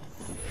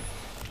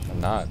 I'm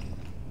not.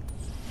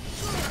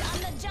 I'm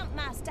the jump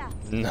master.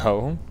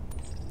 No.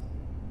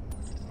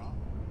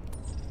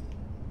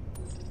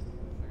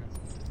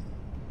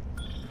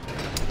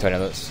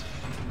 Tornadoes.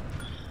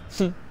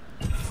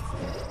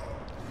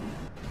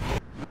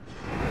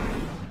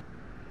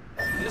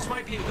 This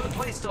might be a good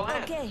place to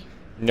land. Okay.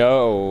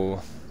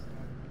 No.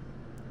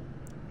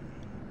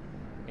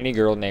 Any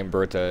girl named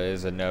Bertha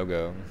is a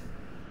no-go.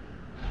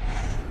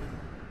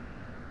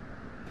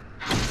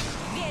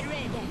 Get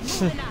ready.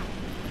 Moving on.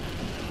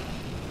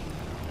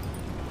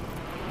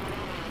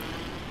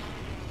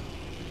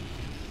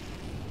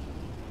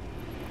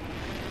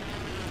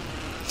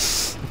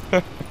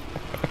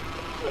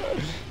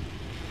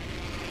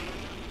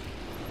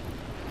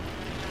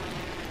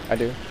 I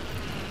do.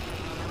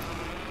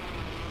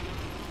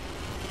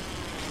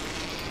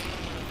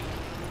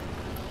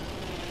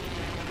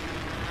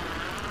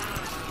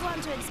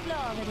 Want to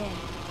explore over there?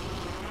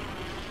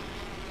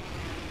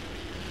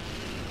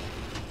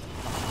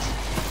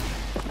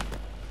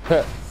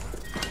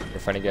 You're a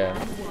funny guy.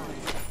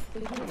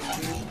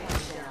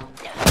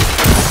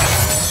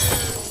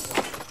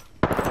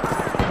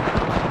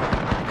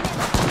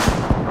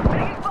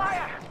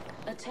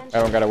 Attention.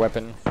 Everyone got a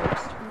weapon.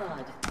 First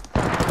blood.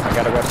 I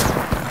got a weapon.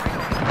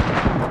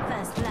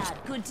 First blood.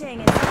 Good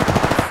thing is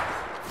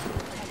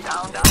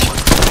Down, down.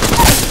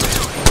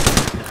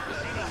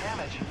 Receiving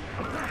damage.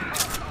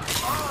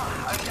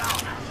 Oh, I'm down.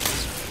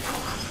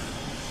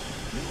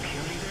 New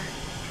kill leader?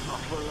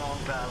 Not for long,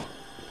 pal.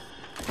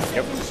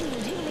 Yep.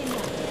 shield healing you.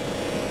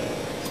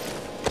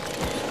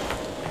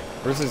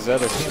 Where's his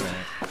other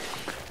teammate?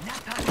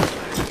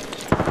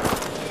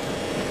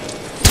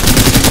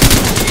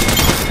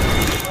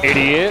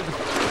 Idiot.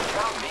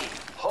 Found me.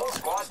 Whole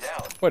squad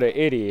down. What an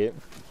idiot.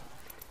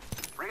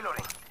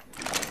 Reloading.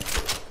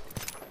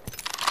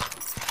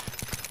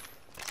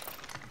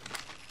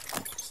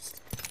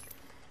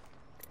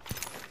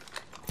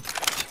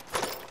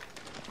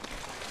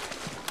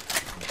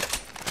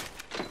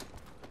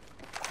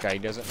 Guy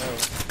doesn't know.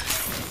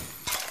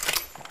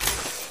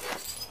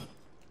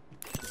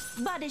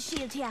 Body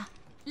shield here.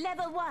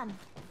 Level 1.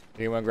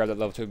 Anyone grab that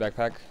level 2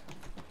 backpack?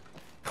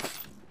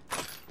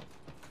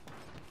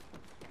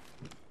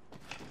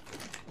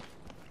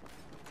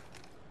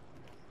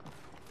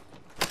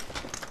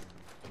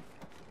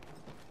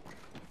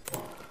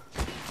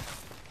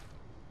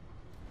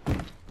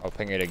 I'll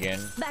ping it again.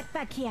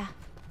 Backpack here.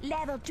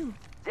 Level 2.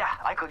 Yeah,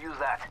 I could use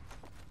that.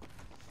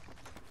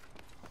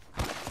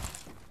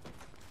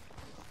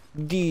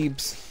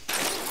 Deebs.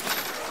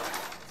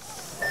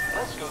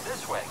 Let's go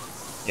this way.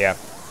 Yeah.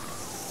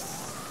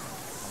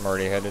 I'm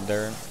already headed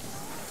there.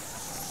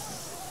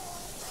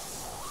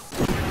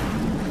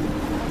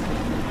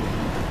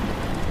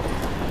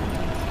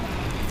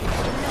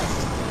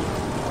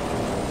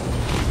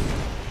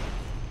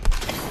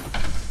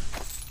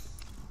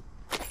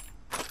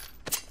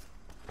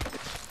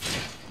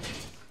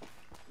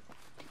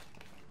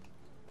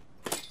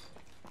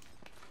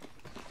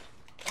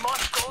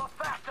 Must go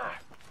faster.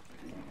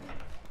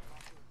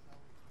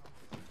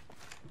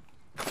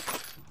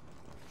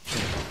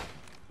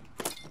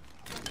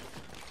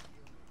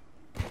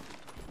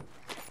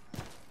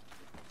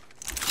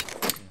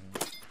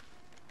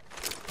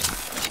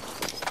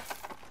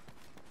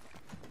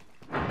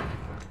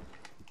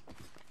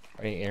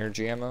 Any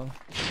energy ammo?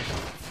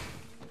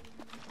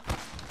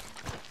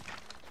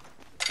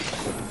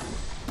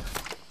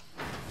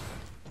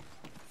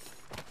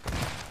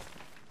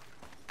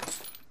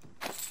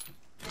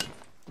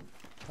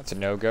 That's a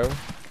no-go.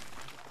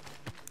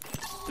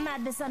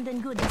 Might be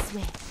something good this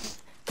way.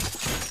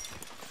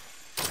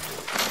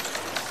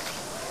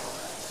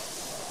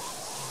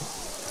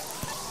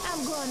 I'm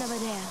go on over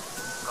there.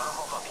 Gotta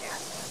hop up here.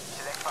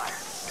 Select fire.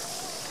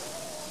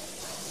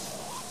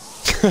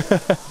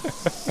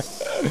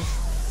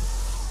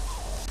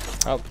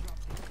 Oh.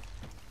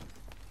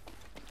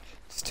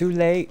 It's too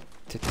late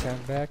to turn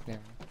back now.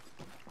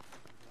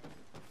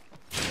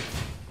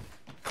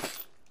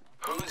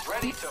 Who's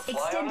ready to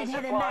fly on Extended a zip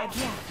heavy line? mag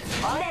here.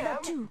 I Level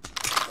am. 2.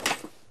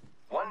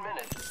 1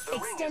 minute. The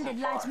ring Extended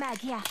isn't light far. mag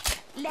here.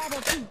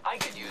 Level 2. I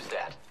could use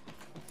that.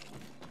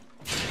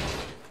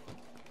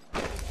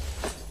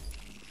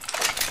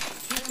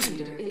 Kill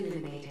leader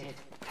eliminated.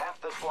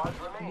 Half the squads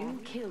remain.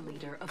 New kill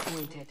leader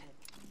appointed.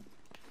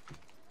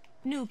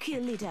 New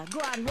kill leader. Go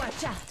on,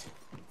 watch out.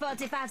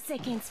 45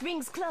 seconds.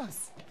 Rings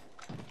close.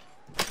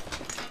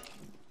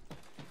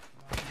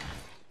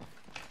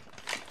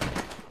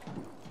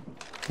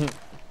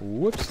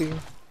 Whoopsie.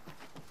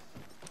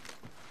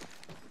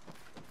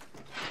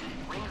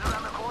 Rings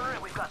around the corner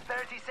and we've got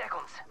 30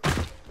 seconds.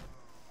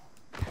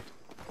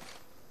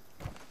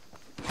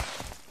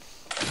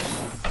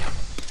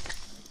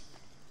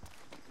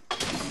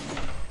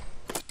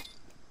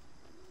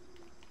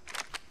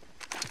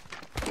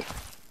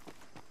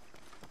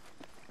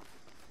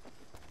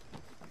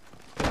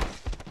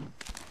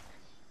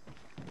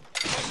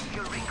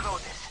 Your ring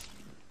closes.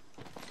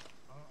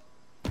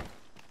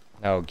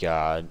 Oh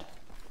god.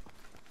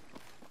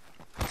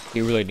 He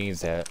really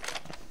needs that.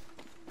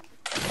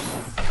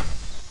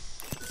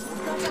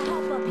 Gotta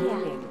hop up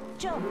here.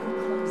 Jump.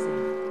 Closing.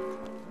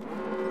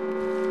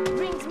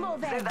 Rings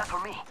moving. Save that for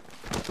me.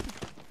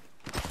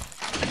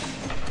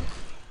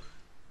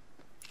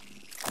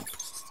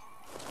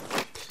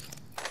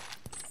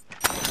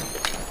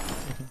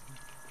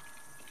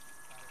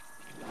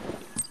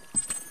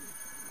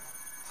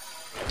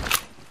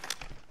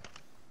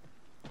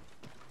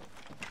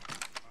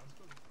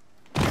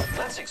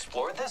 Let's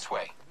explore this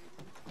way.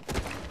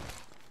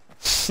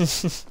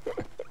 Who's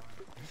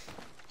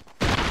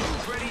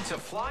ready to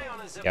fly on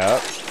a zip line?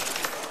 Yup.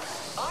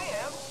 I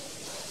am.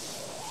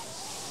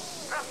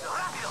 Rápido,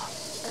 rápido.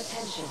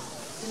 Attention.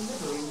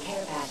 Delivering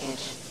care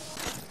package.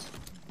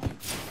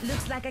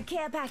 Looks like a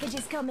care package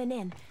is coming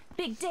in.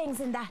 Big things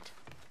in that.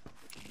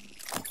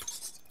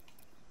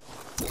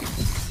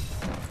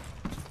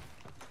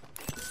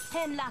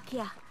 Hemlock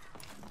here.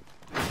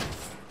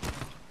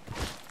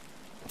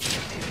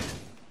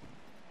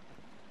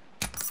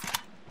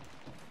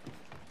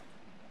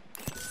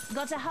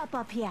 Gotta hop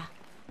up here.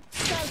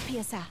 Skull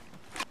piercer.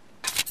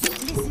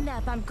 Listen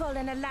up, I'm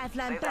calling a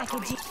lifeline Save that for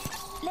package.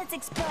 Let's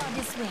explore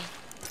this way.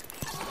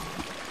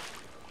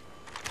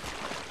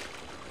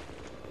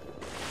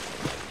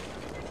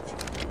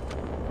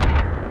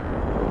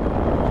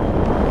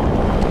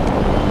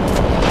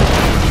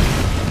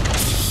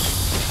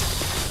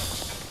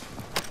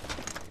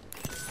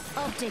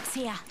 Optics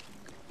here.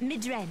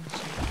 Mid-range.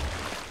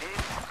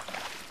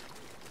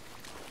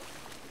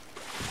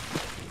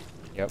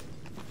 Yep.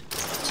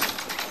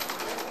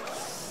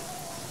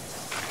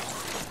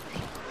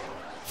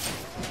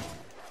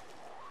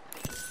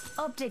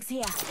 Optics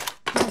here.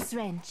 Close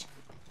range.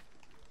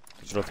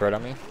 Digital threat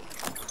on me.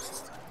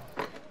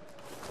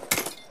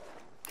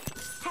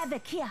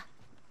 Havoc here.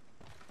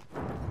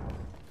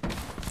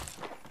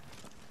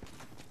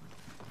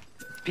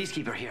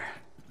 Peacekeeper here.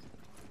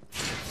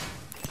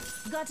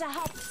 Gotta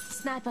hop.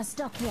 Sniper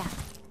stock here.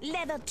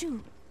 Level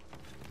 2.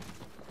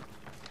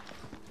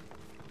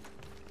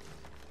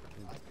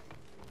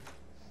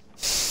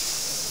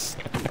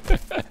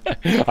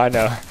 I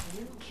know.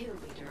 New kill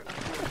leader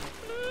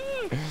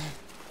appointed.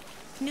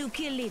 New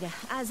kill leader.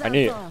 As I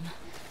knew it. form.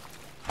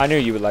 I knew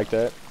you would like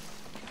that.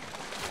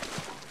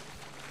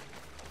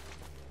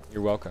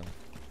 You're welcome.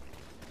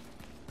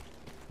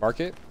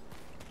 Market?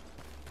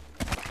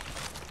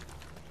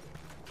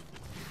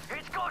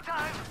 It's go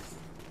time.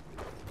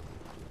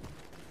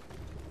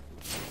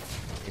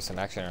 Need some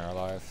action in our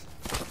life.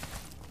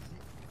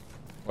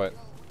 What?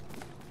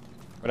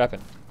 What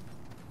happened?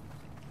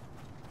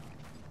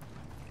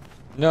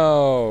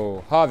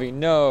 No! Javi,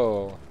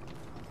 no!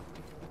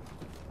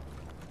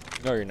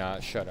 No, you're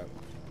not. Shut up.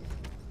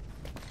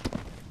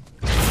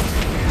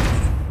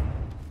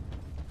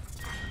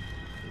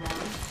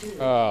 Round 2.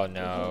 Oh,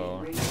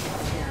 no. Ring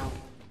down.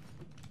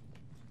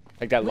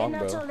 Take that We're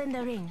not longbow. all in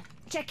the ring.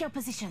 Check your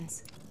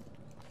positions.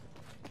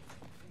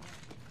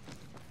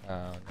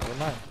 Never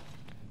mind.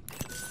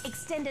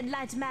 Extended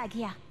light mag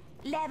here.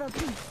 Level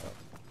 2.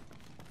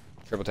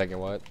 Triple taking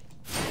what?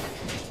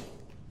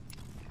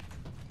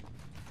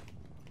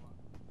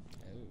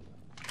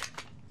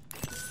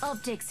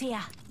 Optics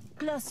here.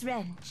 Close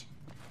range.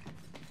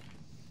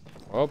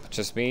 Well,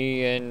 just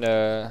me and,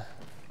 Aaron.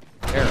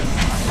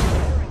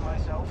 Clearing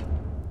myself.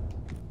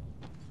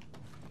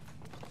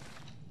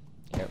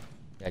 Yep.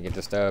 Yeah, get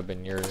the stub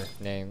in your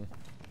name.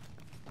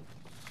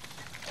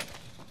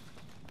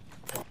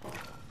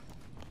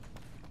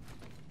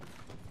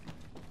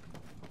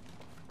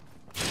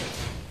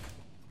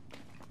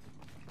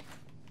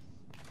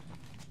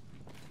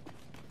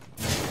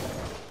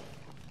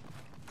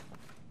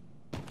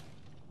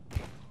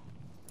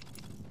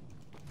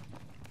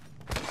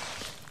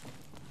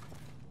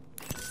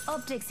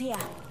 Optics here.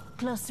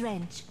 Close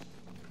range.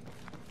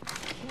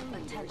 Kill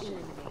leader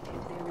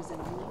eliminated. There is a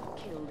new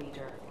kill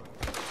leader.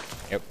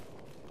 Yep.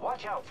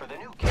 Watch out for the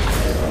new kill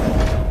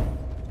leader.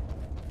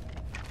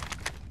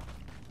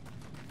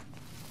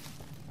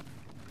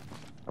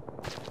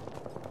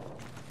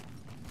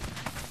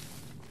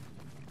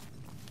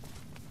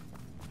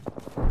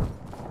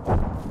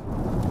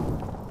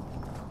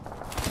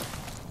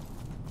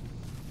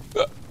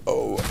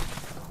 Oh.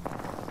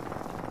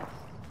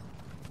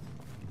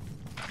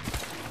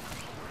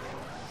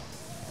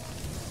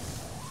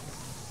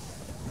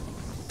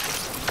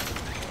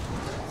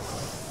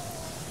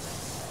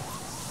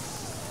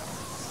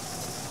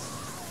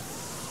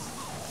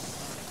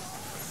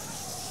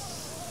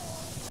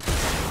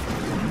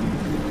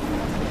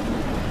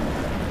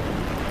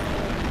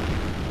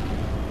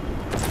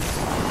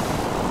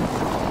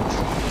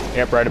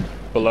 Yep,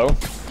 right below.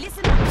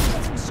 Listen up.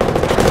 Getting shot.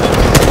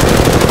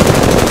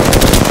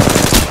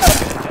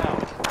 Down.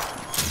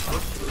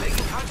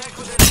 Making contact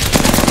with enemy.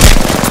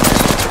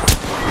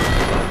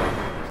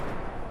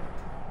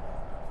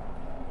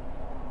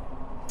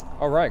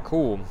 All right,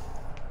 cool.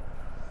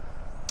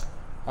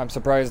 I'm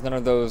surprised none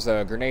of those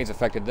grenades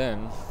affected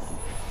them.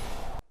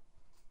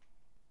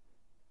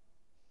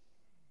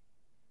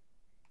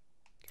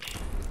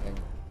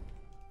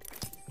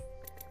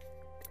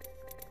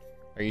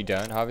 Are you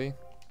done, Javi?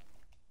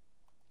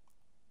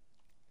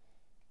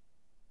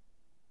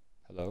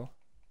 Hello?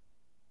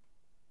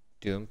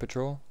 Doom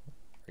Patrol?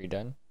 Are you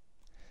done?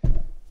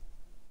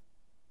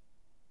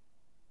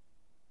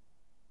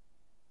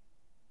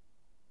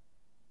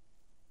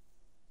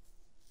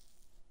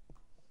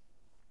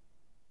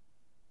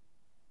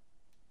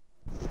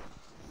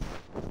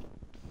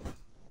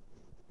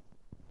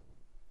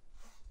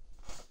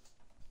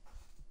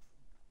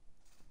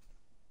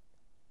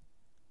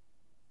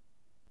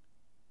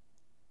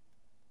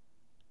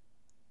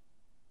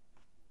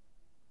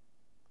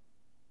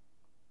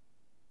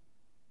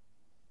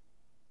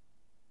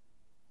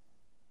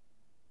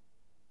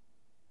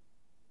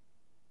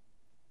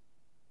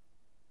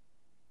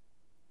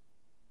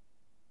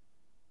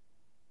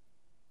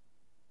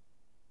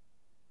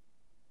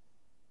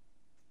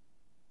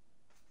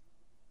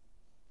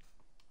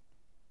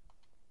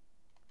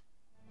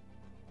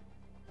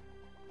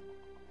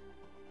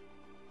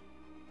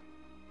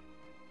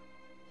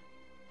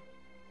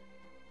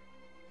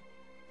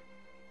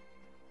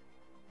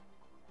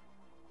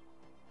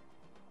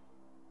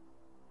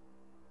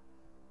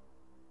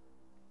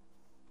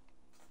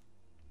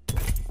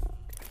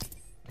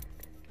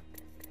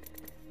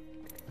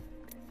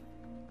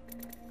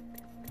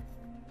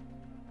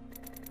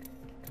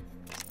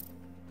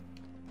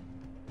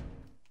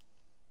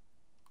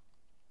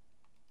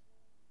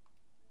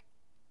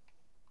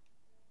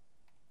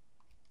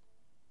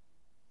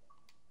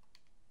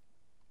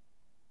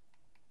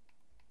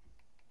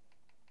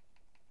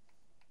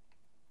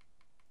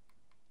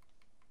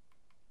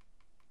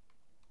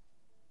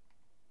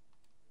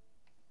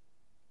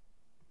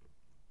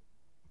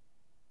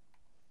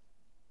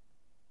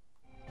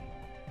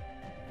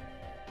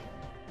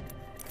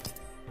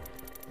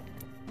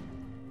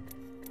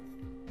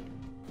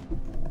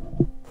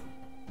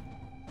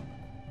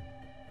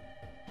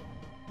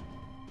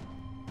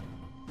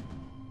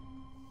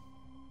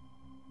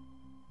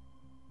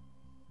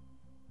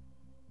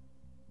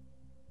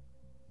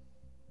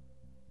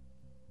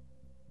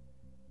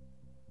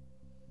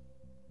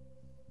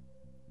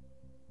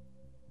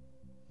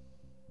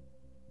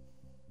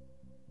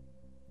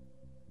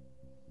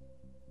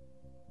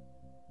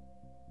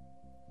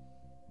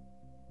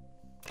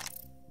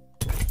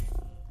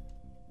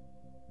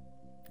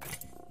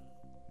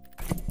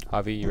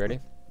 Javi, you ready?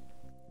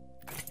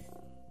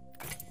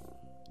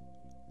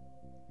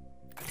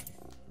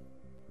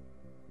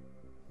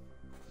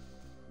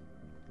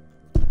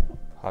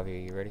 Javi, are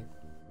you ready?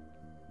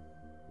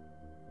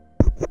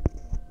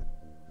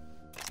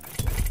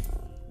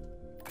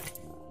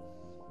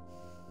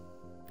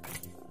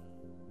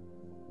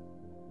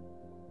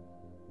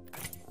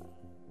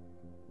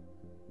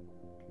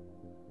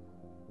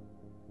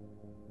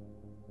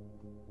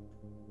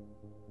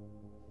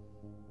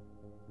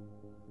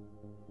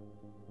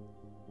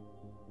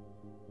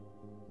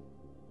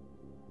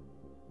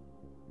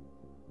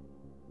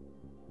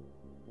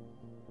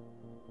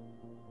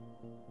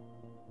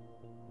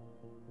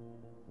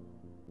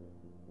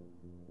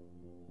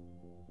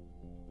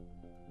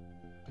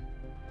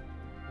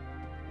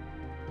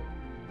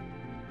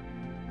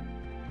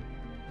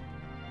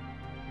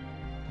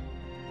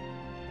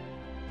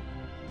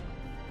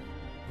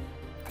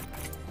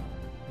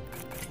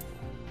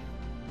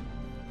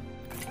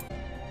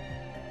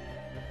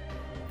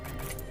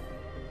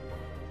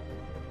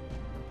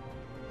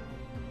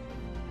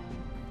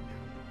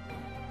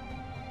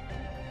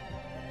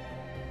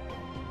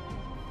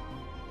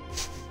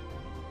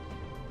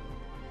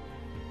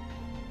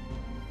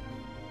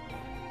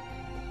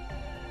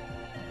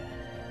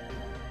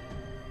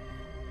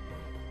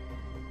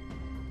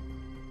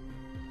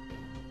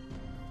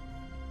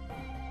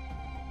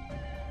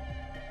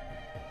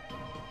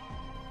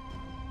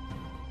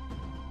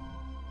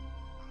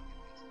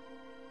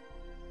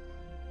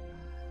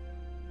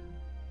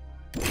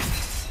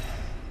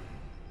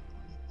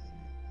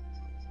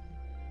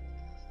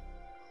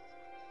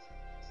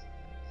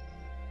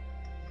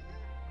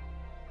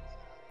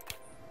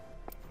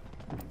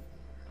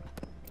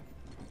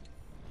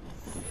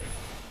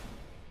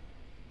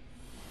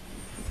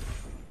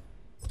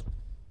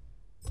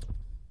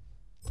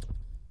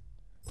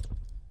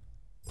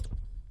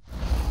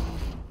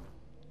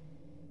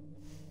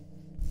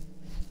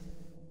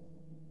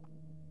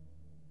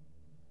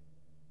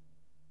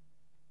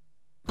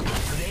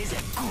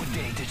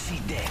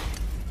 dead.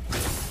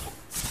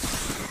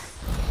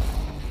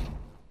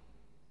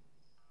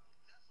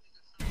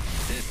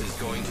 This is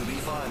going to be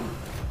fun.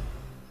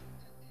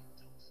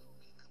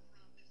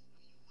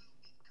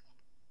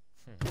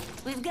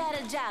 We've got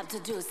a job to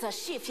do, so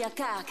shift your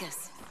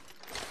carcass.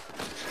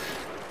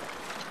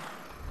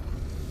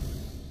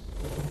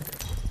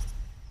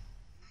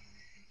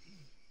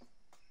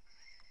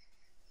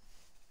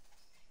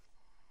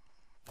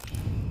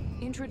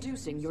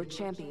 Introducing your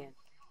champion.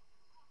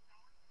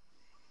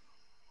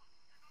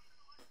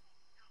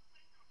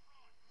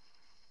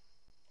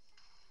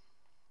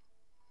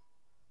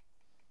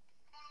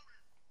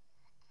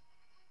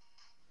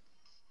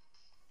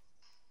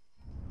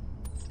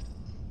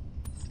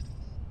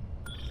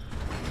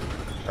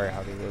 Alright,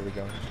 howdy, where are we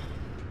going?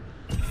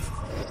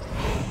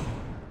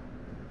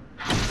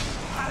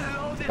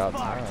 It's about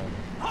time.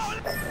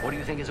 What do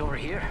you think is over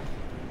here?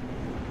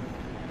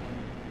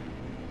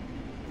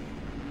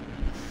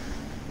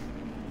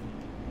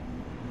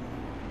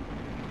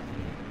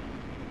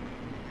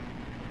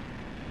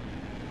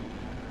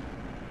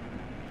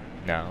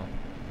 No.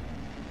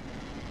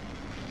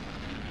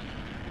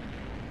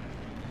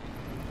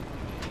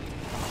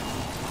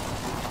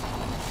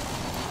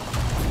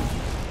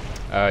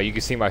 You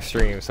can see my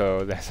stream,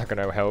 so that's not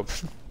gonna help.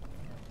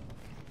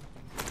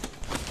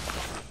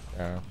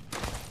 No.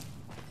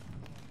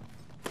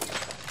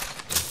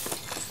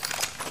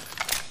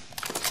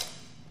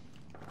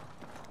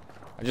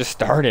 I just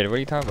started. What are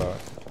you talking about?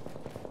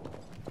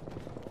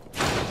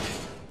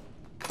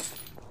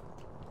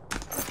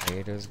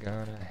 Haters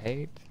gonna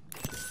hate.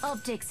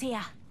 Optics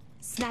here.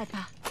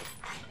 Sniper.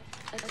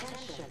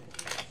 Attention.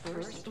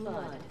 First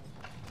blood.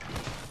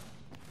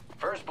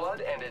 First blood,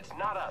 and it's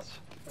not us.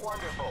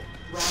 Wonderful.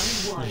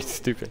 Round 1. You're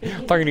stupid.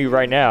 I'm talking to you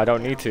right now. I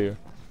don't need to.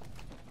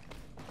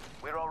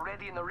 We're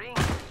already in the ring.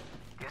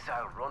 Guess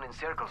I'll run in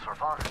circles for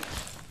fun.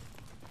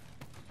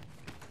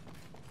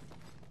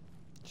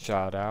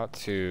 Shout out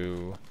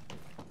to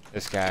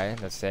this guy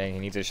that's saying he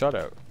needs a shout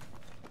out.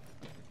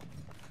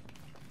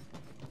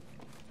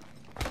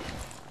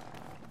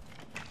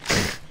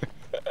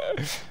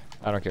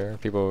 I don't care.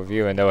 People will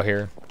view and they'll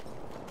hear.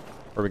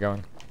 Where are we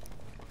going?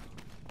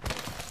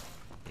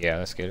 Yeah,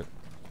 let's get it.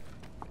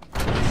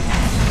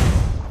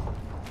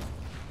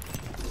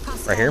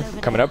 Right here,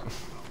 coming up.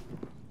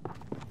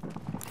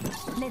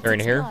 They're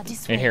in here.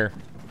 In here.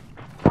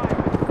 The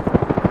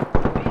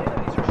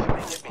enemies are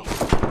shooting at me.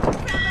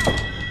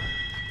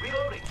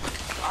 Reloading.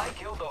 I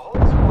killed the whole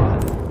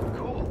squad.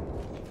 Cool.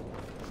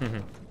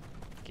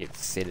 Get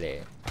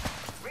silly.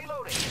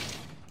 Reloading.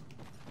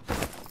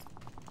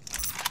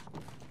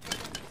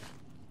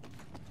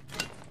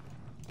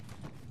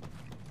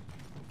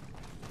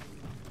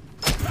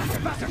 Faster,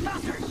 faster,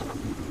 faster!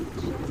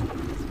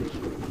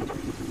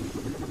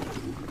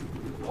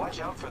 Watch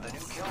out for the new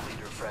kill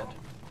leader, friend.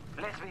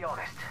 Let's be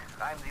honest.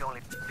 I'm the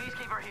only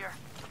peacekeeper here.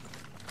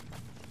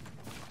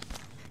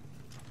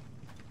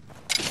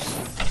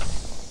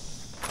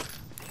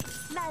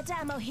 Light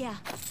ammo here.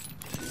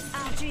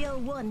 Adriel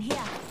 1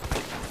 here.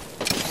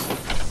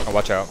 Oh,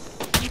 watch out.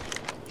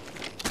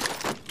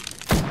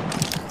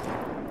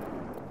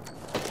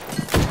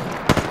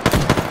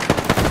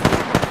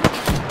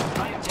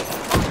 I am taking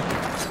fire.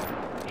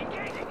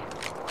 Engaging.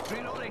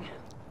 Reloading.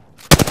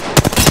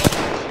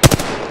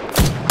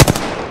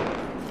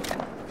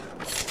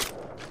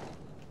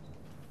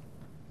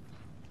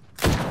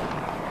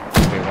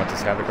 Do you want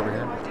this havoc over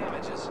here? My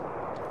damages.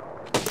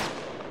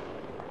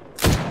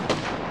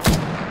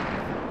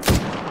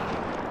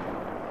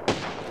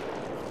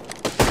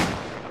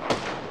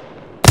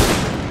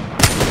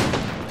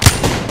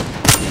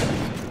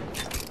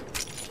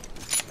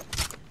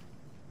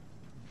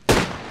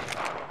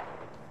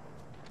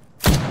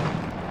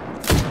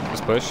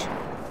 Just push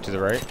to the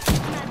right.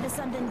 Might be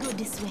something good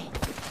this way.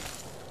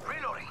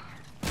 Reloading.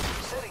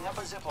 Setting up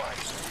a zipline.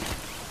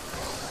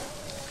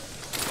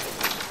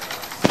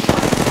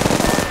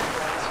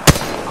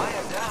 I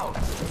am down.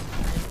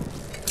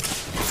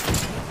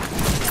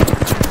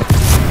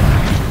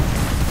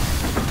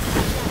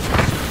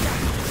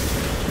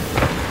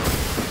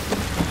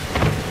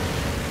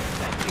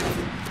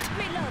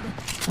 Reload.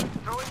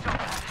 Throwing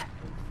jump.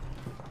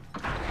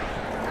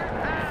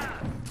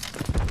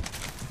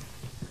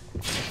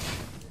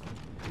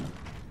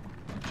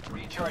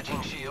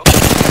 Recharging shield.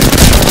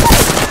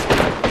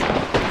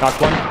 Knock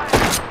one.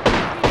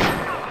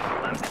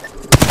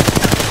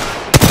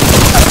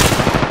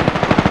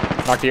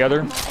 Knock the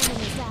other. More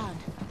enemies down.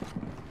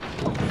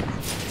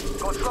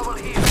 Got trouble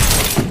here.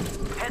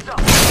 Heads up.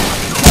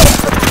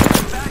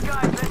 Bad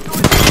guys, let's go.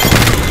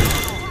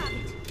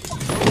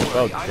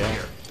 Well I'm done.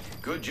 here.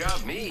 Good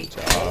job, me.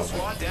 Whole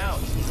squad down.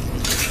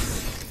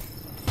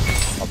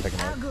 I'll pick him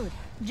All up. good.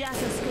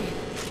 Just escape.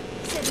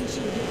 7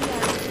 shield. You'll be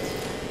alright.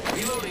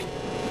 Reloading.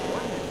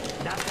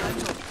 That's time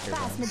to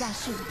Pass me that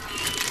shield.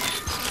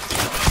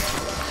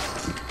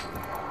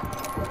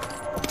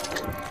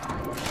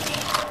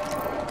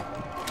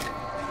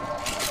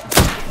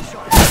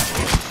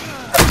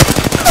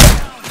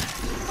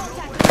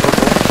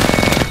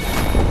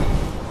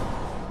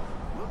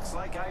 Looks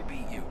like I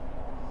beat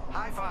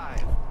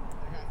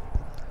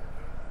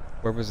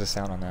Where was the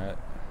sound on that?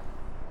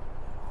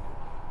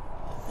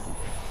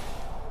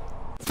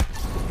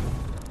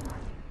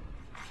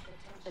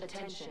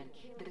 Attention.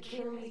 The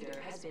kill leader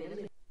has been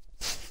eliminated.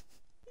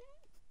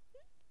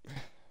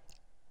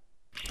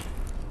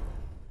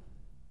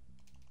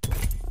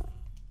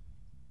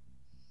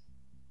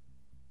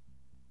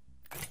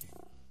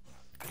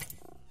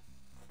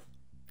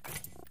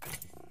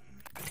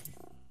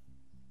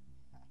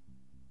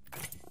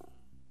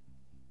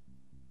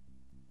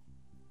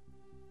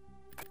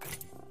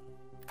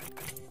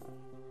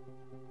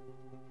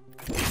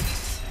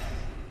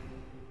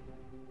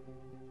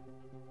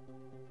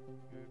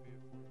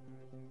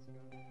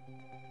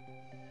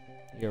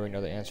 You already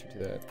know the answer to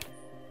that.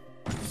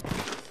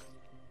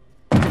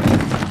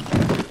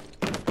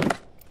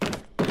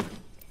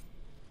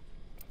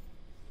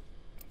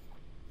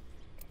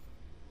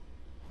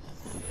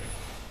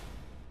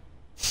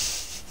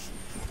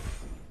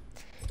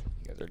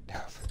 You guys are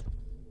dumb.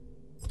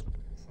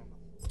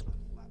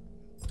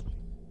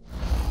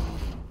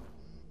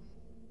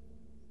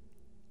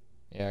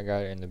 Yeah, I got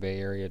it in the Bay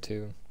Area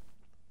too.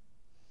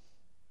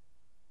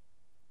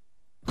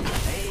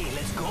 Hey,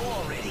 let's go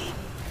already.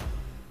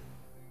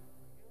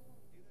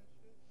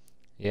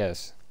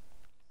 Yes.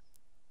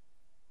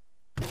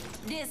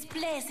 This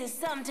place is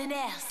something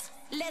else.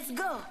 Let's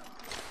go.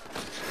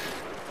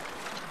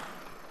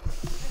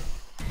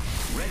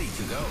 Ready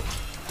to go.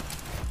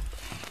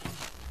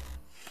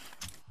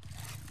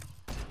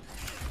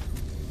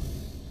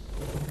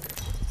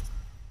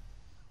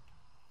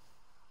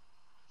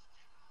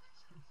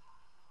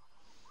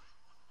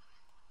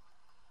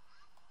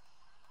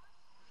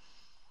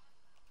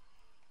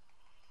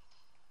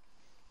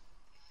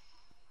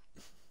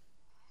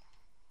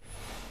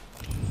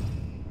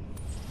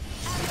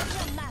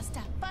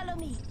 Master, follow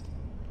me.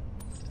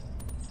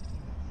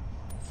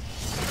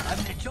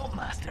 I'm the jump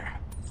master.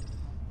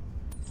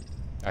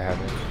 I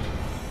haven't.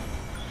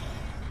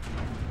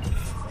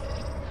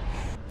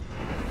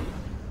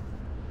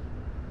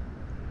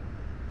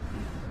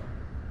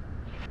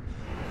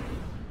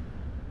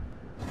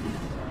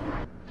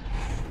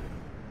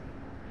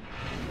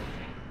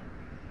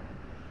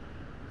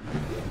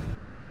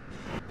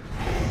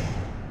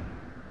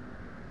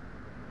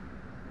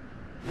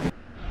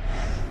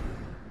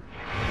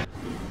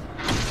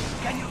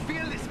 Can you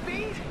feel the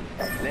speed?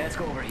 Let's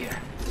go over here.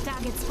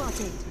 Target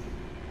spotted.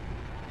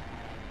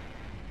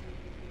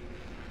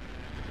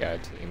 Yeah,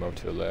 it's emo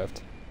to the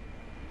left.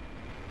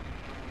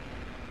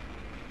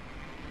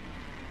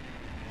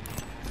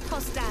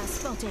 Hostile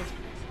spotted.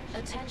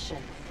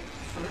 Attention.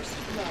 First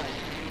blood.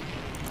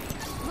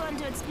 Going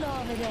to explore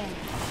over there.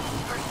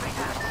 First thing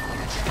out.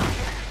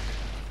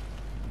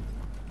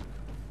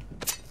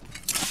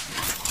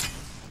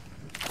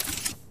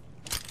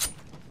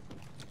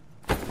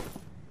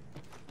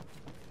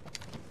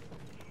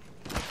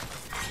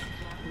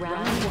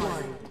 Round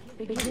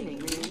 1. Beginning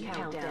ring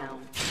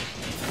countdown.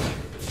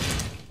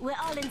 We're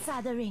all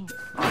inside the ring.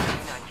 On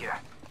here.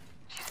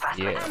 She's fast.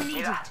 Yeah. I need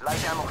Mira, it.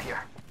 light ammo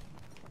here.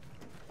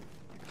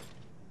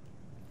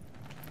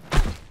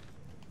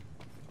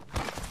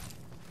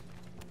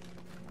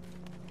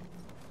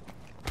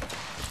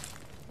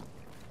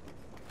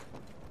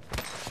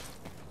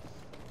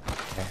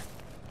 Okay.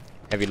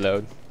 Heavy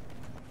load.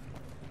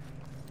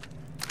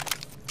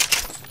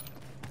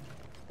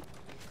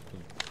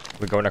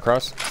 We going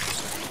across?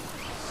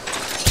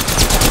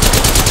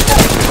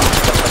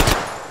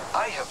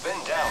 I have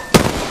been down.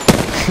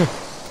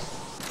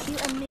 You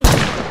and me.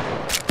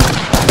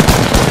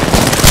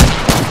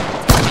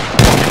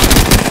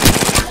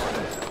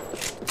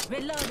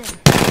 Reloading.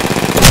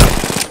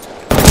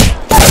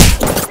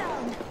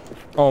 Down.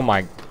 Oh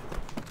my.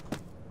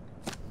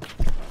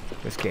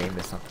 This game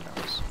is something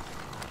else.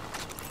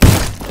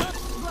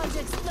 Going to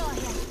explore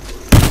here.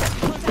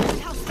 Contact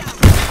with hostile.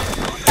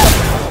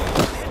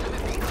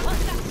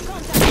 Hostile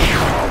contact.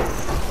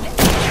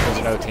 There's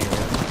another team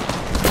here.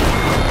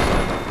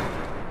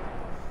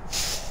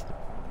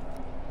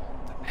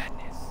 The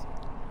madness.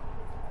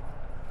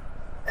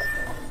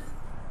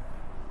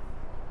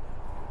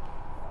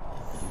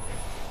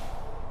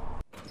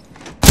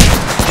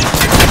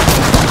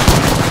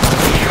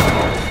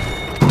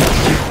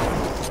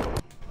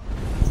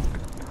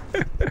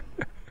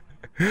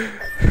 Hey,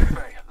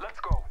 let's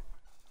go.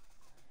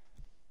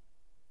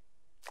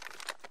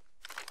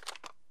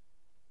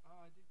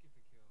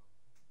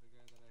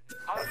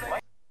 I'll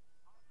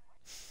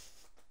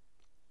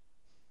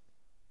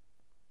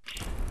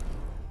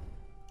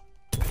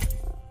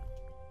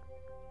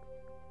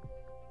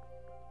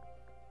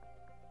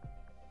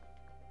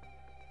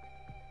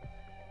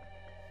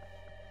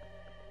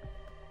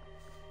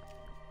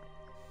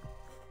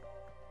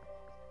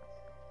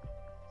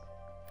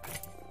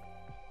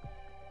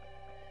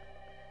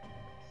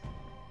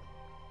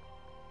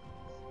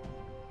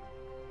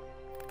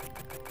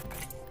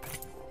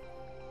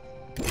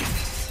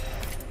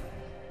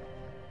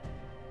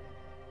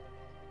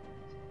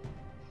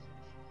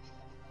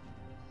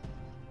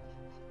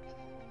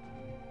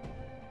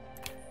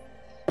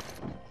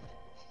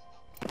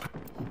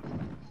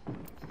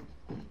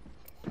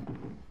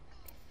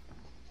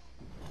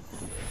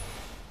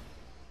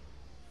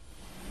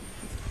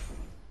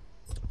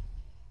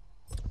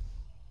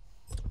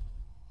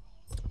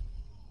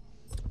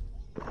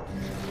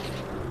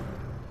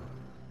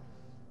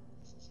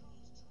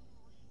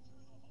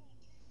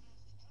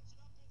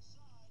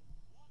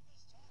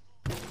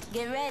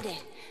Get ready.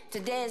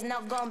 Today is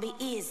not gonna be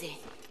easy.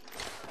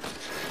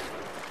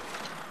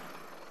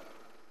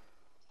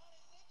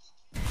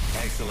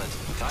 Excellent.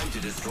 Time to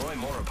destroy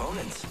more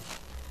opponents.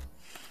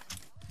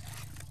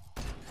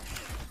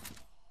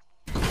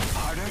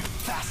 Harder,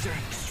 faster,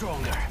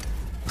 stronger.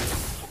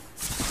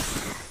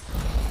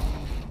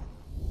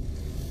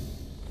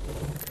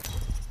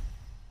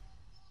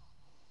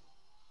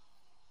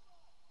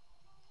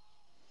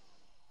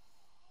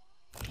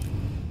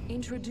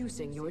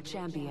 Introducing your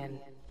champion.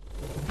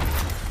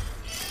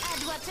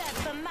 I'd watch out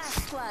for my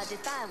squad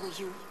if I were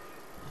you.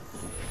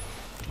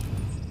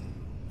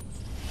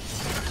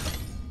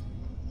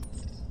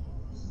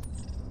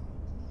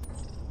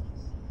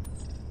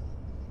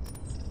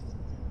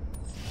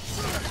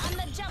 I'm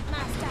the jump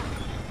master.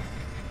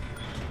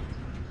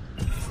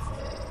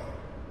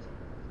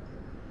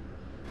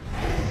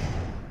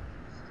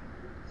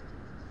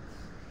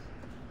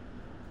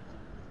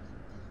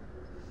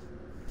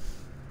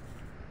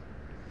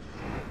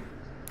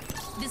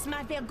 This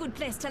might be a good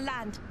place to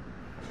land.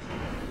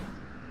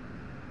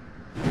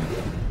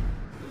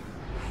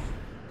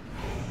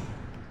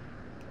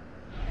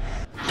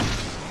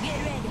 Get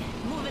ready,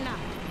 moving up.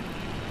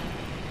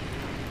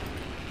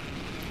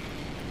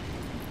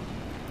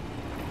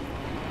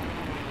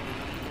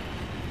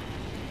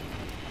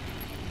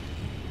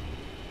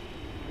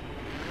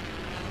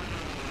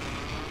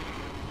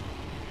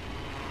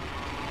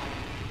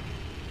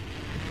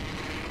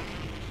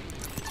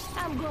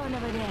 I'm going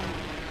over there.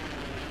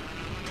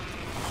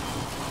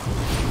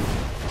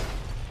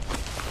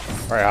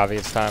 Alright, Javi,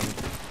 it's time.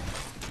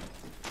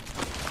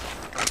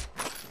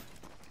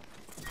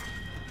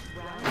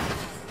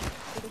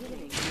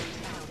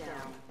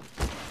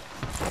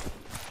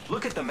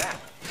 Look at the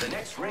map. The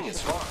next ring is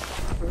far.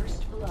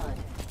 First blood.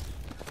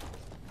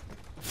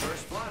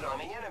 First blood on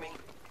the enemy.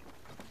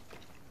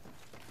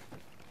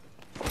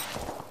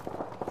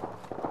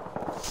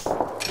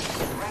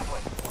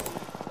 Grappling.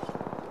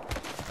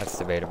 That's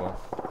debatable.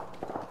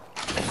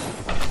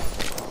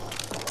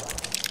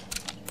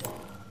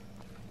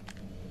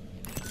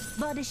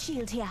 Body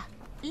shield here.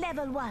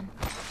 Level 1.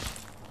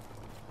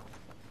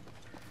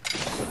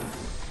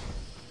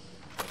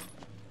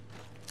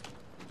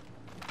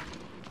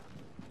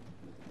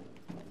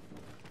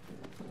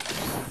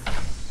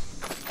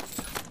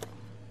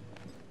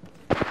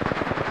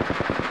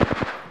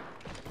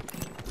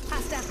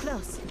 Hostile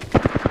close.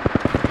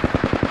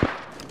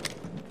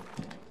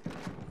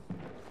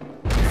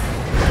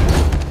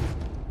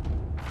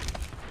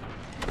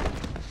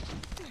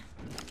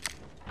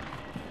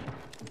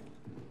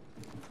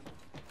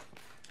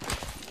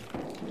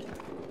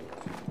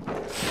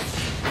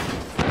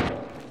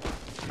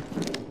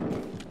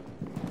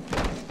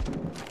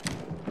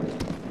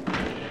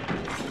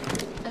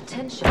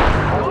 Attention,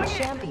 the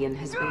champion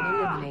has been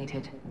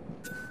eliminated.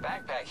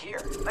 Backpack here.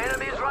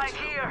 Enemies right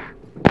here.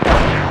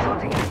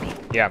 Shooting at me.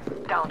 Yeah.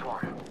 Downed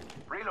one.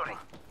 Reloading.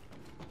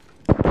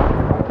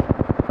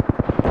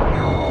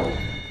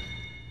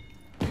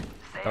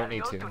 Say Don't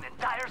need adios to. an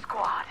entire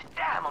squad.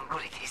 Damn, I'm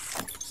good at this.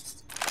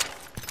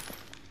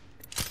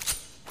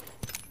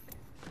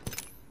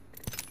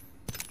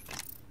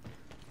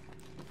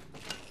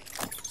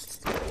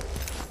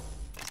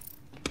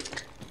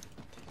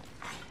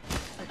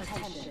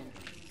 Attention,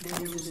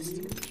 there is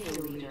a new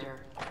kill leader.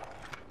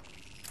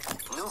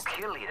 New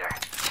kill leader.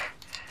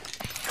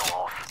 Show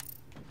off.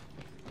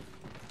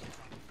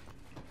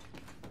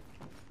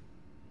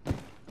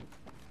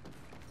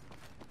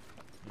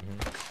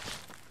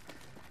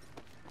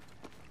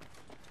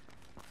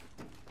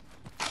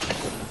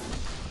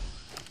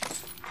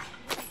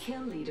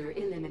 Kill leader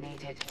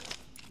eliminated.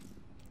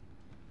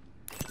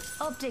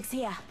 Optics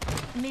here.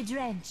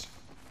 Mid-range.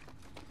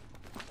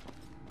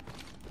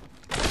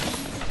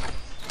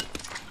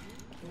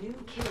 New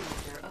kill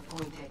leader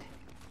appointed.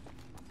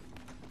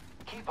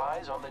 Keep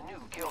eyes on the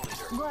new kill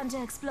leader. Going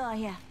to explore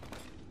here.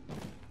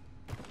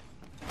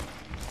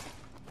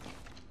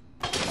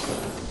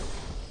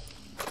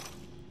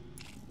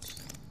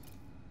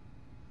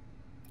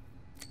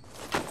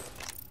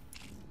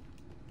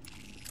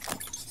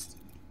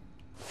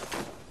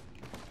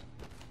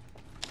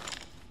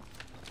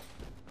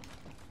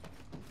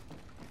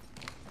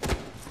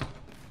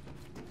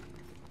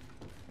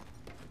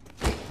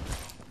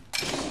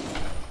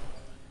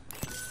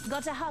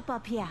 Got to hop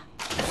up here.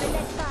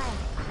 Select fire.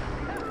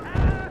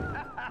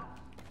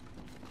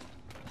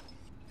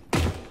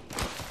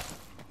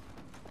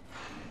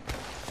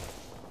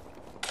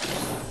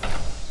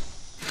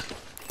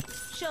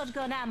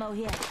 Shotgun ammo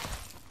here.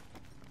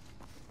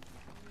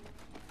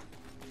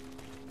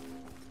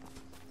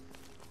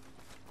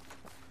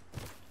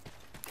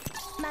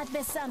 Might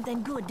be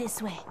something good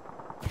this way.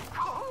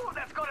 Ooh,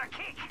 that's got a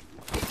kick.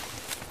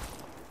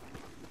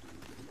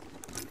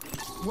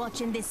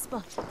 Watching this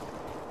spot.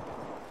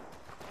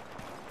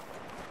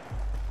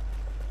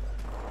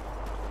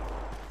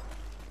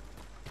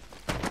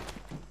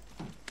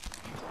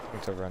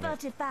 It's over on the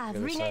 35. other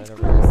Renate side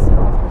close.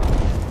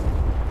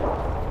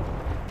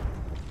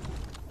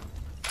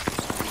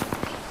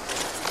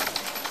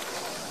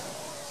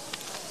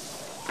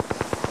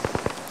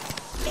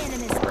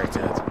 Enemy Right spotted.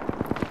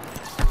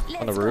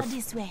 there. Let's roof. go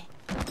this way.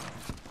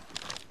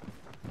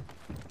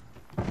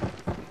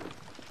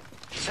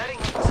 Setting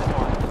up the zip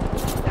line.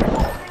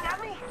 Shooting at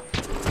me?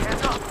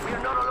 Hands up, we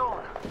are not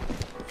alone.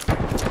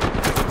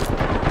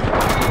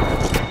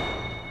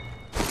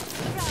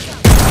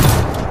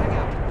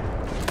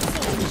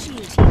 Setting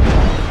shield here.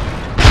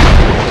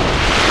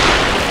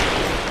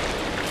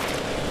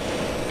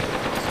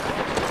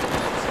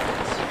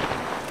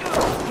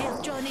 Help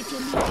join if you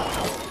need it.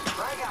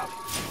 Frag out.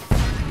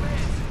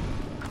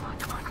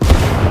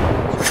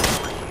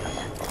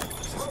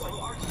 Throwing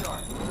arc star.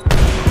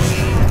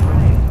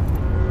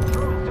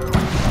 Throwing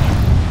thermite.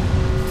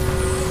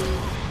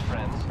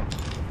 Friends.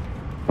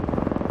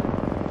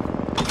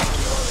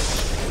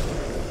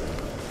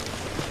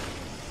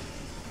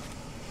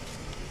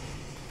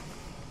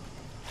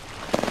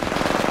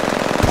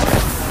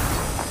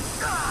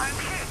 I'm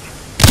hit.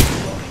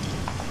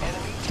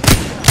 Enemy.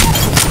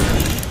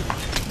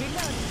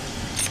 Reload.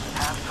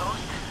 Half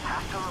toast,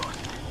 half to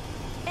roast.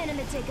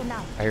 Enemy taken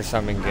out. I hear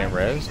something getting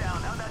res.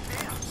 Down, how'd that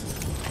feel?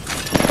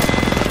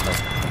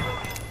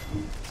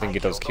 Didn't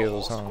get those Killed the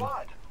kills, whole huh?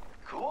 squad.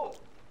 Cool.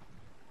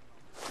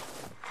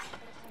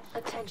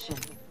 Attention.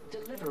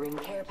 Delivering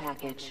care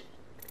package.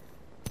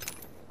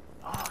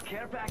 Oh,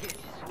 care package,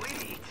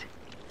 sweet.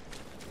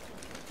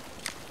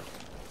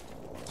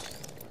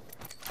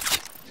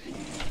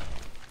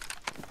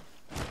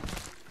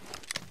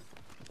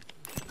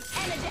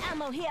 Energy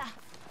ammo here.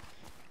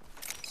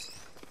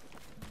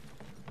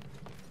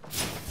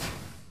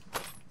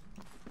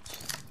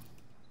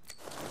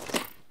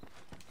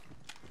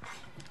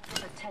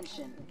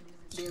 Attention.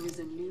 There is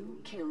a new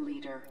kill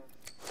leader.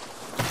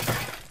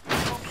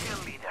 No kill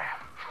leader.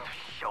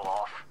 Show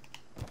off.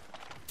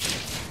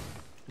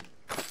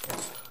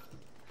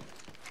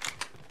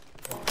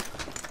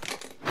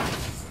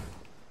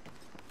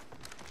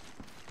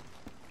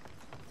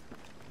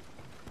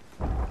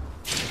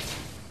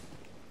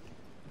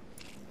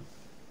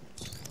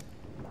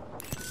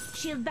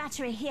 Shield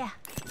battery here.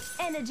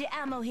 Energy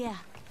ammo here.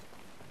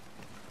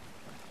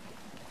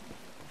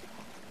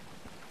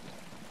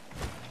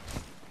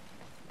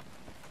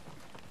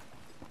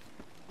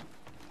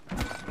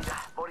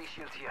 Body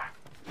shield here.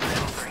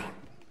 Level 3.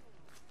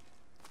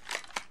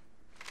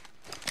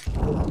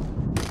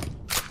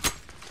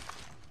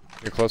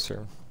 You're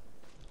closer.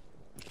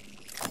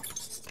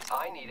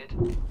 I need it.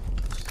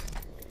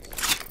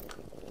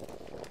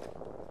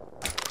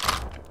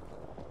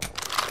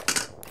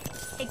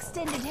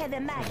 Extended heavy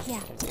mag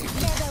here.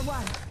 Level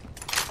 1.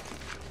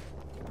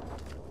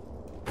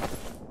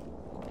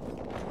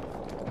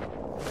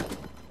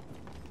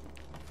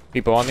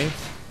 People on me.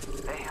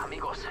 Hey,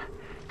 amigos.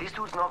 This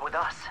dude's not with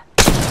us.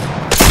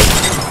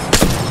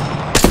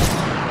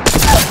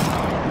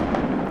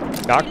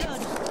 Knocked.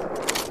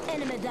 Reload.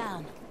 Enemy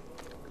down.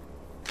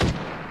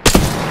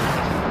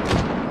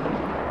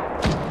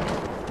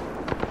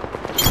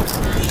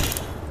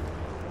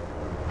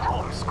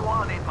 Oh,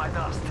 squad ate my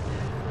dust.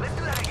 Let's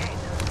do that again.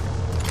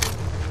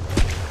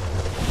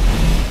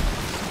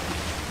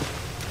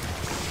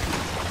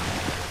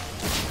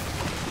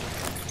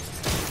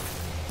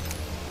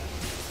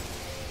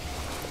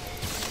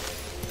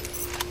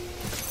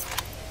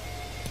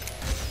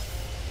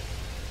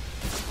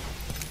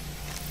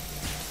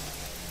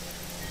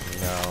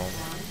 No.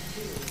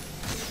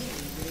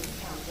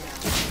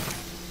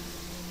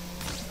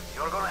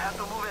 You're gonna have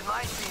to move at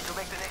my speed to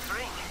make the next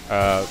ring.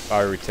 I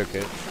already took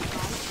it.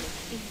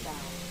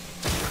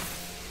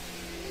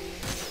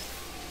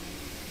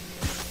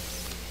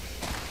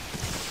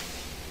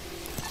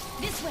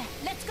 This way.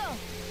 Let's go.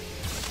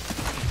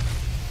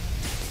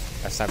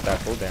 I snapped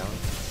that full down.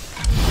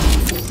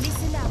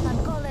 Listen up.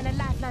 I'm calling a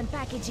lifeline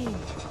package in.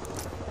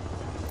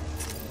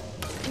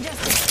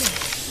 Just a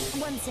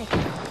second. 1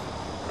 second.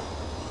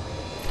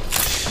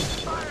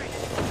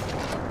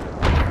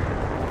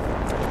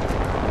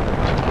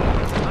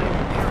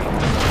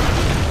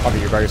 Bobby,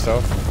 you're by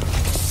yourself.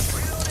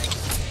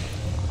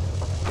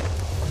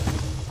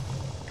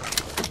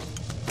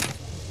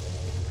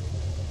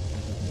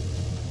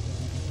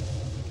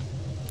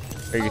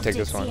 Or you can take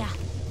this one. Objects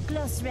here.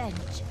 Close range.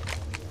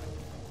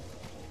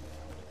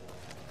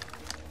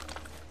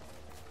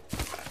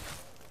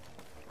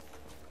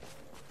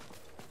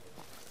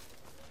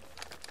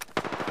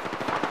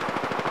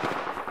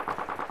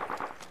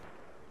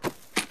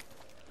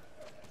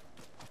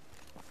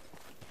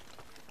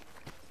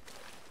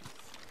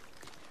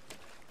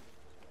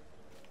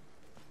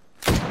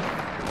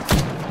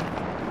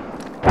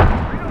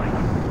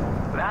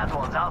 That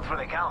one's out for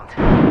the count.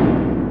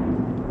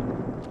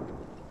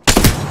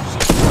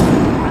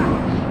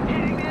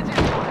 Hitting the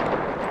engine.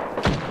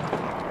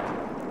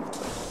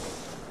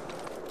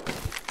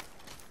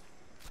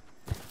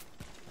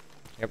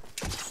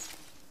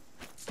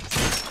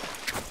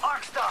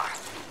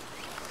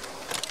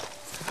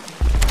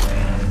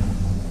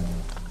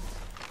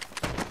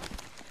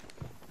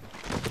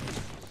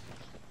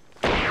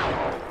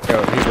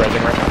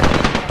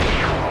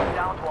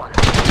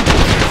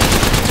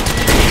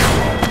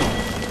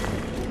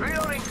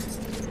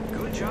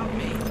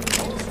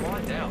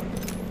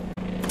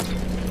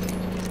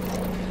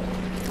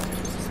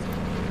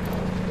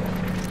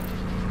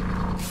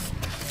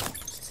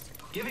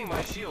 Giving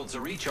my shields a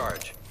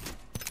recharge.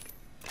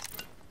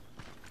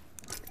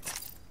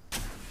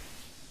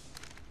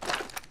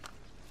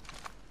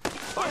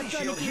 Body That's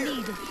all shield if you here.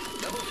 need.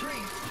 Level 3.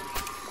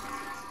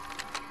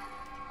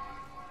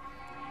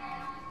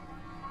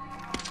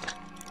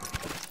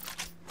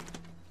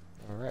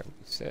 Alright, we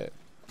set.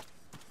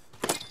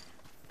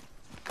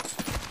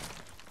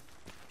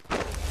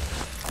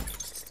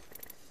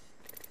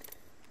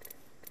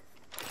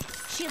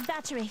 Shield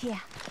battery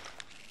here.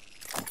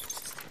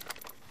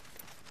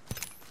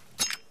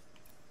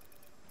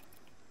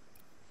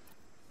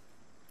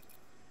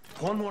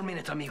 One more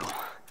minute, amigo.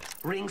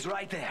 Ring's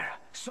right there.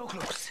 So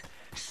close.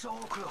 So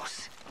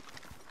close.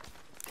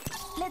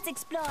 Let's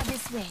explore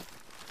this way.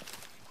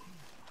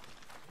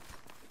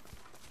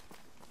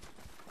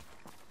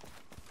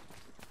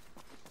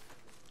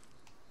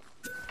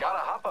 Gotta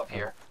hop up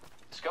here.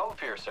 Skull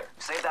piercer.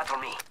 Save that for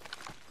me.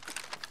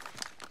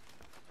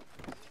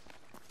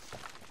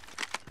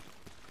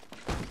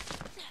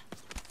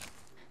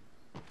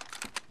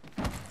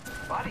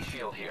 Body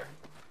shield here.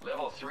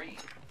 Level 3.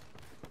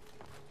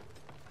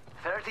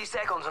 30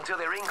 seconds until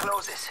the ring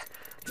closes.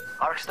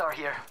 Arc star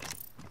here.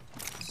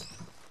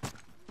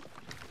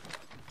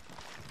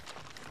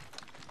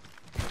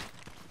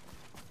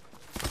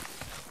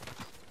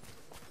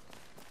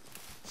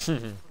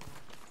 The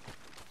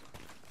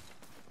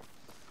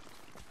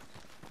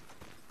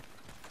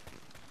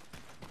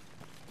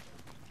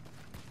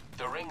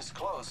ring's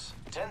close.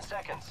 10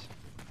 seconds.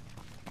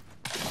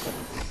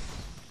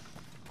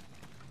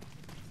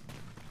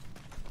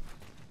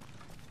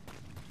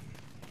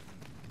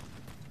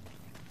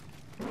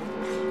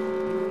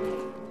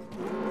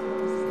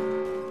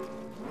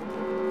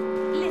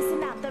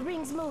 Listen up, the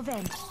ring's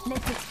moving.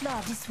 Let's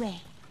explore this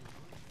way.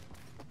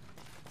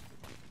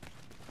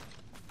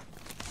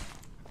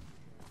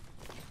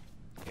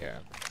 Yeah,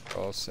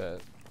 all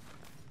set.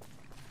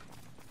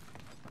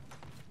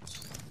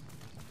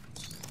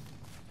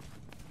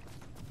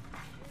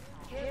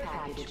 Care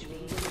package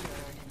being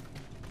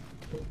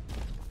delivered.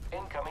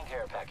 Incoming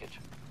care package.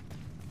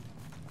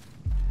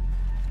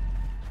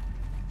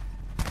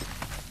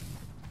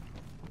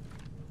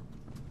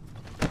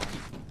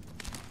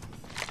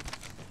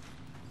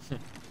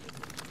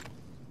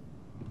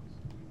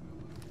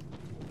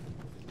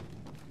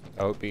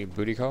 That would be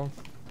booty call.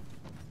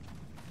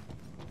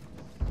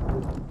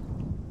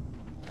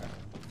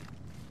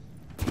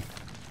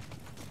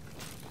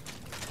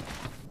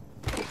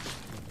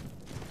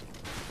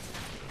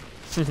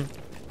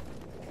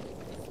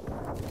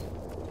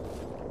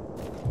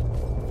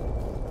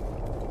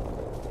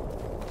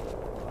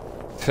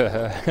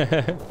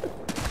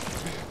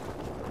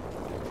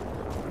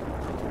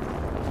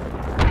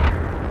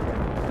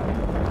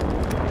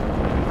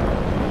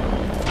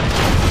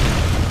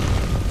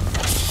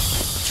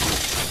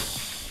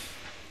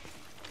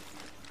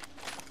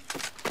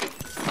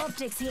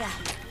 Optics here.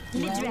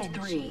 Round Mid-range.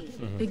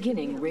 3.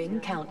 Beginning ring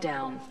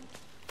countdown.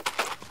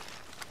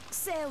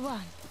 Say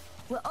one.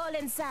 We're all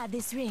inside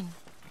this ring.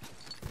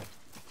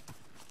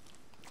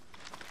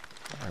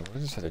 Alright,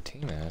 where's this other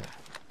team at?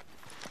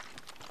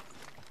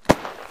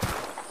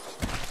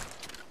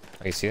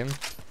 Oh, you see them?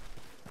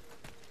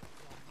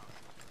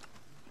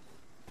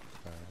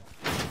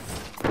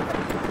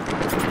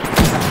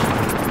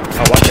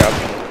 Oh, watch out.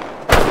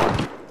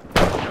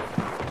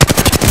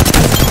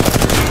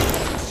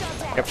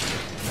 Shot at. Yep.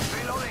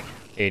 Reloading.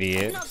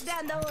 Idiot. Knock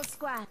down the whole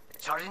squad.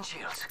 Charging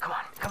shields. Come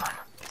on, come on.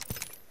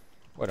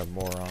 What a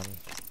moron.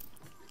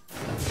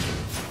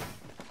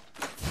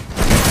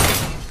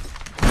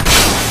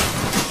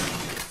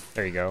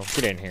 There you go.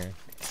 Get in here.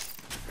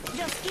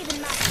 Just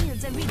giving my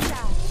shields a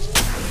recharge.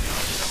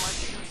 These are my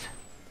shields.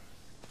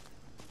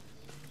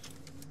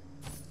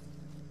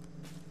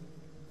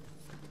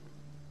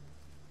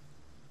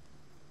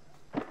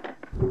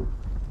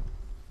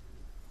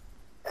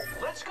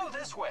 Let's go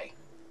this way.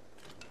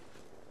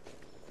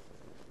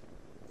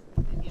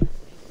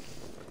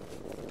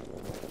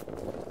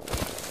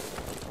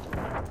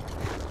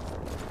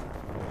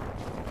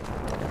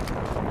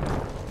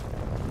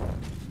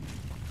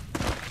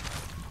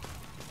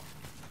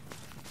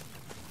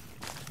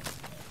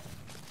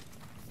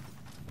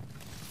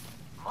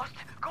 Must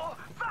go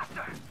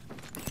faster.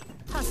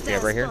 Hostiles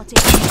Yeah, right here. spotted.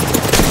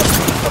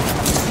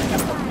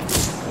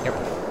 Yep.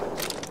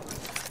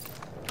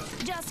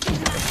 Just give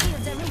my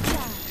shields a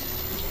recharge.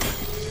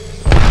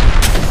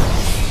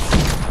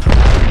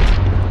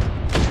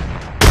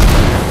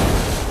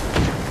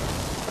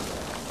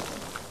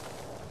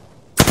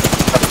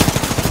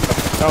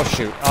 Oh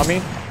shoot. On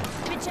me?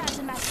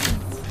 Recharging my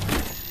shields.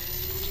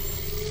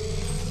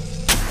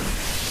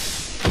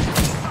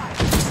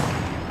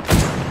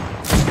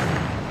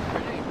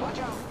 Grenade, watch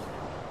out.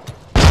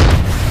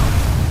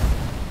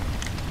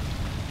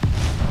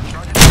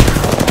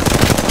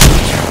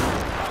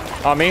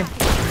 On me?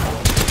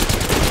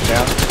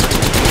 Yeah.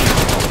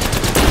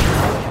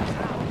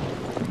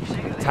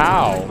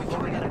 How?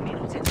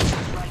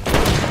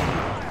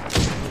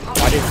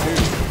 I did too.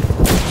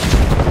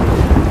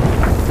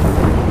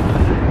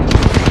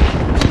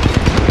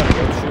 Gotta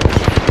go shoot.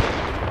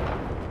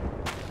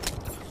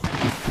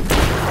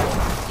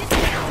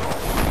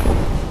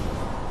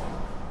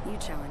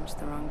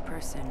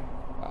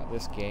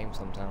 game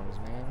sometimes,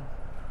 man.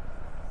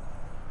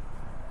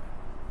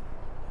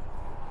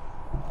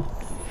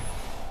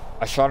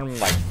 I shot him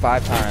like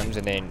 5 times,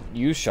 and then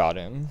you shot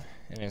him,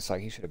 and it's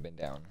like he should have been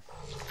down.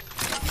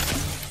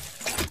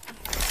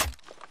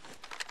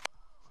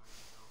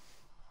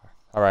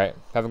 Alright,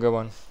 have a good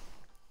one.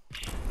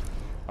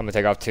 I'm gonna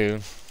take off too.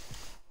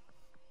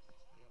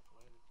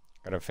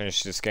 Gotta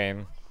finish this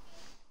game.